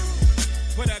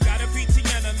 But I got a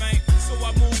PTN, man. So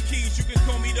I move keys, you can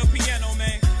call me the piano,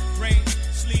 man. Rain,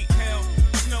 sleet, hell,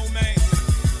 snow, man.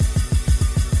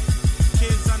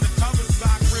 Kids undercover,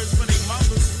 sock ribs for they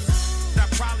mothers.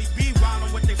 That probably be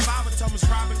wildin' with they father. Thomas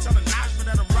Robin telling Najma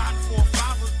that I'm riding for a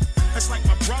father. That's like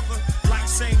my brother, like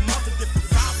same mother, different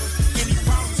father. Any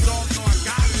problems, dog, know I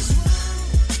got this.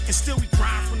 And still we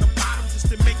grind from the bottom just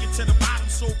to make it to the bottom.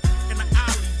 So in the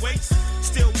alleyways,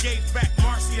 still gave back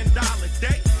Marcy and Dollar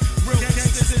Day. Real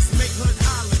gangsters make hood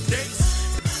holidays.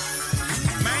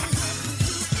 Man,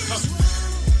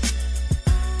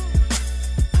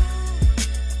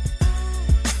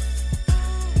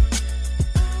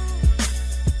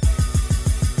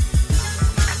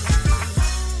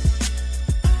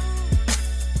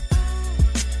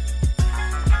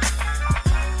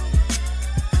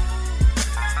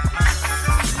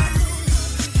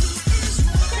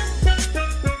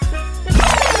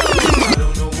 I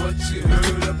don't know what you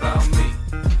heard about me.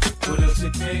 What else you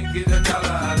can't get a dollar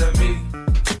out of me?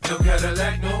 No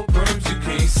Cadillac, no perms you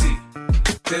can't see.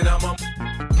 Then I'm a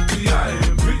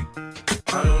B.I.M.B.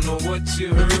 I don't know what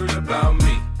you heard about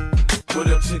me. What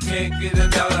else you can't get a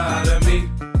dollar out of me?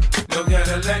 No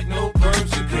Cadillac, no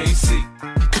perms you can't see.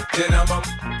 Then I'm a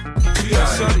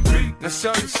B.I.M.B. Now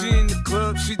shorty, she in the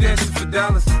club, she dancing for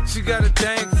dollars. She got a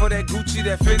thing for that Gucci,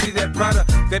 that Fendi, that Prada,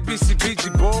 that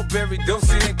BCBG, Burberry,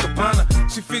 Dolce and Gabbana.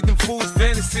 She feed them fools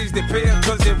fantasies, they pay her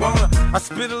cause they want her. I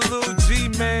spit a little G,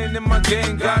 man, and my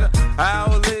gang got her. An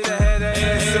hour later, had her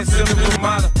ass up in the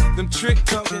Ramada. Them trick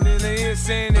talking in the ear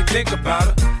saying they think about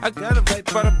her. I got her right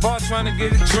by the bar trying to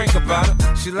get a drink about her.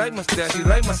 She like my style, she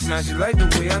like my smile, she like the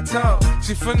way I talk.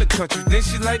 She from the country, then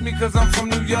she like me cause I'm from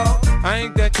New York. I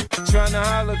ain't that trying to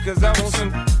holler cause I want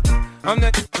some. I'm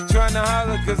not trying to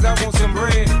holler cause I want some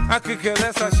bread. I could care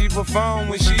less how she perform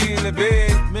when she in the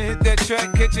bed. Man, hit that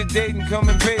track, catch a date and come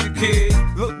and pay the kid.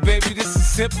 Look baby, this is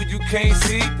simple, you can't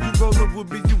see. You rollin'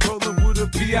 with me, you rollin' with a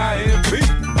P.I.M.B.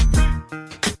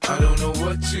 I don't know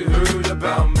what you heard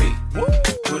about me.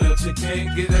 What else you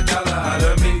can't get a dollar out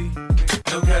of me?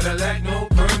 No Cadillac, no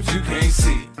perms you can't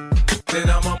see. Then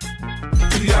I'm a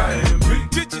B.I.M.B.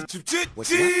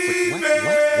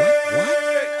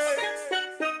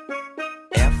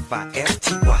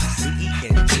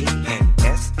 F-I-F-T-Y-C-E-N-T and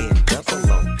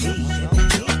S-N-O-O-P.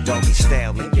 Doggy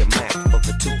style in your mouth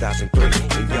over 2003.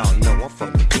 And y'all know I'm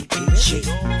from the DPG.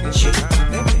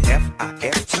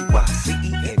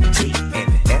 F-I-F-T-Y-C-E-N-T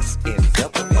and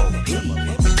S-N-O-O-P.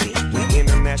 We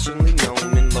internationally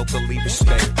known and locally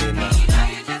respected.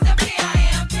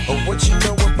 Oh, what you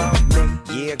know about me?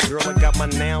 Yeah, girl, I got my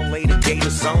now later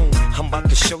gators on. I'm about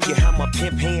to show you how my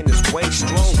pimp hand is way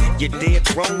strong. You're dead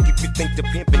wrong if you think the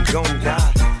pimpin' gon'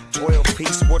 die. 12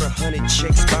 piece with 100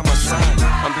 chicks by my side.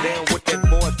 I'm down with that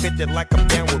boy, fitted like I'm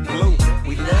down with Blue.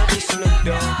 We love you, Snoop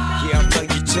Dogg. Yeah, I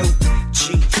love you too.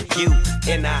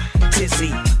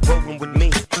 G-U-N-I-Tizzy, rollin' with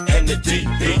me and the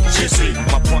D-Big Jizzy.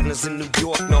 My partners in New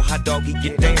York know how doggy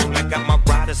get down. I got my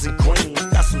riders in Queens,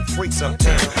 got some freaks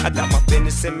uptown. I got my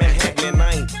business in Manhattan and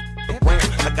I ain't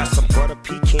around. I got some butter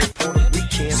pecan, Puerto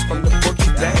Rican kids from the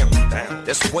boogie down.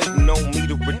 That's waiting on me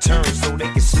to return so they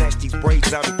can snatch these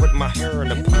braids out and put my hair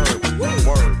in a perm.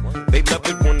 Word, they love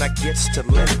it when I gets to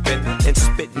limping and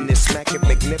spitting and smacking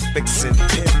magnificent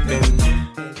pimping.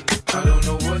 I don't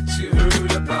know what you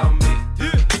heard about me.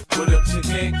 What up, you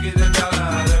can't get a dollar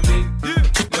out of me.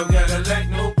 No Cadillac,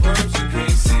 no perms, you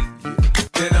can't see.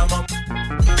 Then I'm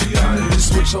a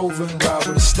switch over and ride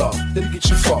with a star. Then get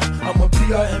you far. I'm a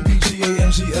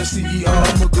PIMBGAMGSTER.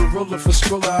 I'm a gorilla for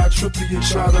Skrilla. I trip you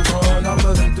try to run. I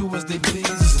let them do as they please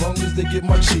as long as they get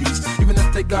my cheese. Even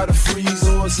if they gotta freeze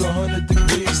or it's 100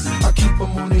 degrees, I keep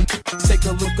them on their take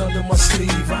a look under my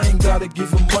sleeve. I ain't gotta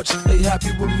give them much. They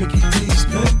happy with Mickey D's,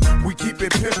 man. We keep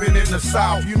it pimpin' in the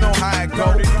South. You know how it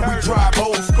go. We drive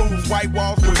old schools, white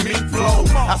walls with meat flow.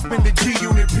 I spend the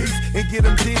G-Unit piece and get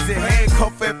them dizzy.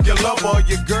 Handcuff if your lover or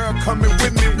your girl coming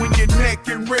with me when your neck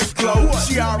and wrist glow.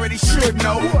 She already should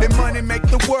know that money make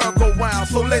the world go round,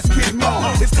 so let's get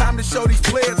more. It's time to show these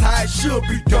players how it should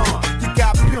be done. You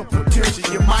got pimp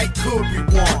potential, you might could be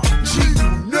one.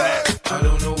 G-Unit. I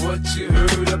don't know what you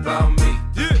heard about me.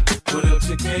 What up,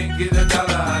 you can't get a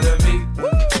dollar out of me.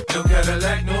 No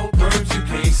Cadillac, no perms, you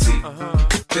can't see.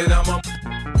 Then I'm a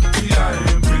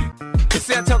PIMB. They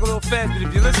say I talk a little fast, but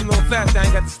if you listen a little fast, I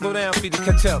ain't got to slow down for you to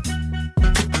catch up.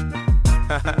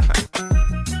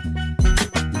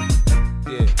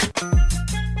 Yeah.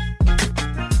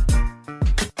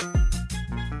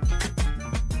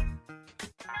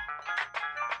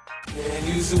 Man,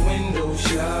 use a window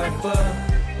shopper.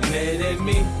 Mad at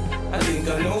me, I think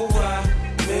I know why.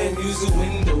 Man, use a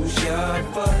window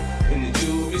shopper. In the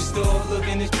jewelry store,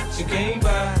 looking at shit you can't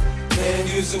buy. Man,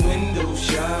 use a window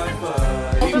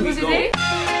shopper. Here we go.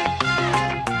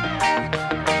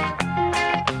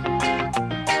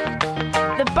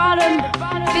 The bottom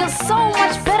feels so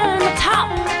much better than the top.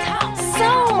 So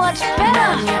much better.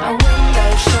 Now you're a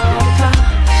window shopper,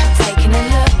 taking a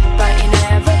look, but you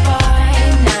never buy.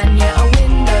 Now you're a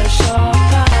window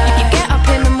shopper. You get up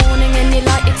in the morning and you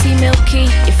like your tea milky.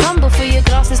 You fumble for your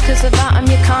glasses cause without them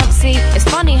you can't see. It's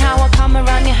funny how I come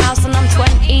around your house and I'm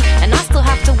 20 and I still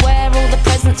have to wear all the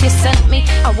presents you sent me.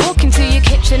 I walk into your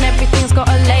kitchen, everything's got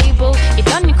a label. You've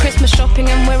done your Christmas shopping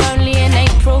and we're only in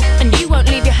April. And you won't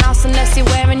leave your house unless you're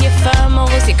wearing your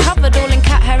thermals. You're covered all in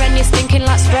cat hair and you're stinking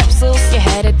like Strepsils. You're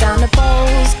headed down to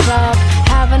Bowls Club,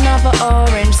 have another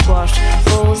orange squash.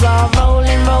 Balls are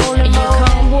rolling, rolling, you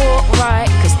can't walk right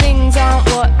cause things aren't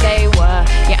what they were.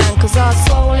 Your ankles are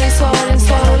swollen, swollen,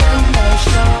 swollen.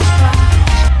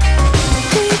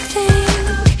 Do you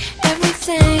think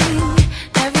everything,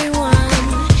 everyone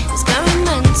is going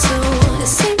mental? It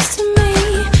seems to me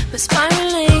we're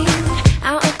spiraling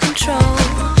out of control,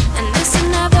 and this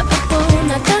inevitable.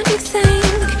 Now don't you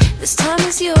think this time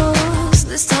is yours,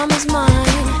 this time is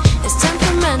mine? It's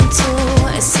temperamental.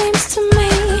 It seems to me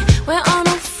we're on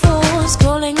all fours,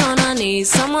 crawling on our knees.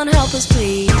 Someone help us,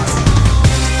 please.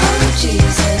 Oh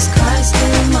Jesus Christ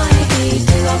Almighty,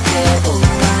 do I feel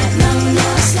alright? No,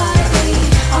 not slightly.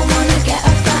 I wanna get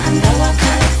a flat and no, I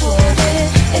can't afford it.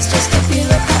 It's just a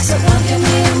bureaucrats that won't give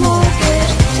me a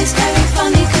mortgage. It's very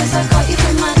funny cause I got you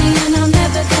the money and I'm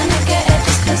never gonna get it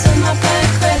just cause of my bad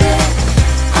credit.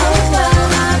 Oh well,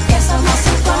 I guess I must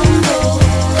have grumbled.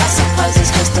 I suppose it's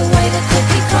just the way the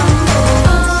cookie crumbles.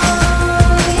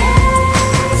 Oh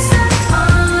yes,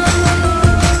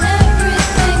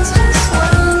 everything's just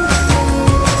wonderful.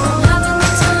 I'm having the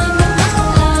time of my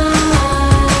life.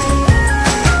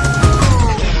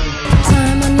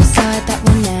 Time on your side that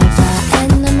will never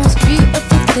end. The most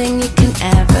beautiful thing you can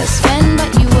ever spend. But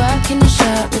you work in a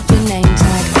shirt with your name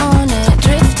tag on it,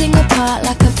 drifting apart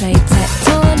like a plate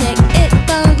tectonic. It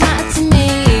don't matter to me.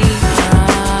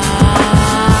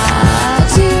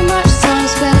 Too much time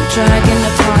spent dragging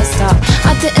the past up. I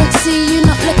didn't see you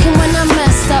not looking when I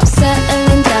messed up.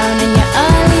 Settling down in your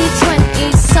early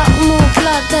 20s, suck more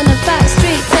blood than a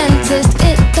backstreet dentist.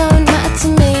 It don't matter to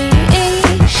me.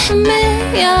 A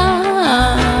million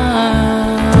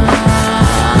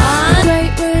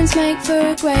great runes make for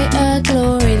a greater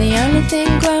glory. The only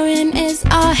thing growing is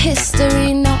our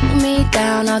history. Knock me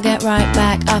down, I'll get right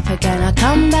back up again. I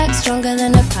come back stronger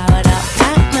than a powered up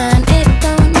Pac-Man. It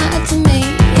don't matter to me.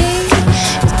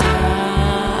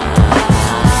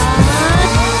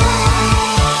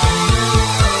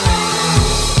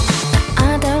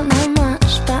 I don't know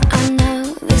much, but I know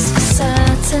this for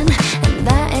certain, and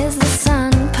that is the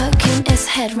sun poking its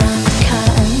head round the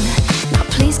curtain. Now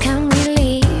please can we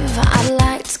leave? I'd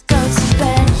like to go to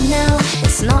bed now.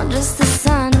 It's not just the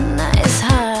sun that is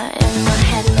hurting my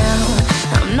head now.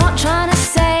 I'm not trying to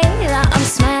say that I'm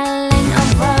smelling of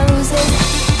roses.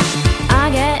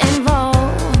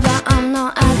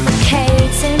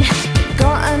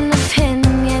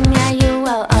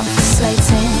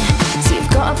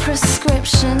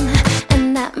 prescription,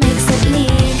 and that makes it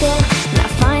legal. Now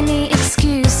finding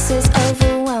excuses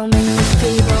overwhelmingly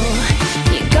feeble.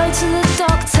 You go to the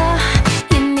doctor,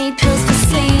 you need pills for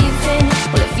sleeping.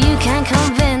 Well, if you can't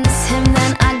convince him,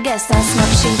 then I guess that's not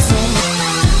cheating.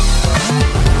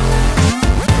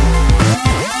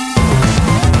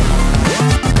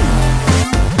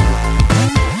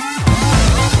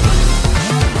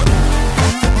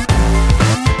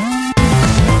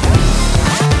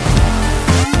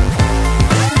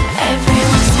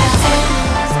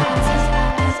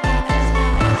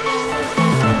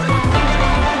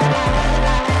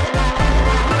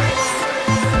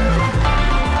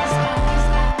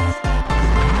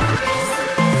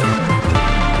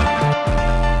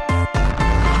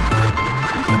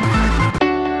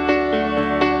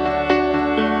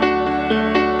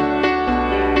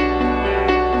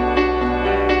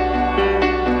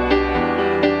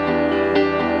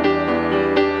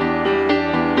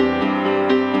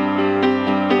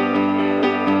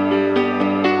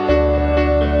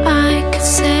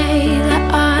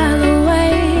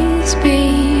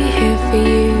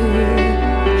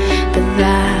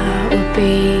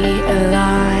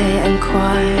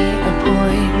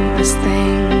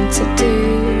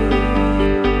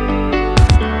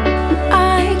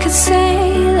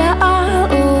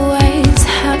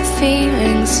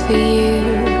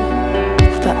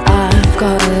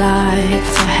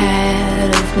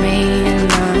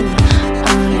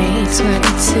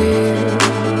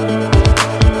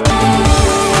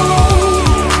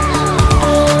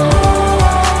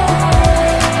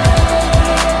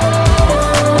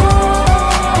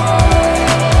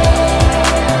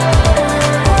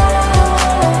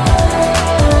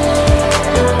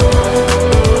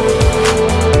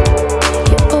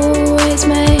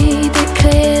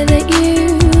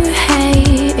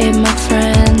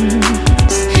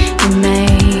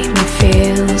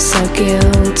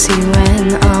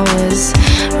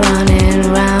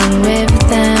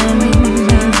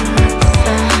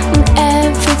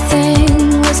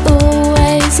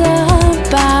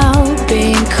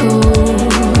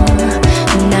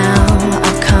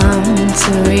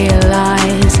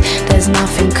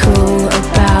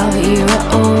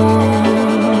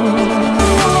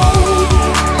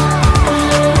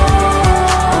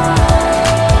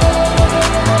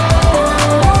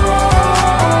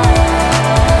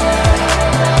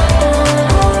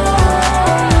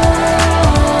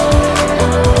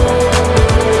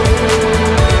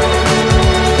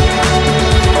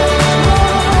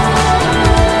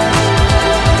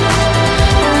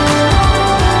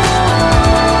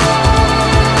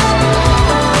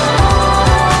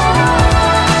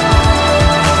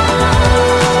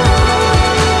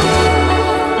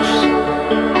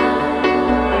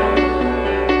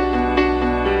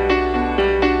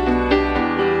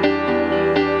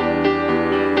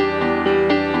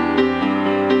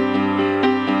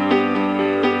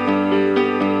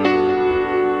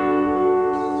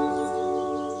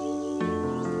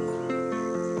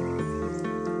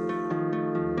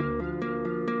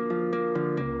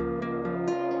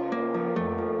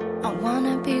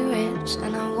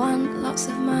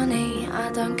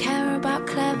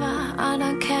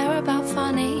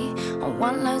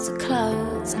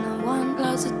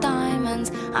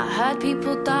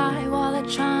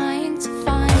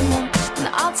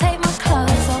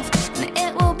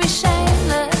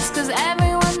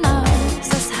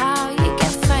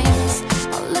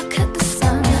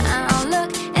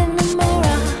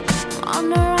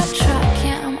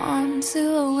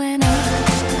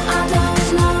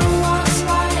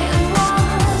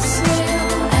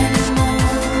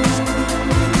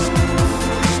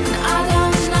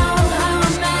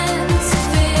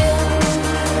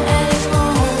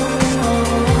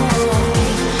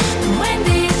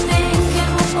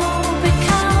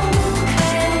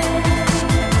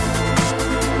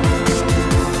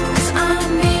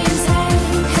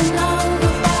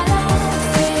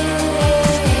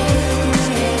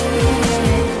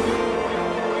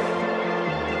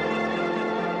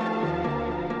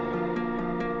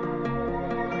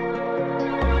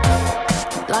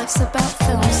 Life's about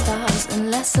film stars and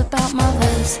less about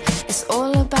mothers. It's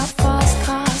all about fast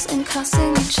cars and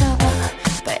cussing each other.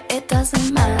 But it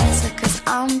doesn't matter, cause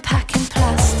I'm packing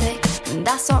plastic, and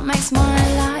that's what makes my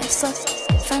life so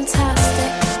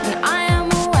fantastic. And I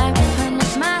am a weapon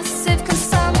of massive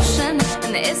consumption,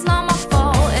 and it's not my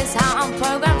fault, it's how I'm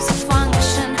programmed to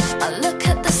function. I look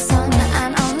at the sun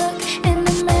and I look in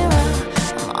the mirror.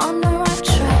 I'm on the right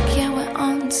track, yeah, we're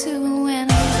on to a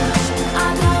winner. I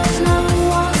don't know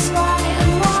what's right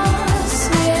and what's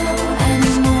real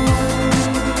anymore.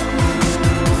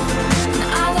 And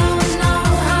I don't know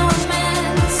how I'm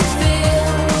meant to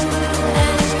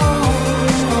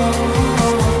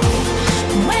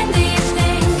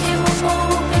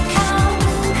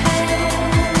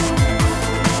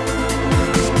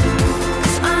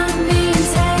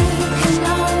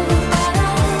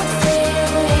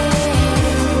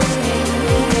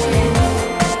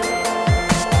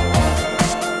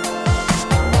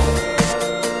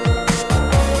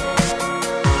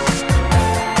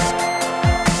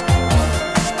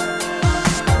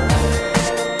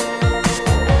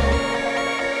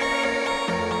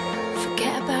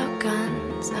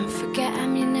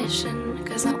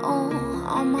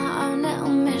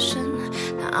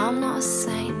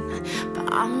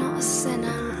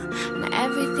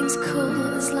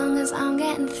cool as long as I'm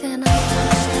getting thinner.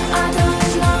 I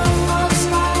don't know what's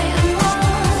right and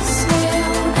what's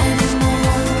real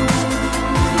anymore.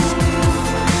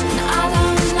 And I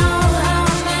don't know how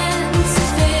I'm meant to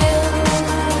feel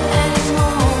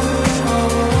anymore.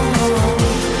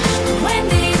 When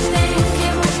do you think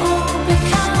it will all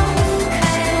become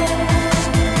clear?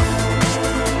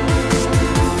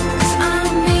 'Cause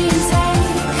I'm being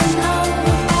taken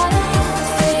over by the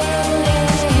fear.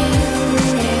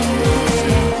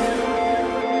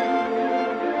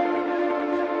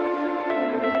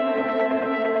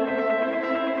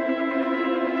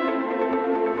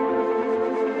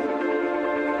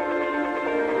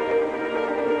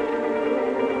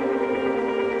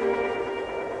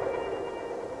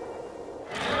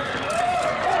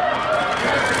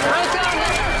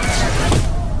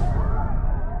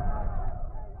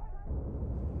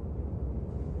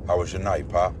 How was your night,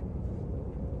 Pop?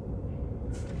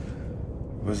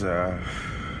 It was alright.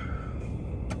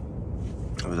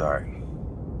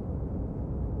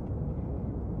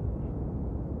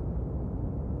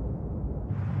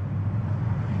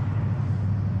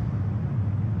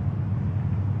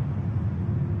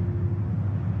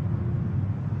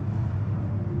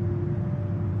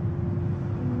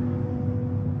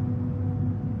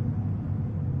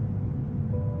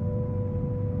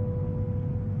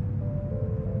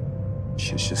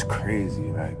 Shit's just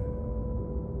crazy, like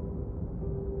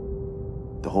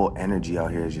the whole energy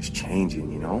out here is just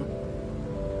changing, you know?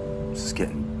 It's just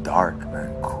getting dark,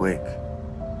 man, quick.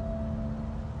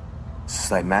 It's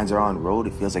just like man's are on road,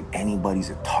 it feels like anybody's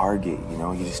a target, you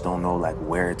know? You just don't know like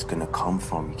where it's gonna come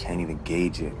from. You can't even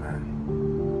gauge it, man.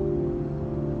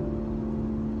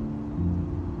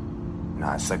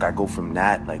 Nah, it's like I go from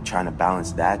that, like trying to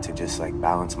balance that to just like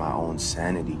balance my own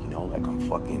sanity, you know? Like I'm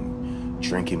fucking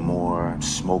drinking more, I'm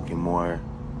smoking more.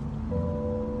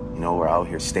 You know, we're out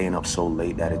here staying up so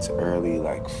late that it's early,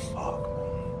 like, fuck,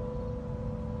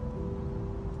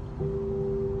 man.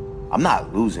 I'm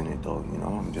not losing it though, you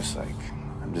know? I'm just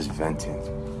venting.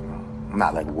 You know? I'm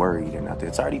not like worried or nothing.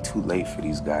 It's already too late for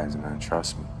these guys, man,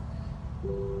 trust me.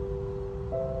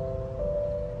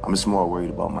 I'm just more worried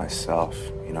about myself,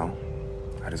 you know?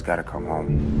 I just gotta come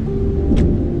home.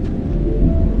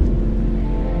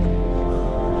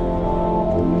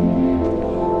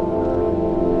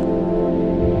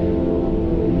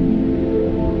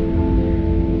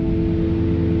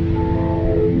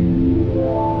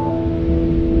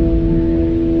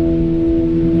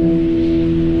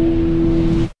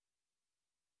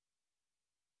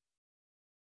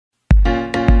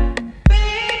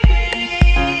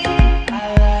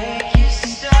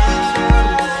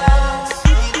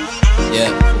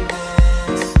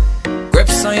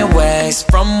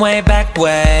 Way back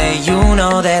way, you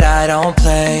know that I don't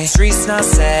play. Streets not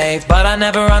safe, but I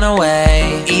never run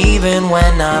away, even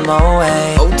when I'm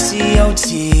away. OT,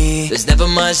 OT, there's never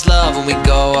much love when we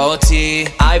go OT.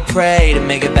 I pray to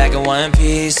make it back in one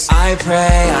piece. I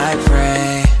pray,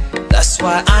 that's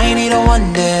why I need a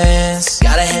one dance.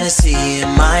 Got a Hennessy in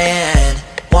my hand.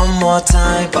 One more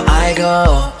time, but I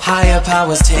go. Higher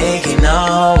powers taking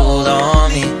a hold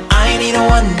on me. I need a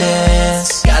one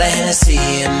dance. Got a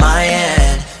Hennessy in my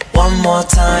hand. One more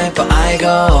time, but I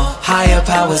go. Higher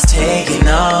powers taking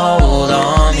a hold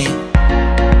on me.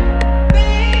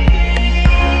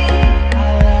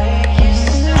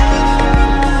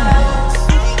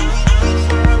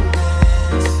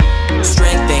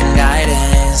 Strength and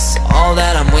guidance, all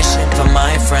that I'm wishing for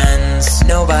my friends.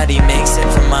 Nobody makes it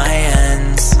from my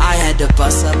ends. I had to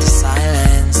bust up the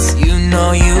silence. You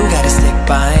know you gotta stick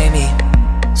by me.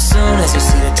 Soon as you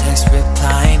see the text,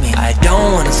 reply me. I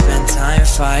don't wanna spend time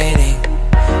fighting.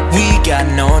 We got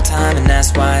no time, and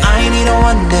that's why I need a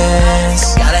one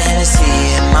dance. Got a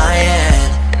Hennessy in my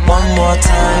hand. One more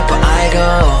time, but I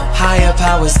go. Higher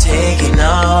powers taking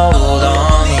a hold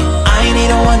on me. I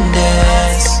need a one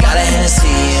dance. Got a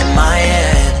Hennessy in my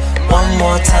hand. One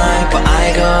more time, but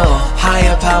I go.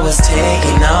 Higher powers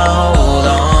taking a hold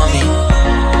on me.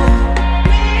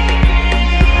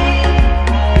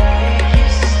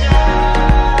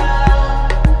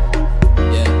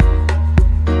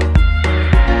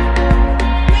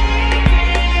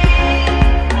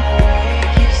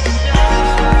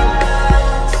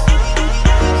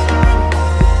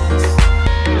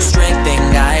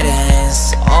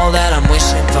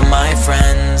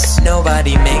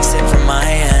 Nobody makes it from my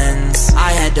ends.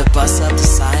 I had to bust up the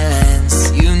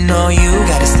silence. You know you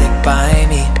gotta stick by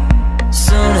me.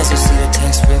 Soon as you see the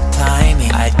text, reply me.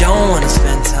 I don't wanna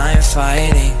spend time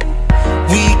fighting.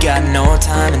 We got no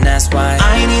time, and that's why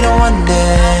I need a one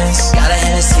dance. Got a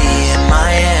Hennessy in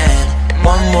my hand.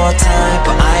 One more time,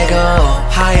 but I go.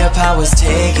 Higher power power's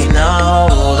taking a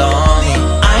hold on me.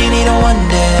 I need a one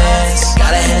dance,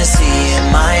 got a Hennessy in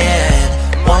my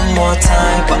hand. One more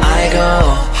time, but I go.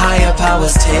 Higher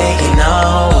power's taking a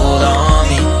hold on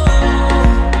me.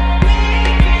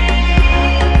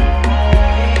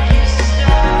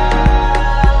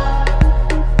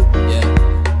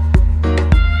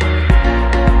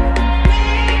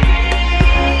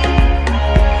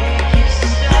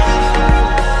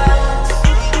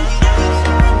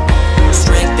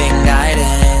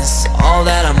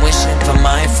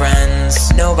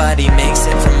 Nobody makes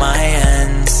it from my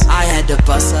ends. I had to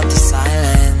bust up the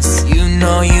silence. You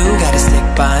know you gotta stick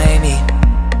by me.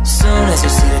 Soon as you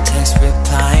see the text,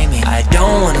 reply me. I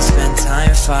don't wanna spend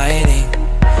time fighting.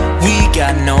 We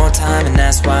got no time and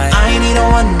that's why I need a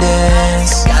one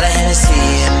dance. Got a Hennessy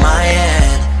in my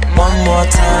hand. One more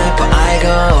time, but I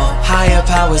go. Higher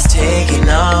powers taking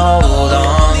a hold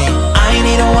on me. I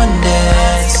need a one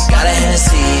dance. Got a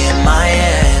Hennessy in my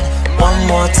hand. One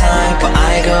more time, but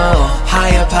I go.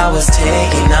 Higher powers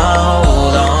taking a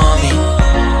hold on me.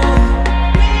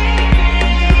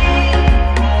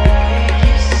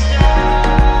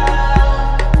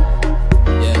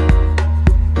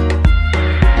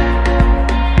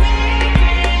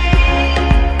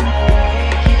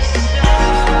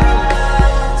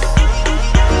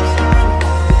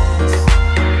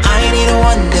 I need a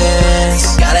one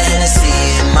dance. Got a Hennessy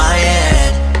in my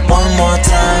hand. One more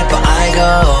time, but I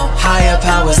go. Higher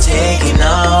powers taking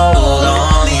a hold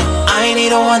on me. I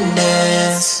need a one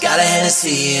dance. Got a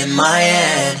Hennessy in my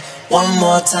hand. One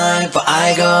more time, but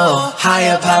I go.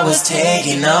 Higher powers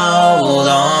taking a hold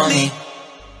on me.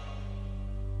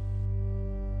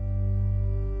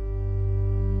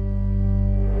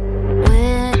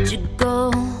 Where'd you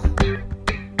go?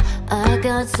 I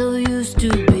got so used to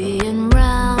being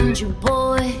around you,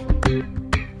 boy.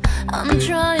 I'm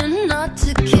trying not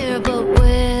to care, but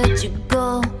where'd you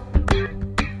go?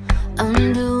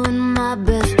 I'm doing my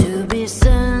best to be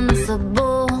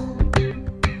sensible.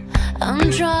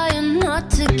 I'm trying not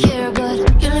to care, but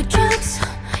you're like drugs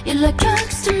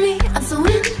to me. I'm so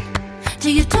into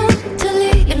you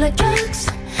totally. You're like drugs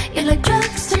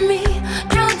to me,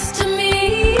 drugs to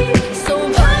me. So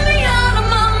pull me out of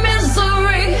my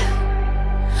misery.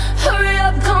 Hurry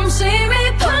up, come see me.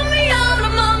 Pull me out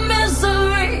of my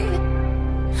misery.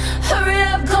 Hurry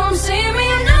up, come see me.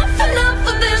 Enough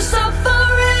of this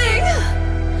suffering.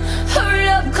 Hurry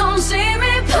up, come see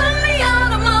me. Pull me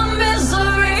out of my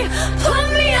misery. Pull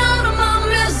me out of my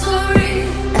misery.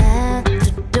 At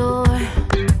the door,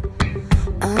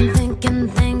 I'm thinking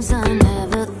things I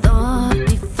never thought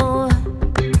before.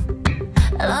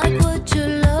 Like what your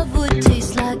love would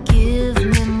taste like. Give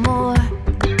me more.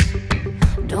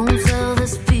 Don't sell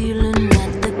this feeling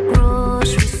at the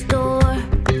grocery store.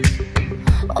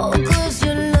 Oh, 'cause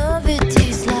your love, it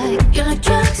tastes like. You're like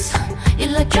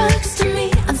drugs to me.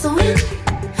 I'm so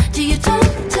into you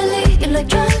totally. You're like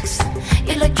drugs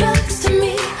to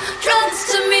me, drugs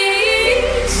to me.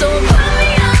 So pull me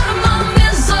out of my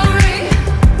misery.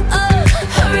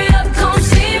 Hurry up, come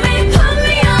see me. Pull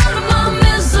me out of my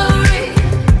misery.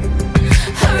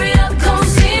 Hurry up, come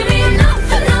see me.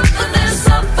 Enough of this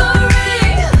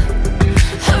suffering.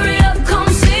 Hurry up,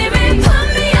 come see me. Pull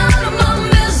me out of my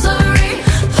misery.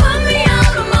 Pull me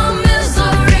out of my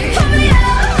misery. Pull me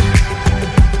out of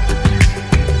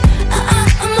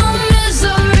my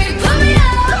misery. Pull me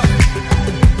out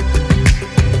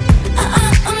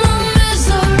of my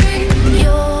misery.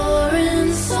 You're in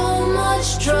so much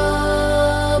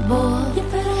trouble.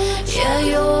 Yeah,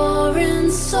 you're in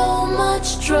so much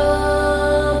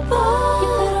trouble.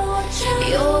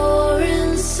 You're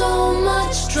in so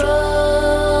much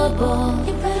trouble.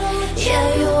 Yeah,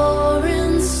 you're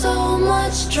in so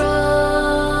much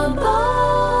trouble.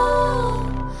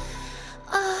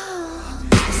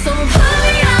 So pull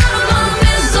me out of my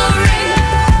misery.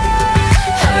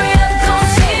 Hurry up, come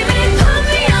see me. Pull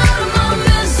me out of my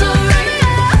misery.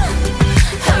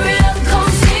 Hurry up,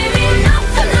 come see me.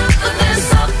 Enough of this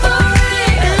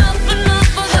suffering.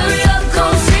 Hurry up,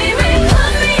 come see me.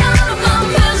 Pull me out of my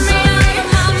misery.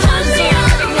 Pull me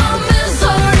out of my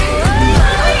misery.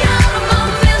 Pull me out of my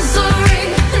misery.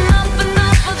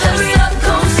 Hurry up,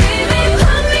 come see me.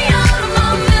 Pull me out of my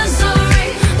misery.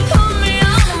 Pull me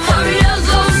out. Hurry up,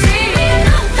 come see me.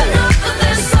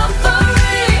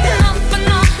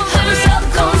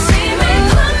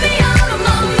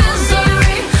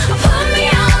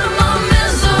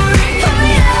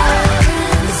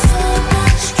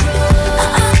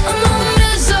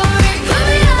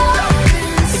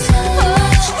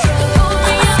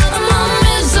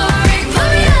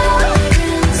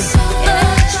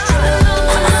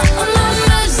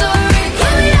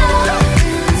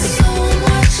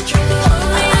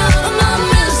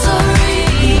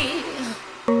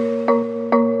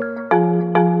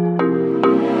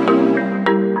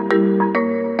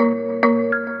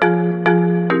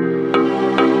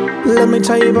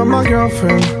 tell you about my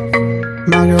girlfriend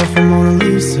Mona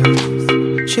Lisa.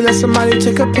 She let somebody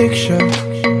take a picture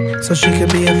so she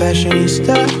could be a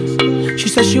fashionista. She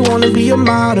said she wanna be a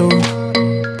model,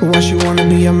 but why she wanna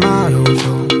be a model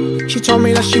for? She told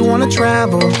me that she wanna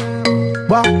travel,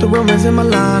 walk the rumors in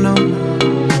Milano.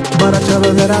 But I tell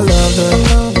her that I love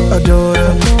her, adore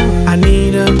her, I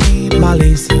need her, my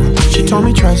Lisa. She told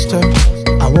me trust her,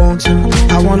 I want to,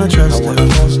 I wanna trust her.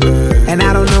 And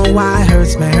I don't know why it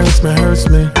hurts me.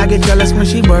 I get jealous when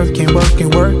she working.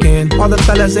 All the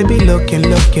fellas, they be looking.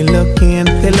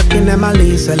 They looking at my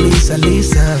Lisa.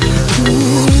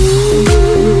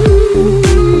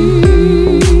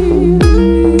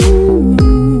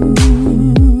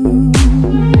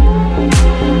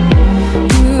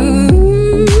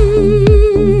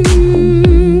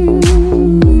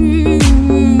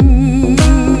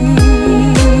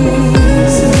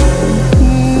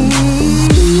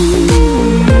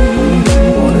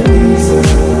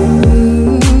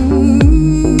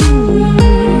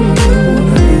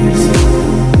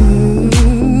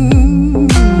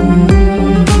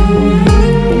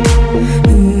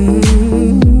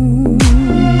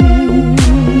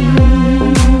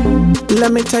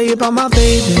 Let me tell you about my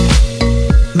baby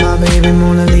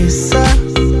Mona Lisa.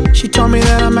 She told me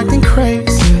that I'm acting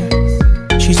crazy.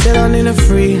 She said I need a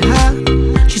free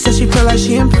high. She said she feel like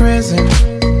she in prison,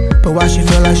 but why she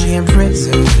feel like she in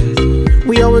prison?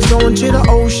 We always going to the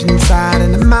ocean side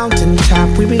and the mountain top.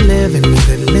 We be living a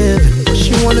good living.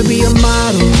 She wanna be a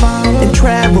model and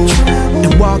travel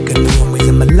and walk in the runways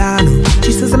in Milano.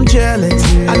 She says I'm jealous,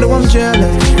 I know I'm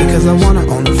jealous, because I wanna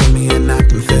own it for me and not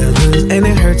them fellas. And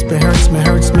it hurts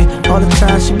me. All the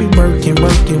time she be working.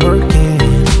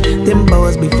 Them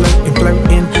boys be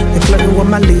flirting. They flirting with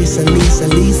my Lisa.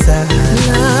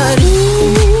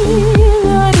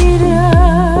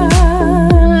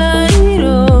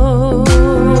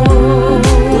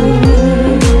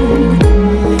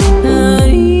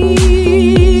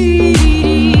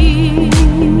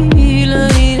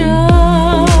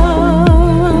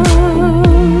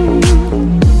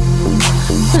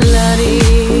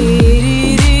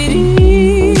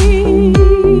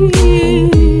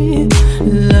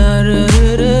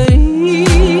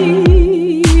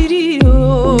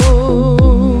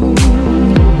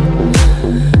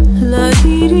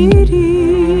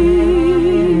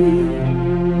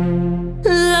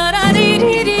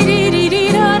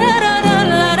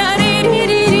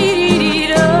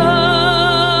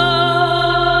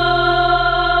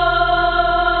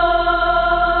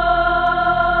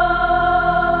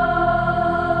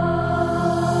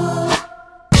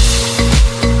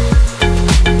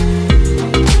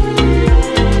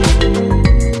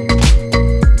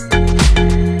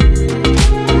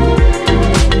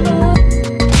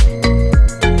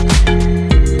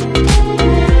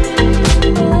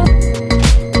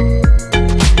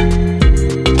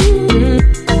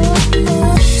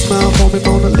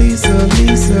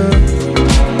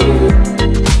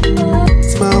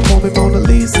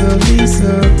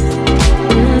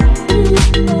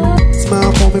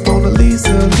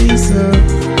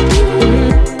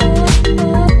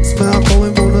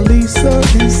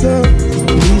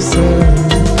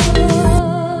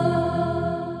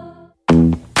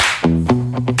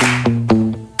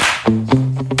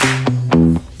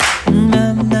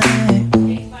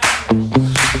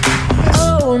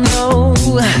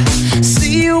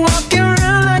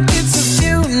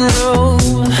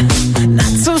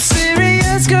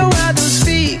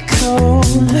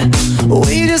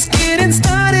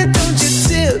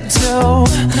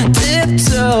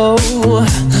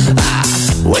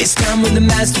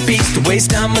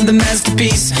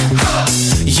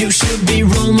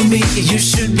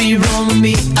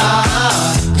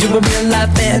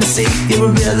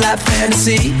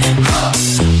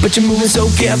 But you're moving so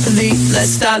carefully, let's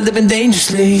start living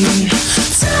dangerously. Talk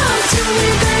to me,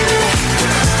 baby.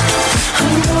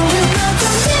 I'm going up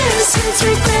from here since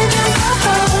we've been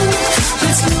alone.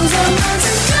 Let's lose our minds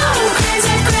and go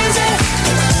crazy.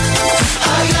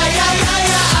 Ay, ay, ay, ay,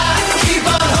 ay. Keep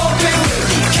on hoping we'll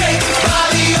be cake by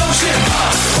the ocean.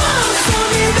 Walk for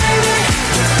me, baby.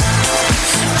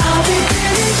 I'll be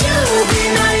Billy, you'll be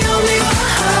Naomi.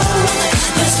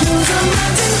 Let's lose our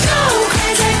minds and go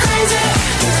crazy.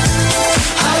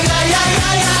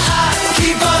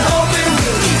 Keep on hoping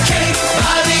we'll be cake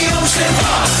by the ocean.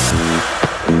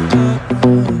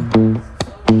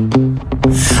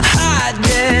 Hot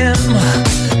damn,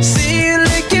 see you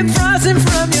licking from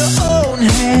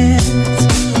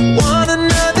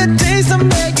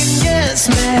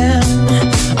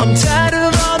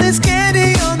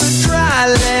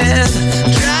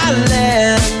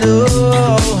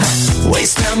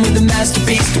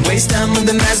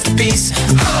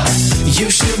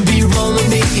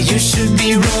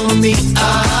me.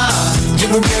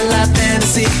 You're a real life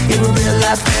fantasy, you're a real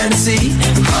life fantasy.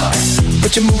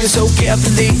 But you're moving so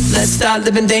carefully, let's start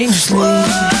living dangerously. Talk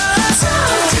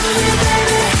to me,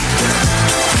 baby.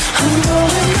 I'm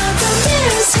rolling up the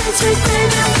mirror since we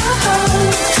played at the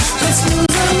home. Let's lose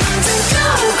our minds and go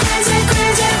crazy,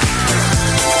 crazy.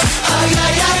 Oh yeah,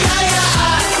 yeah, yeah,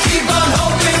 yeah. Keep on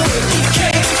hoping we'll be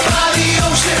cake by the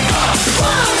ocean.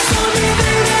 Walk for me,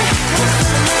 baby.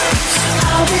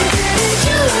 I'll be Betty,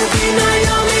 you'll be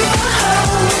Naomi.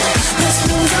 Let's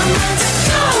lose our minds and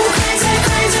go crazy,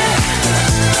 crazy.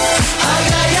 Oh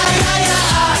yeah, yeah, yeah,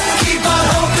 yeah. Keep on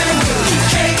hoping we'll be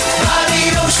cake by the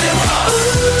ocean.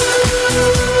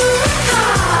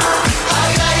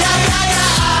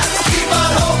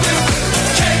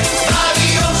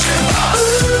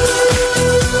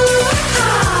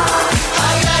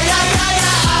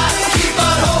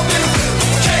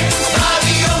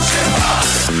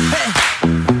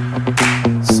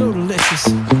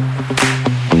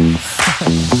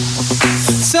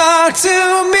 Talk to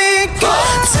me,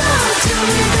 talk to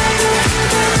me, baby.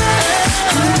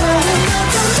 I'm rolling up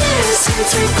the mirror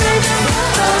since we played at the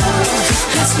home.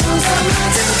 Let's lose our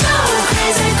minds and go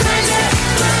crazy, crazy.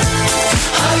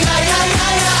 Oh yeah, yeah,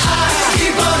 yeah, yeah.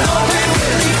 Keep on hoping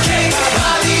we'll be cake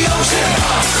by the ocean.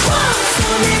 Walk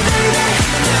for me, baby.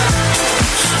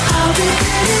 I'll be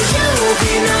Betty, you'll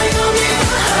be Naomi.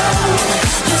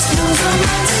 Let's lose our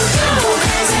minds and go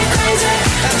crazy, crazy.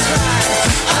 That's right.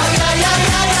 Oh yeah, yeah,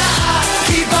 yeah, yeah.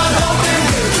 Keep on hoping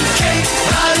we'll be cake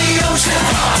by the ocean.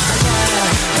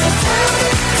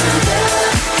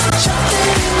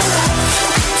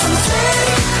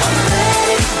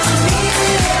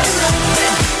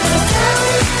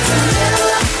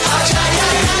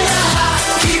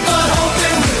 Keep on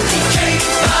hoping we'll be cake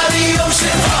by the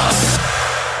ocean.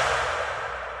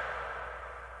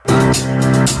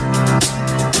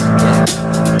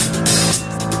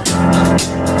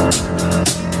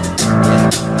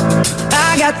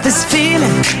 I got this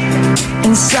feeling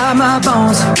inside my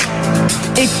bones.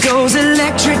 It goes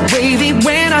electric wavy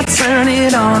when I turn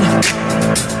it on.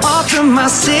 Off from my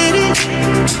city,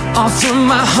 off from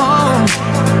my home.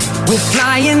 We're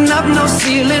flying up no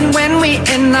ceiling when we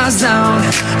in our zone.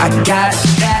 I got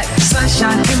that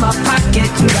sunshine in my pocket,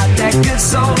 got that good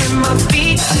soul in my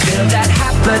feet. I feel that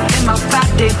hot blood in my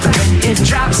body when it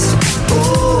drops.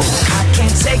 Ooh, I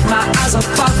can't take my eyes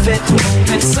off of it,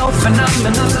 moving so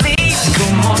phenomenally.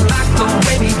 Come on, like the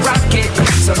way we rock it,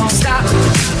 so don't stop.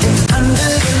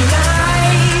 Under the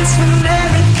lights when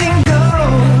everything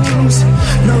goes,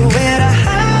 nowhere to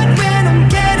hide when I'm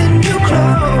getting you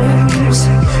close.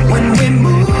 When we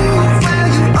move, well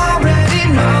you already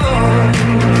know.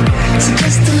 So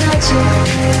just imagine,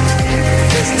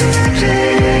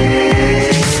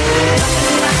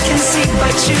 nothing I can see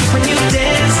but you when you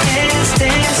dance, dance,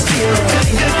 dance. Feel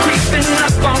good creeping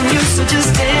up on you, so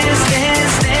just dance,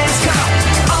 dance, dance. Come on,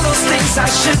 all those things I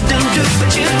shouldn't do, but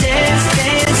you dance,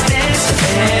 dance, dance.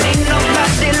 There ain't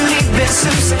nobody leaving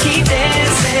soon, so keep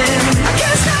dancing. I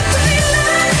can't stop the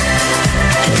feeling,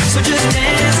 so just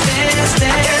dance, dance,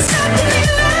 dance. I can't stop the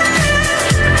feeling,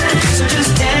 so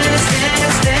just dance,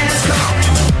 dance, dance. Come on.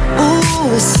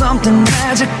 Ooh, it's something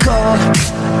magical.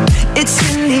 It's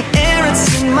in the air, it's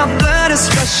in my blood, it's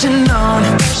rushing on.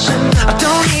 I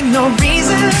don't need no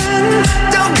reason,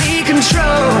 don't need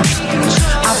control.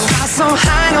 I fly so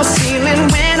high, no ceiling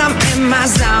when I'm in my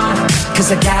zone.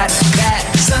 Cause I got that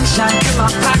sunshine in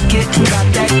my pocket, got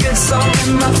that good soul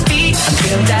in my feet. I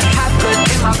feel that hot blood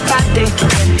in my body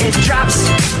when it drops.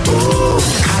 Ooh,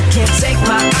 I can't take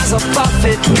my eyes off of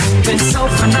it, moving so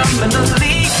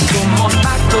phenomenally. Come on,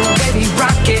 like the way we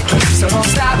rock it, so don't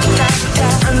stop.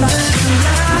 Under the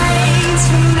lights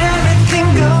when everything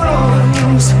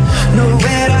goes,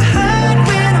 nowhere to hide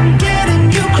when I'm getting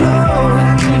you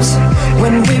close.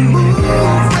 When we move,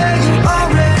 well you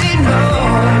already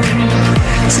know.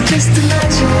 So just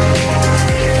imagine,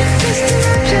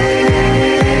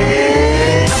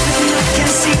 nothing I can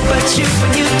see but you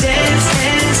when you dance,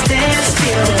 dance, dance.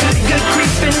 Feel good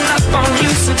creeping up on you,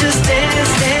 so just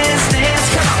dance, dance, dance.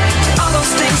 Come on, all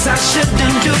those things I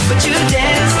shouldn't do, but you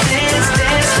dance, dance,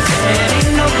 dance. There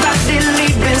ain't nobody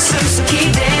leaving soon, so keep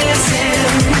dancing.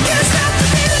 I can't stop the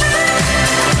feeling,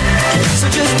 so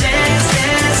just dance,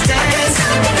 dance, dance. I can't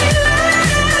stop the feeling,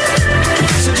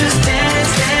 so just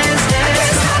dance, dance, dance. I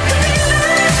can't stop the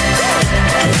feeling,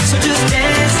 so just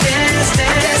dance, dance, dance.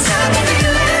 I can't stop the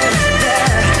feeling, yeah.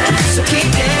 So keep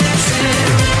dancing.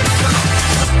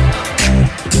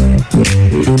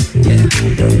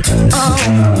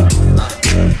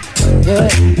 Yeah.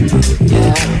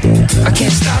 I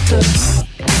can't stop the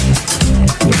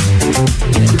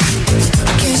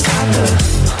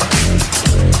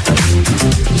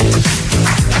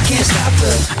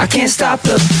can't stop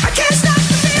the feeling I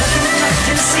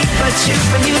can see but you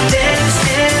when you dance,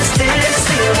 dance,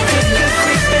 dance. Feel good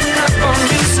creeping up on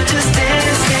you, so just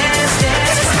dance, dance,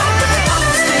 dance. All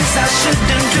those things I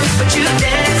shouldn't do, but you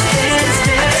dance, dance,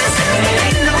 dance.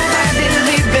 Ain't nobody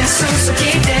leaving soon, so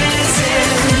keep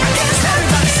dancing.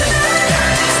 Everybody say, got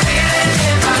this feeling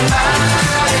in my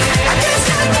body. I can't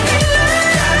stop the feeling.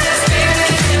 Got this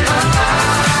feeling in my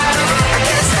body. I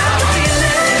can't stop the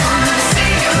feeling. I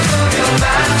see you move your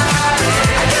body.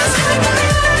 I can't stop the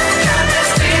feeling. Got this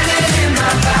feeling in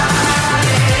my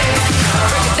body.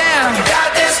 Down. Got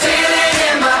this feeling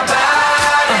in my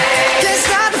body. Can't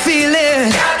stop the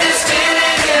feeling. Got this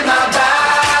feeling in my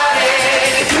body.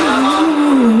 Come on.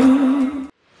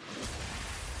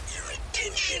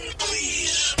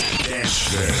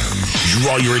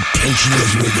 Draw your attention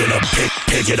as we're gonna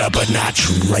pick it up a notch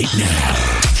right now.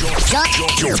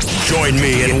 Join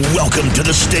me and welcome to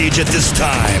the stage at this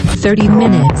time. 30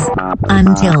 minutes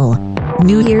until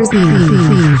New Year's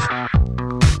Eve.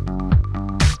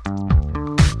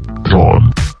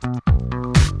 John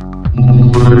Laser.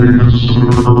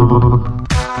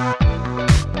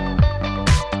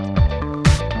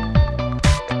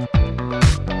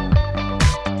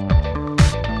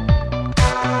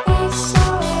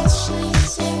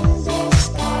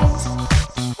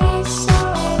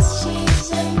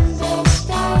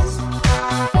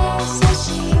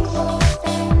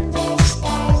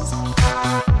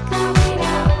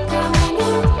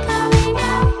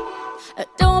 A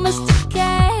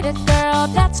domesticated girl,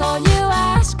 that's all you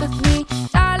ask of me.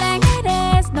 Darling, it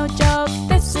is no joke,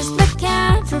 this is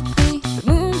lycanthropy. The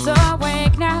moon's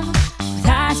awake now, with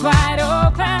eyes wide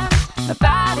open. My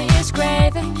body is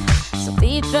craving, so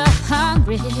feed the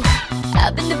hungry.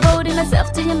 I've been devoting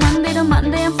myself to you Monday to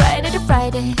Monday and Friday to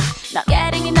Friday. Not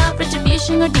getting enough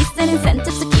retribution or decent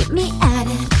incentives to keep me at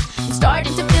it. I'm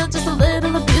starting to feel just a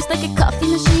little abused, like a coffee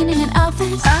machine in an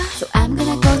office. So I'm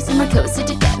gonna go somewhere cozy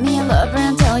to get me a lover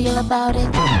and tell you about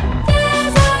it.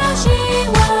 There's a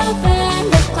she-wolf in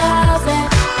the closet.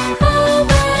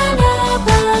 Open up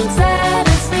and set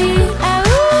us free.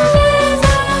 There's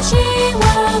a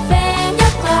she-wolf in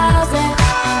your closet.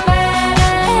 Let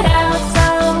it out so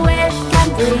it can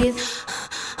breathe.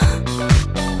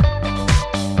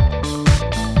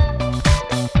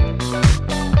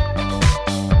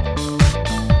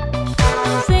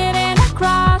 Sitting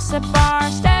across the bar,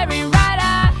 staring right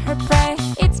at her prey.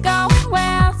 It's going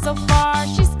well so far,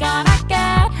 she's gonna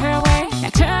get her way.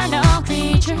 Nocturnal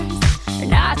creatures are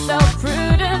not so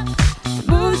prudent. The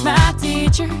moon's my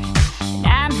teacher, and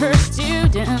I'm her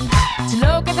student. To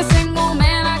look at the single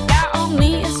man, I got on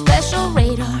me a special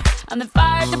radar. On the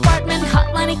fire department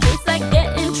hotline in case I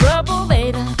get in trouble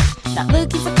later. Not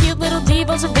looking for cute little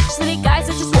divas or rich city guys,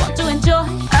 I just want to enjoy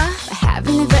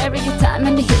having a very good time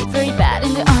and behave very bad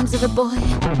in the arms of a boy.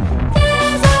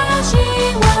 There's a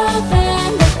she-wolf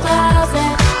in the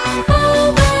closet.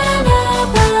 Open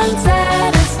up and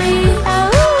set us free.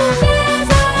 There's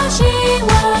a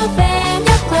she-wolf in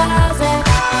your closet.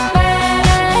 Let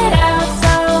it out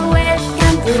so it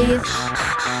can breathe.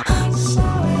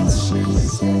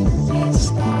 She's in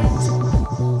disguise.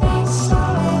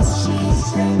 She's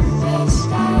in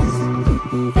disguise.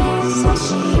 There's a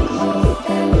she-wolf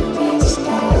in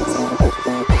disguise.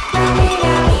 Coming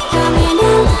out, coming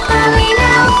out, coming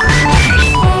out.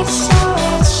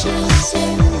 SOS, she's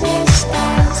in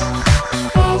disguise.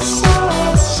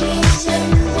 SOS, she's in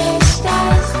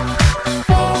disguise.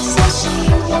 There's a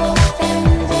she-wolf in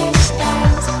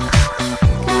disguise.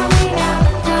 Coming out,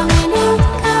 coming out,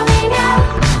 coming out.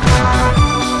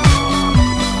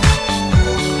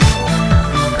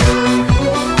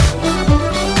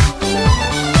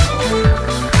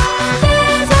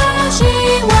 There's a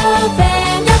she-wolf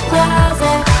in your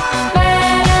closet.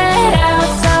 Let it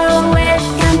out so it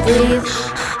can breathe.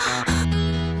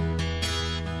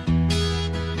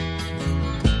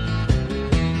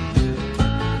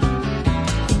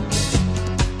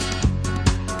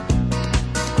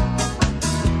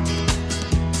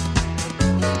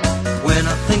 When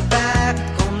I think back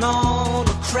on all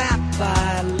the crap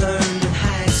I learned in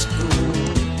high school,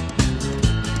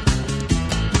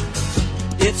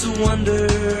 it's a wonder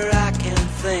I can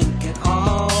think at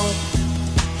all.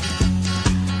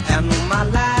 And my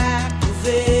lack of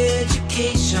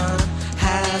education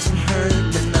hasn't hurt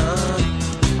me none.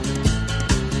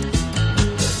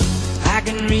 I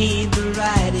can read the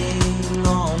writing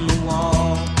on the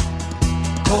wall.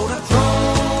 Kodachrome,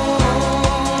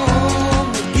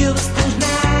 give us those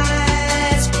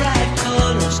nice bright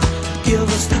colors. Give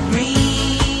us the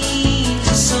greens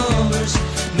of summers.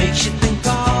 Makes you think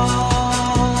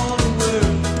all the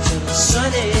words are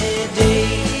sunny.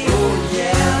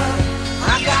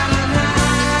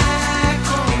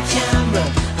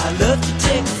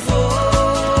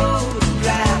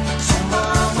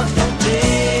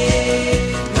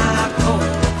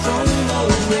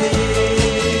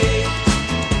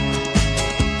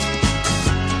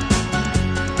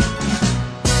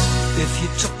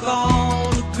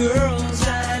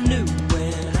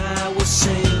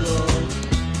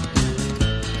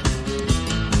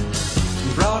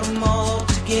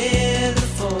 together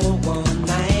for one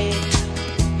night.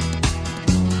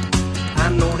 I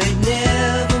know they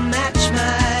never match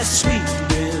my sweet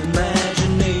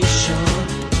imagination,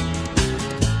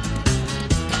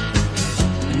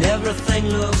 and everything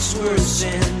looks worse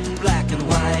in black and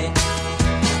white.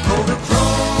 Kodachrome,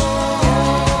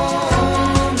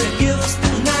 they give us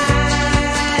the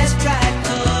nice bright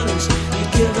colors, they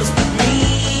give us the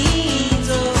greens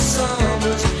of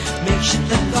summers, make you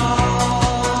think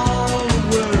all the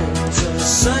world's a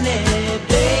sunny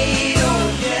day. Oh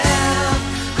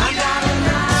yeah, I got a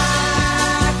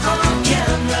Nikon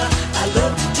camera, I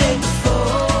love to take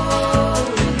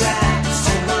photographs,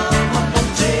 and I'm gonna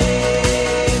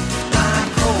take my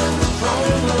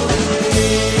Kodachrome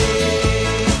away.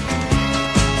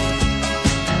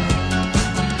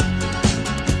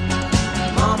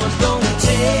 Mama, don't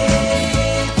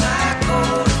take my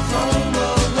Kodachrome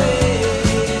away.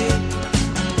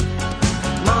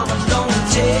 Mama, don't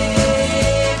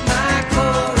take my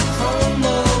Kodachrome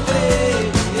away.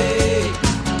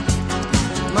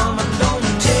 Mama,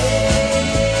 don't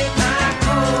take my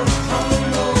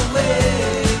Kodachrome away.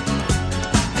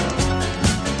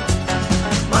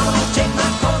 Mama, don't take my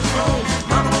Kodachrome.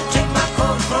 Mama, don't take my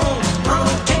Kodachrome.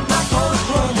 Mama, don't take my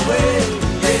Kodachrome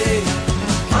away.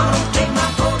 Mama, don't take my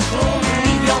Kodachrome.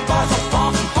 Leave your boy so far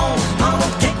from home. Mama,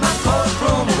 don't take my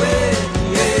Kodachrome away.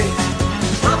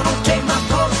 Mama, don't take my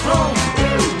Kodachrome.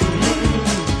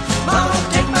 Mama, don't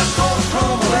take my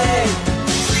Kodachrome away.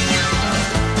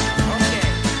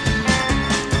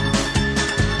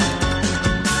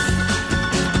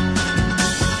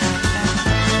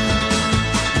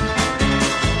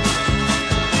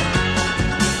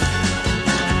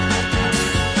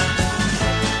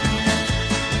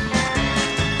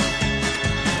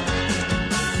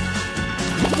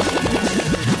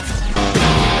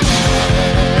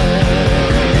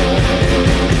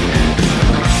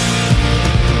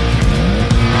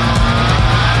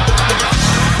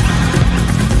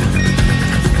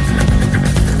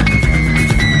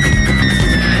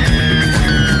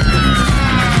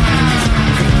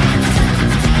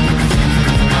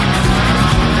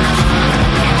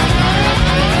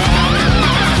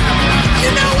 You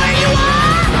know where you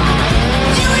are?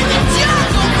 You're in the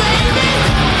jungle, baby.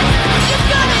 You're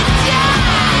gonna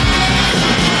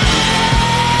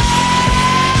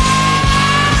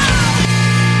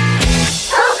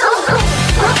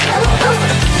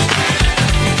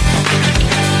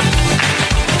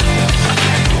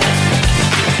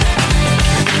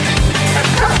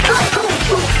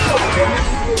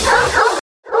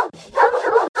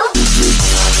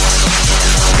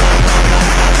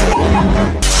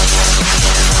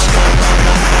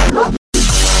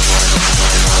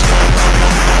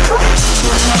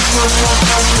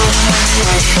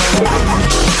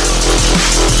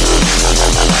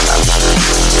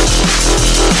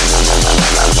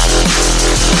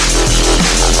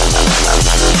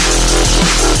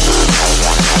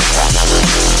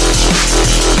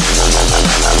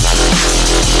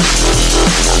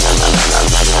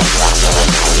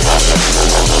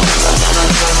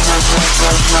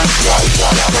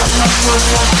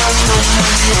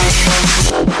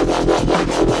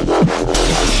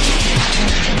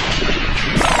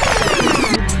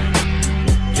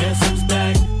Guess who's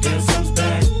back? Guess who's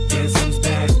back? Guess who's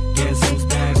back? Guess who's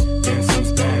back? Guess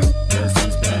who's back? Guess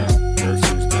who's back? Guess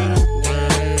who's back?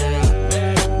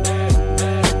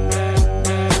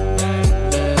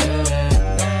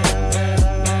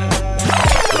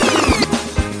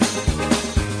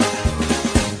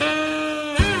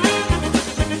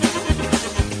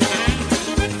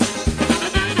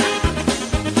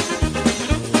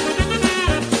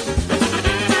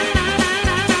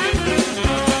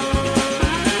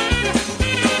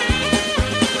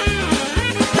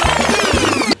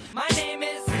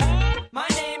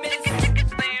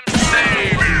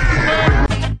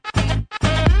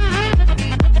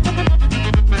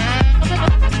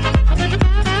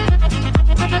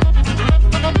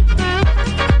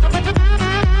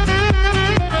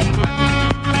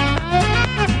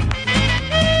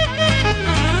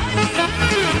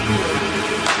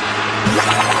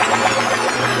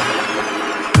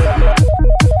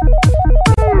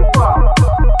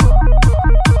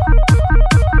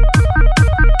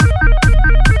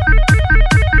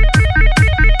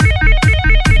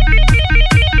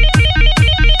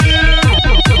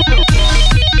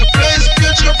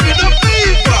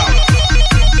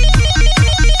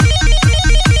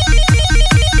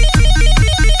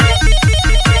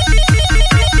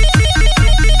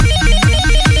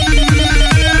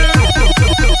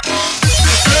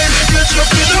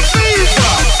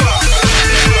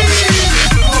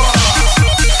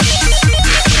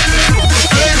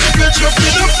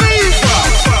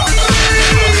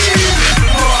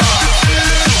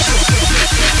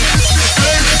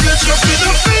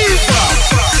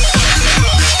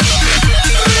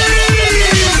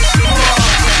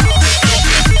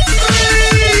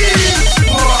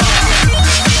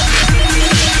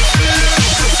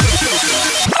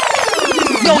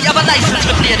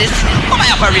 play this. How am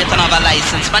I operate and have a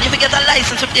license, man? If you get a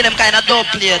license, you play them kind of dope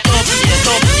play.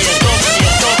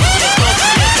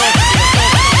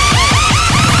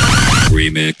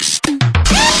 Remix.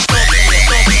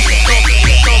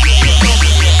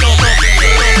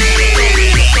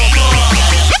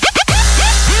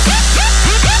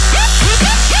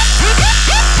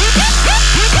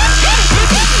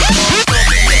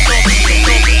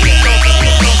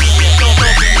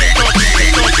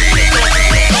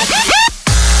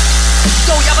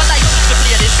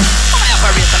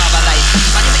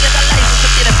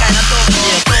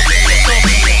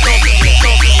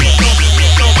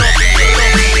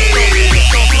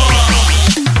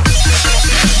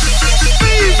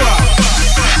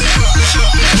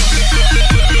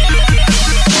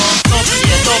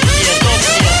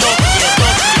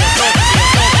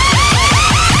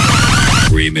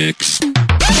 Remix.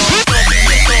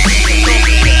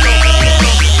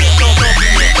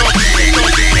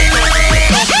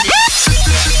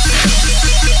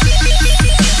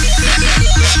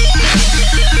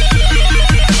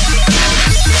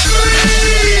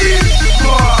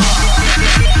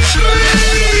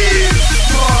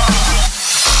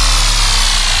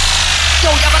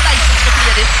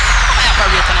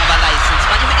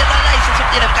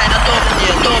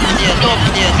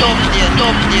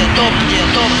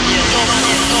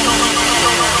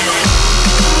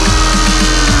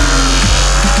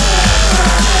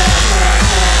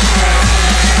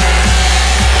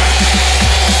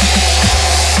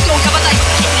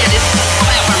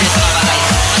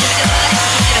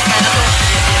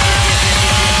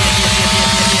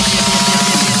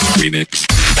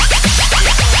 Remix.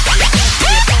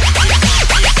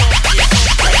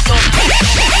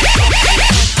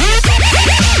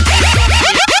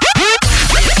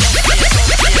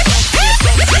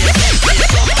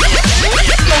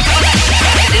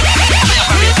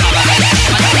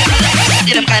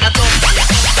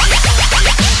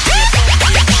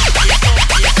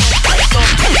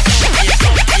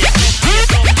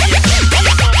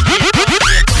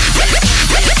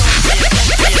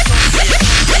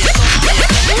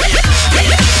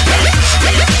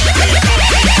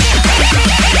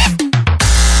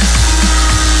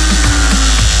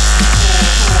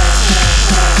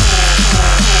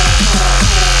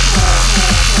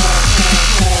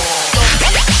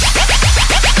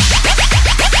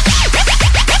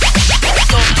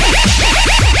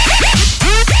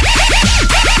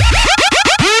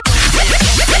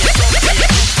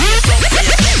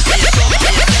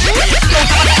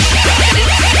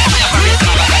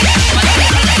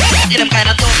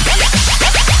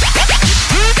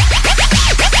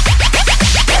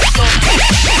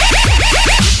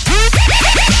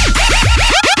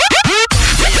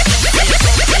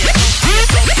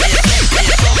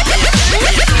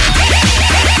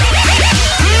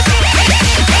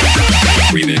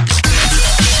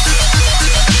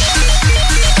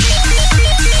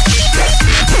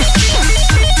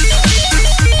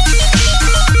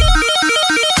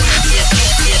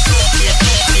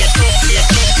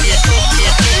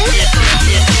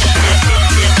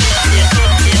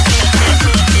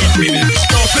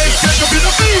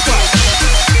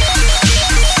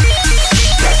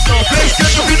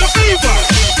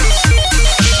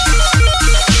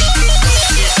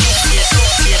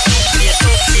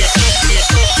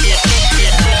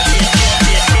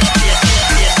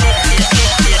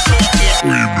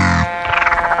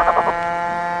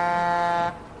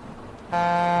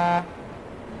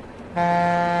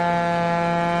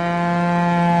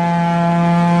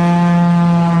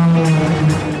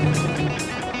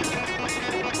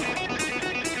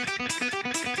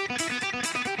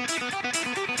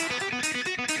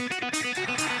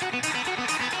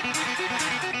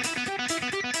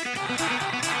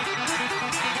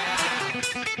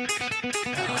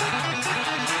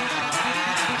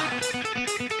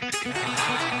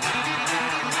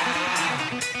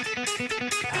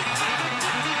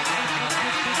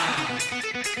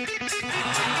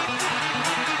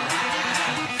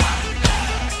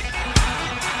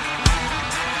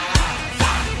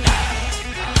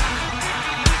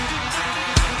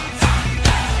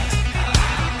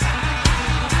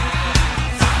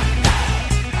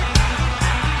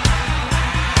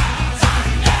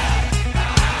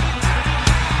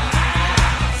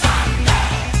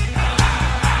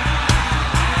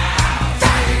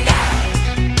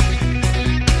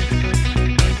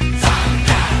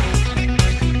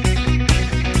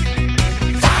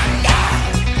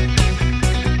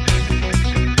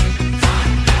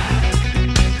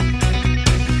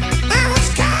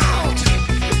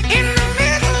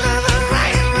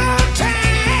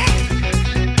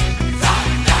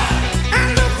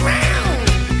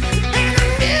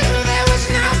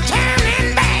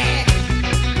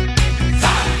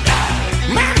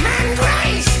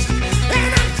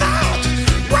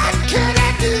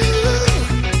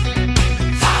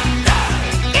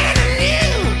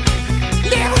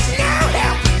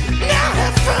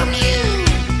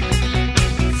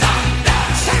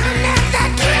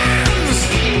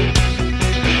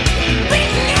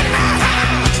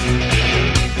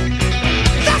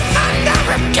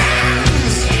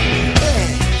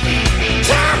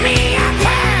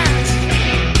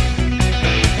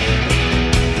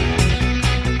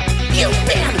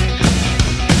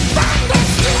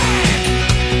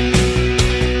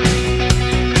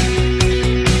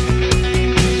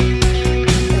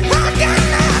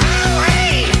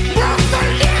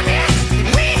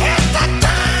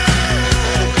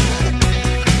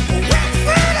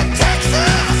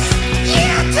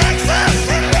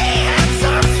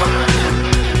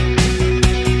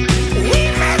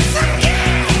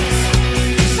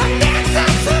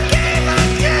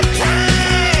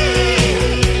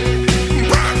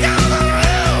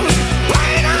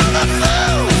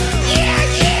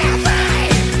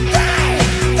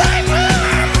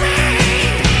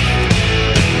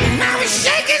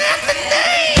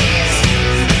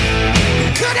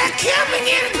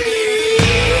 again,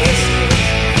 please.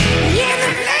 Yeah,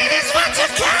 the ladies want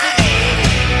your kind.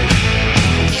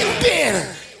 You've been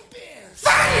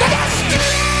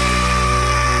thunderstruck.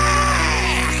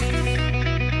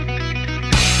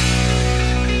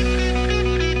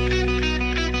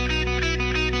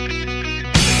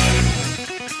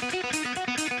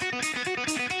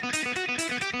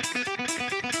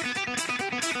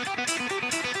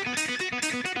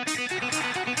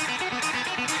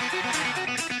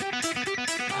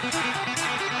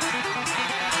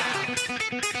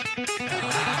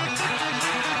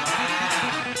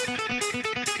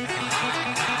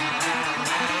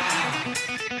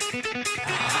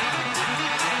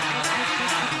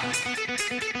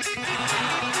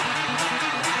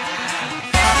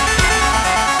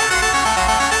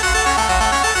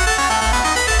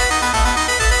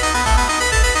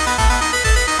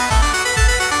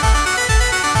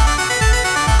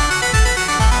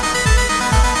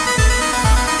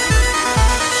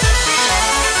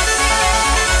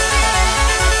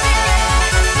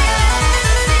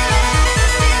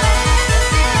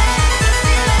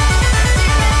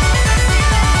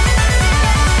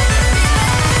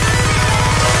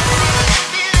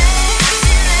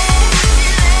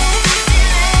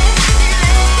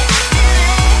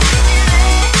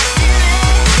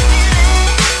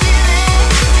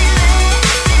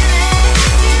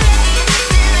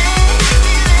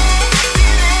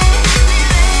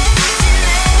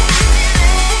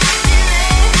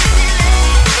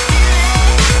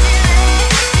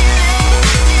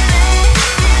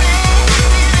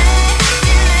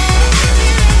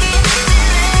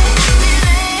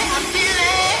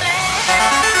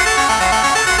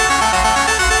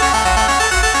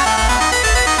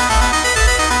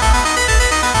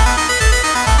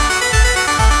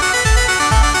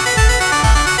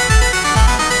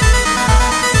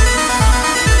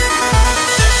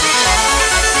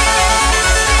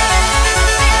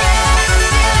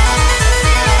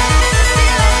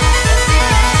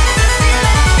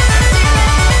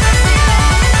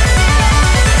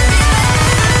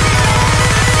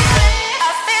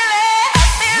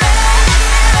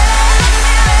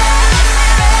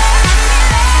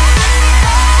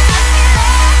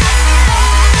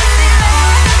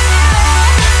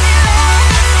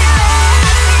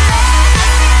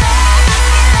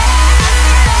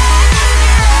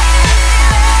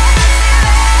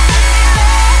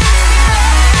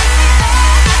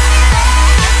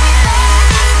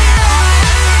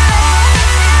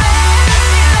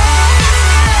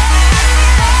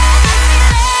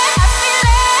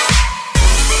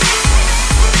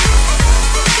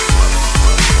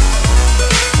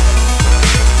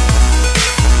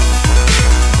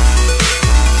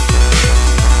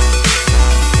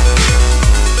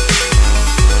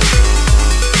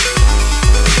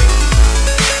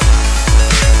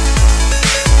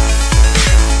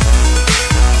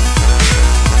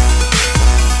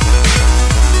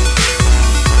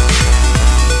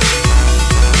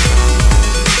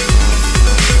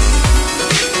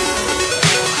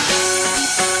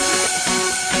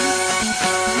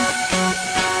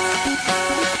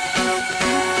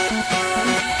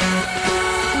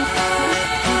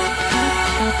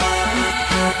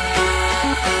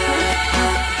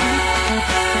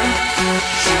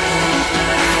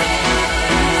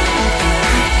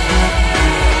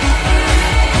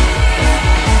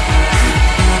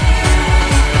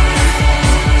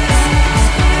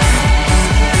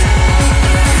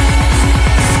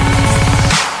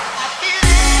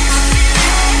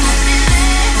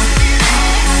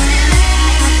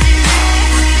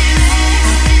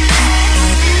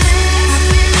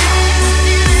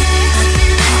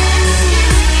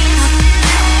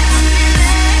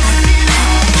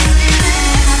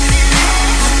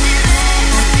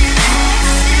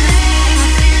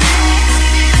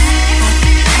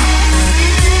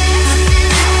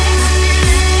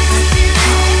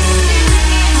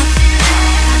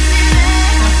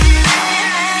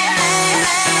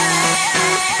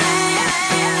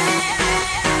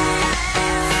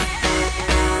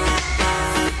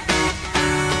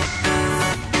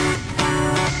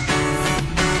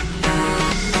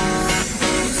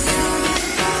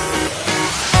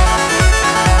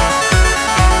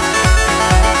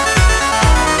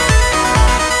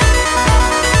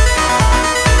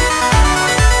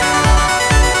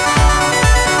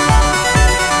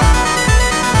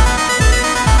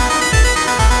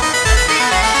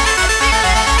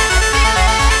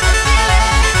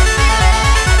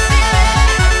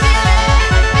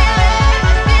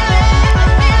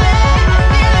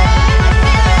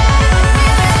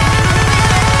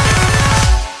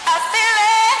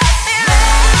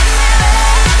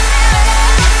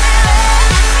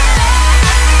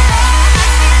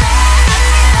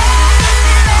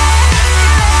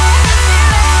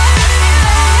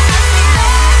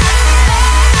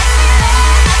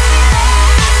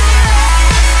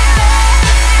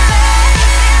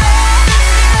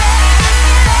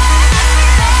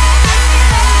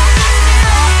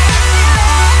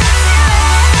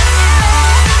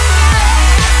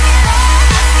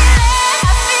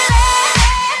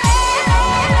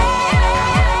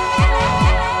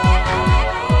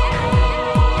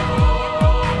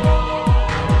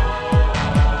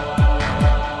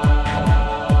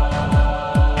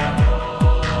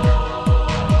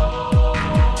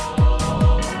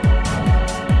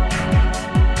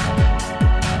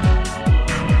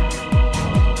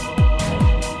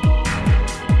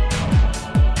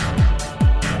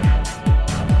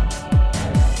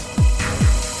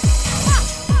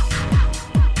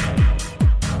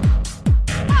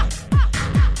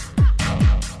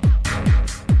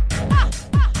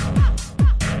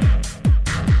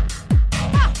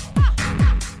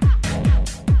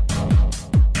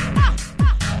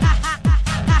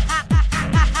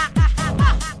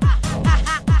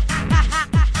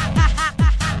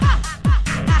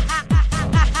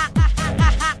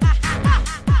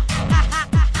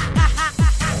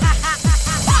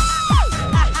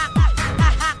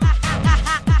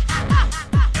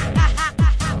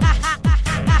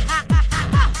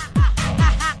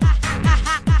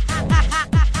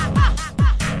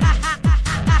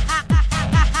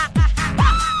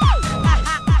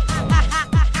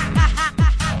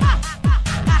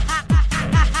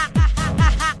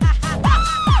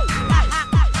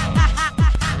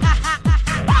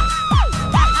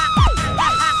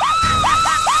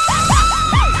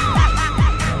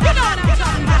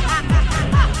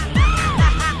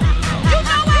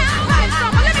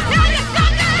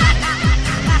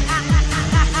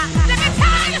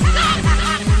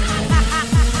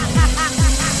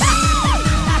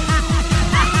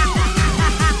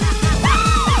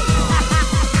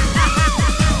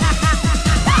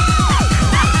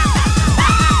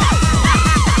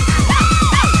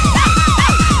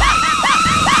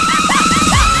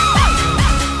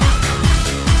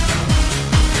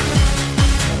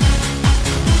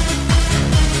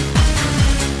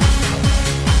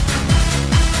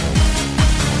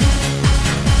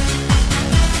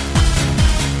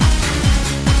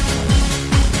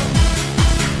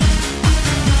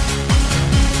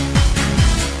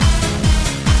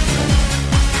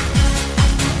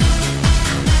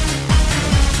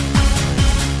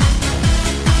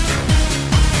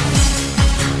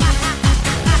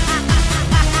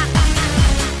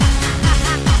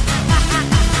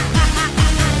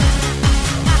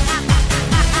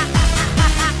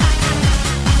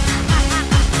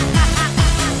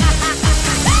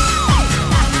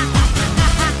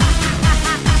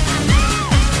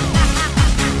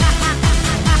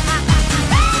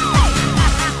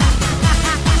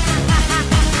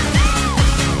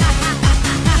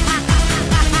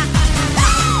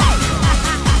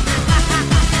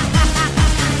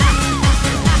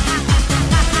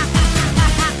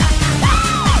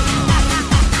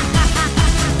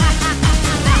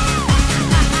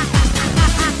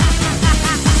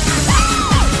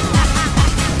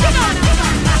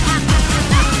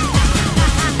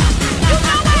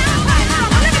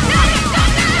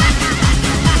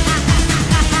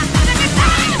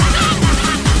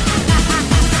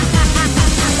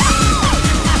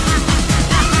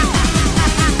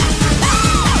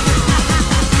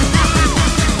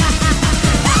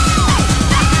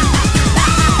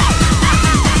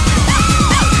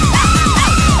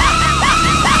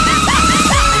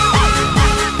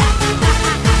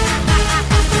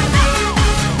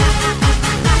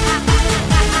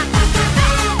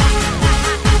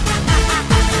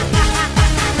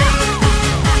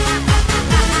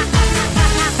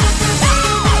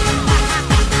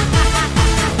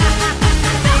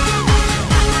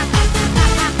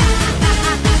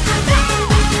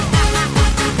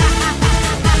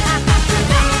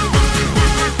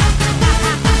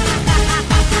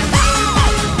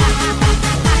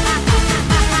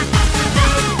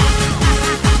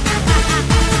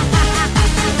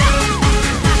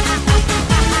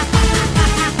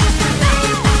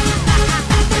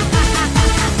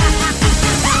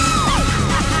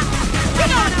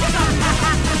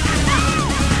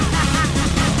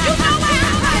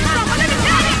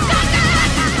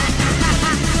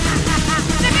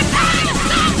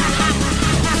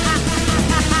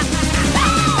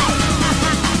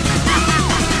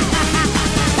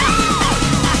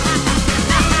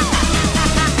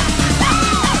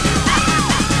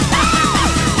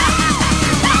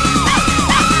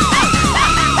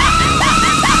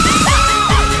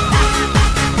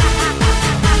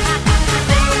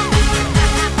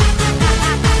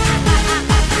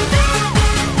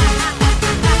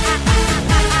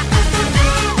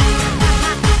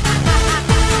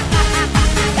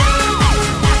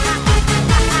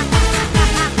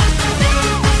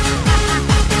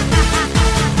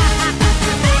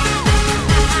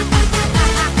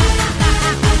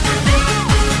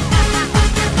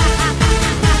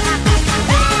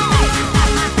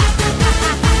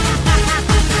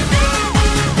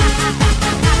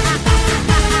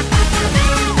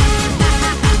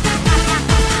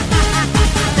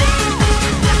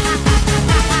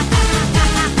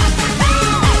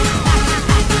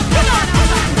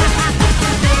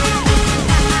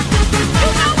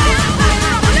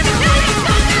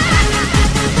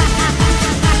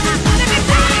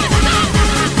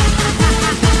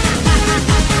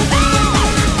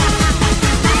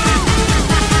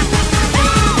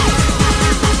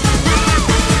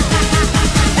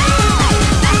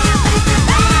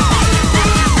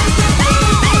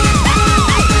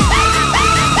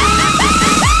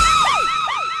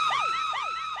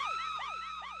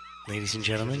 Ladies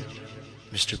and gentlemen,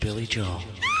 Mr. Billy Joel.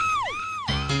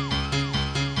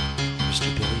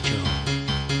 Mr. Billy Joel.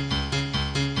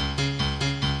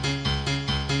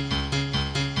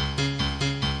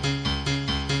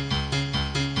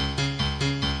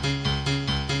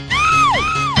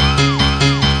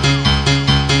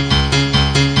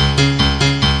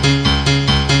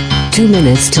 Two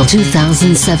minutes till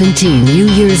 2017 New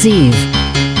Year's Eve.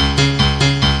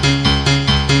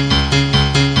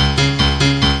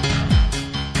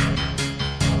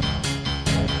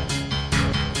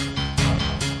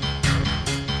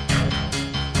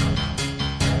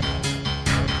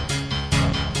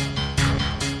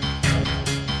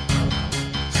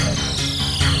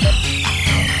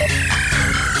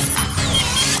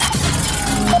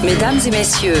 Mesdames et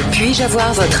messieurs, puis-je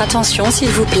avoir votre attention s'il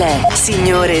vous plaît?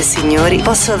 Signore e signori,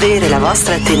 posso avere la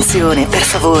vostra attenzione, per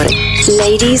favore?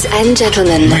 Ladies and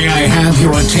gentlemen, may I have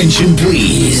your attention,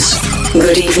 please?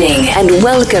 Good evening and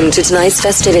welcome to tonight's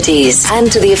festivities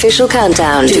and to the official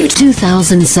countdown to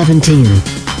 2017.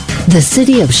 The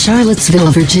city of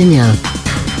Charlottesville, Virginia.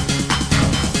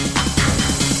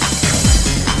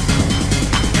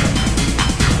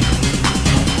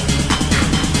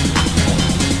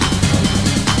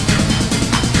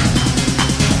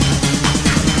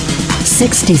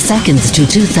 "60 seconds to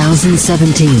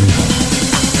 2017.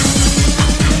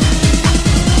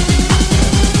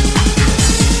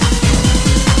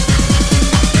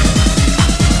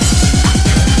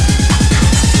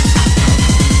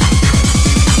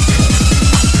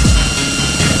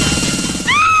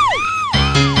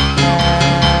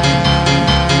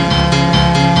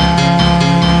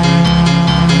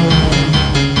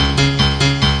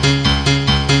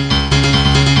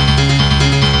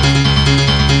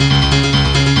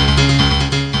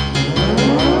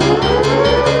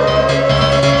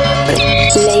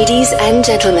 Ladies and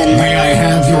gentlemen, may I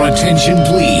have your attention,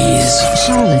 please?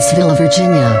 Charlottesville,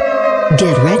 Virginia.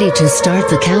 Get ready to start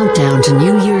the countdown to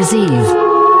New Year's Eve.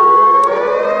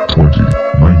 20,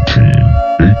 19,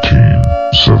 18,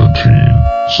 17,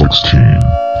 16,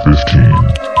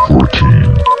 15,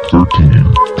 14,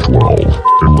 13, 12,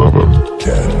 11,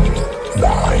 10,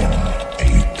 9,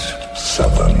 8,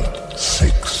 7,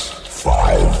 6,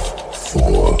 5,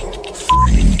 4,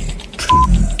 3, 2,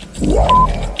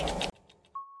 1.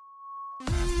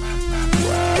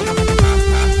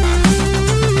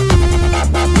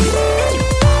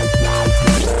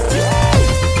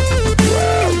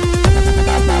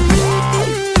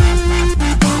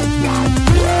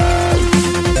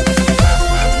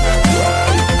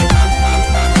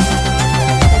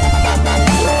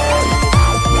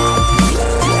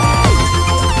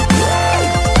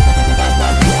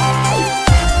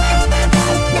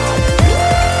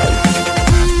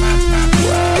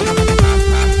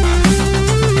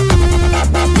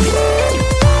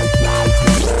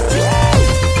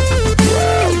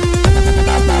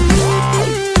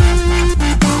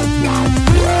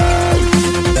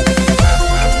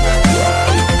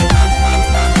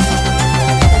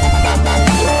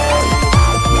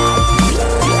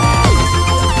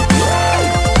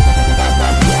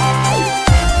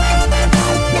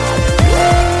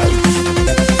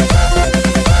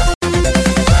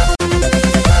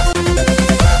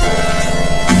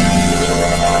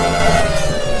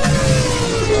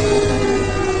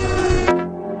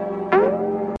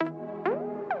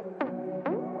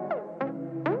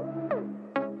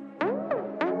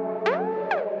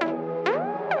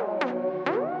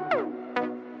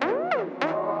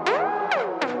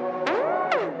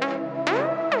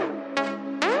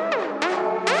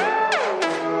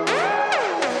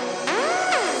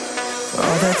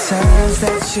 All the times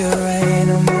that you rain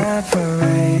on my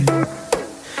parade,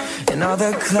 and all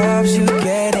the clubs you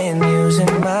get in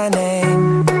using my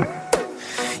name.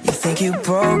 You think you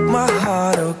broke my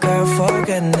heart, oh girl, for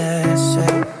goodness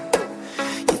sake.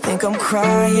 You think I'm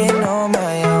crying on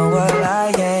my own, well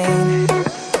I ain't.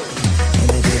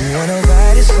 And I didn't wanna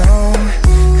write a song,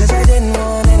 cause I didn't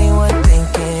want anyone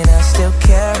thinking I still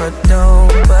care or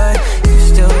don't. But you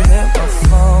still hit my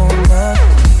phone up,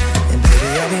 and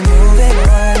baby I'll be moving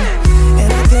on. And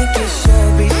I think it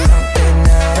should be something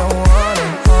I don't wanna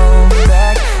hold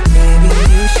back. Maybe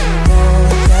you should know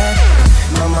that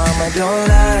my mama don't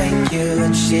like you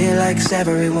and she likes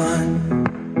everyone.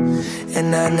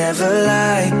 And I never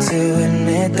like to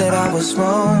admit that I was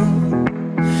wrong.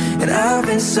 And I've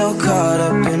been so caught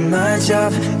up in my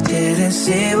job, didn't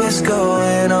see what's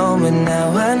going on. But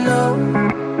now I know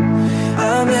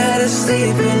I'm better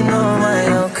sleeping on my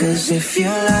own. Cause if you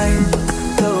like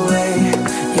the way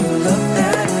you look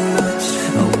that much,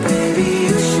 oh baby,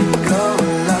 you should go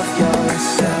and love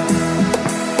yourself.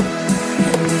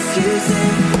 And if you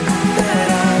think that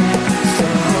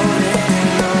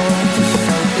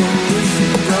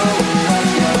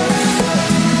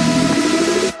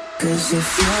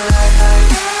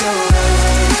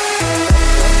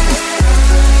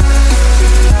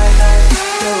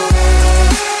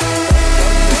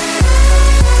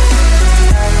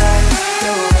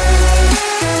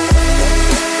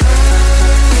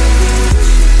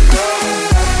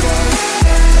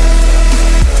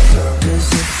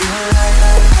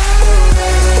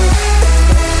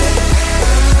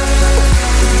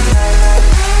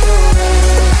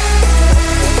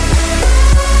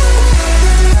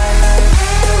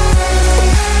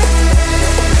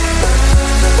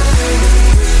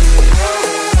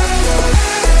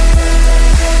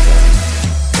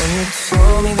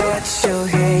that you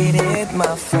hated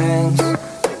my friends.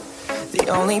 The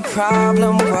only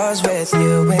problem was with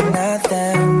you and not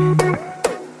them.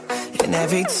 And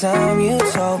every time you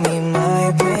told me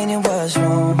my opinion was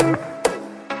wrong,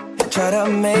 you tried to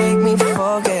make me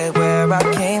forget where I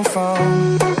came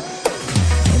from.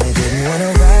 And I didn't want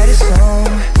to write a song,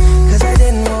 cause I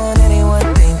didn't want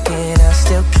anyone thinking I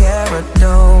still care or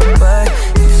don't. But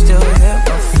you still hit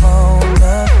my phone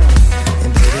up,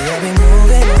 and baby I've been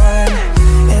moving on.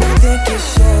 And I think it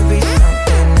should be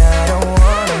something I don't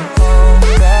wanna hold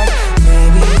back.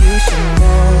 Maybe you should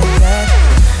know that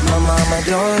my mama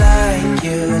don't like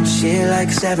you and she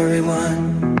likes everyone.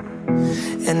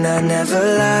 And I never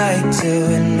like to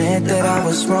admit that I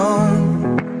was wrong.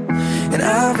 And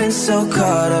I've been so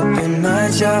caught up in my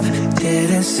job,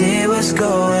 didn't see what's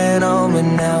going on. But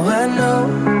now I know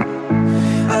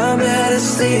I'm better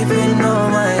sleeping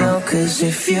on my own. Cause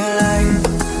if you like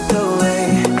the way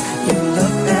you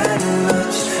look that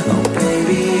much, oh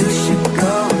baby you should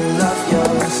go and love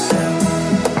yourself.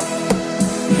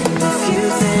 And if you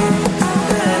think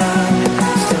that I'm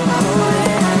still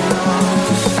holding on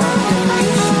to something,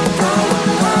 you should go and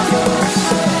love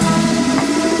yourself.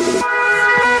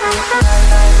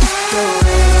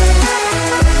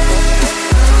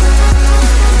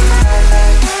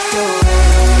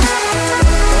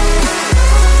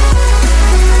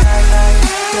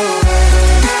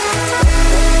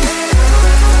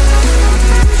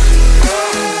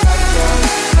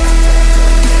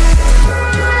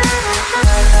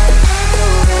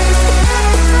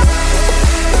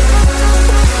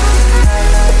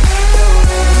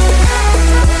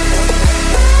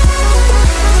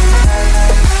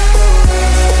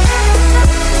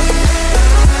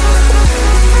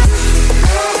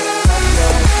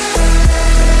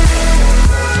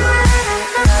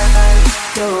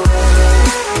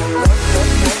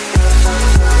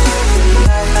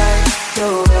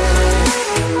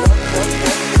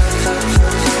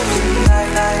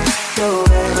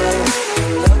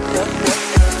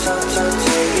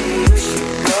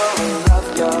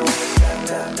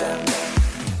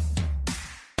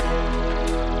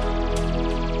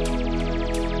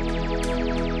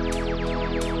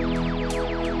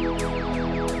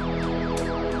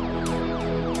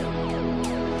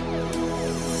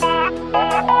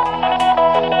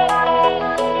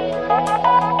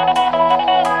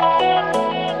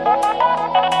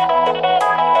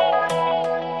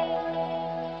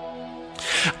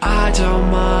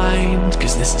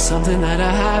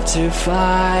 To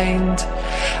find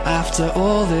after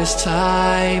all this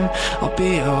time I'll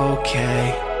be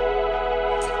okay.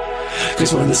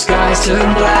 Cause when the skies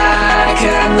turn black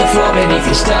and the floor beneath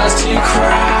you starts to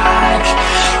crack,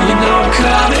 you know I'm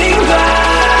coming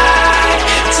back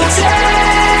today.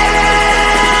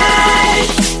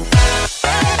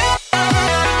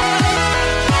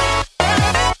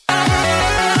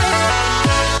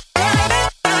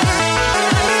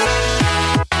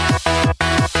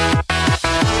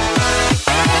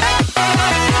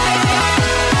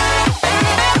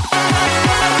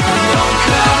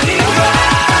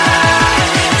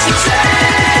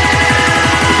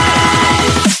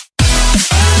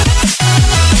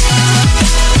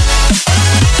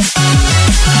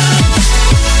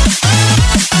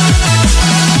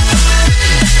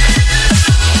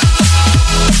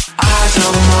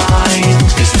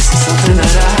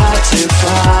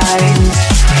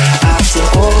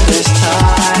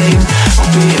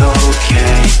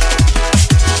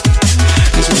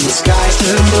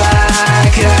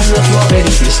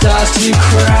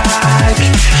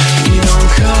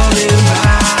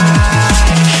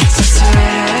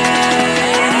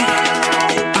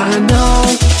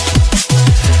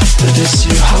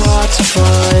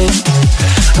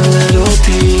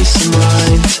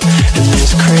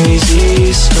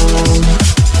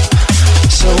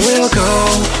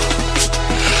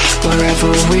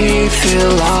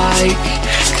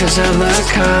 Cause I'm that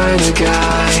kind of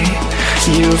guy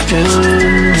you've been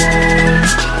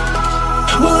warned.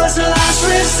 Well, as a last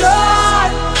resort,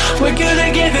 we're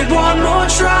gonna give it one more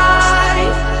try.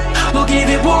 We'll give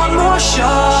it one more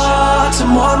shot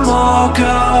and one more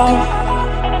go.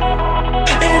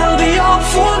 It'll be all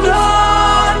for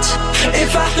naught if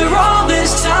after all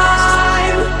this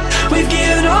time we've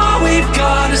given all we've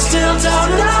got and still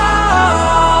don't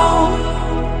know.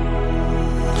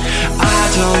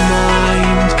 I don't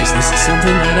mind, cause this is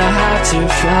something that I have to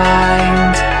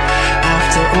find.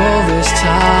 After all this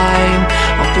time,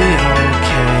 I'll be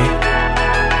okay.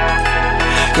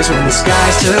 Cause when the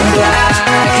skies turn black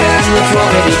and the floor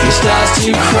beneath you starts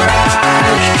to crack,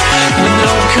 you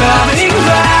know I'm coming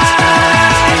back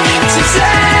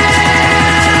today.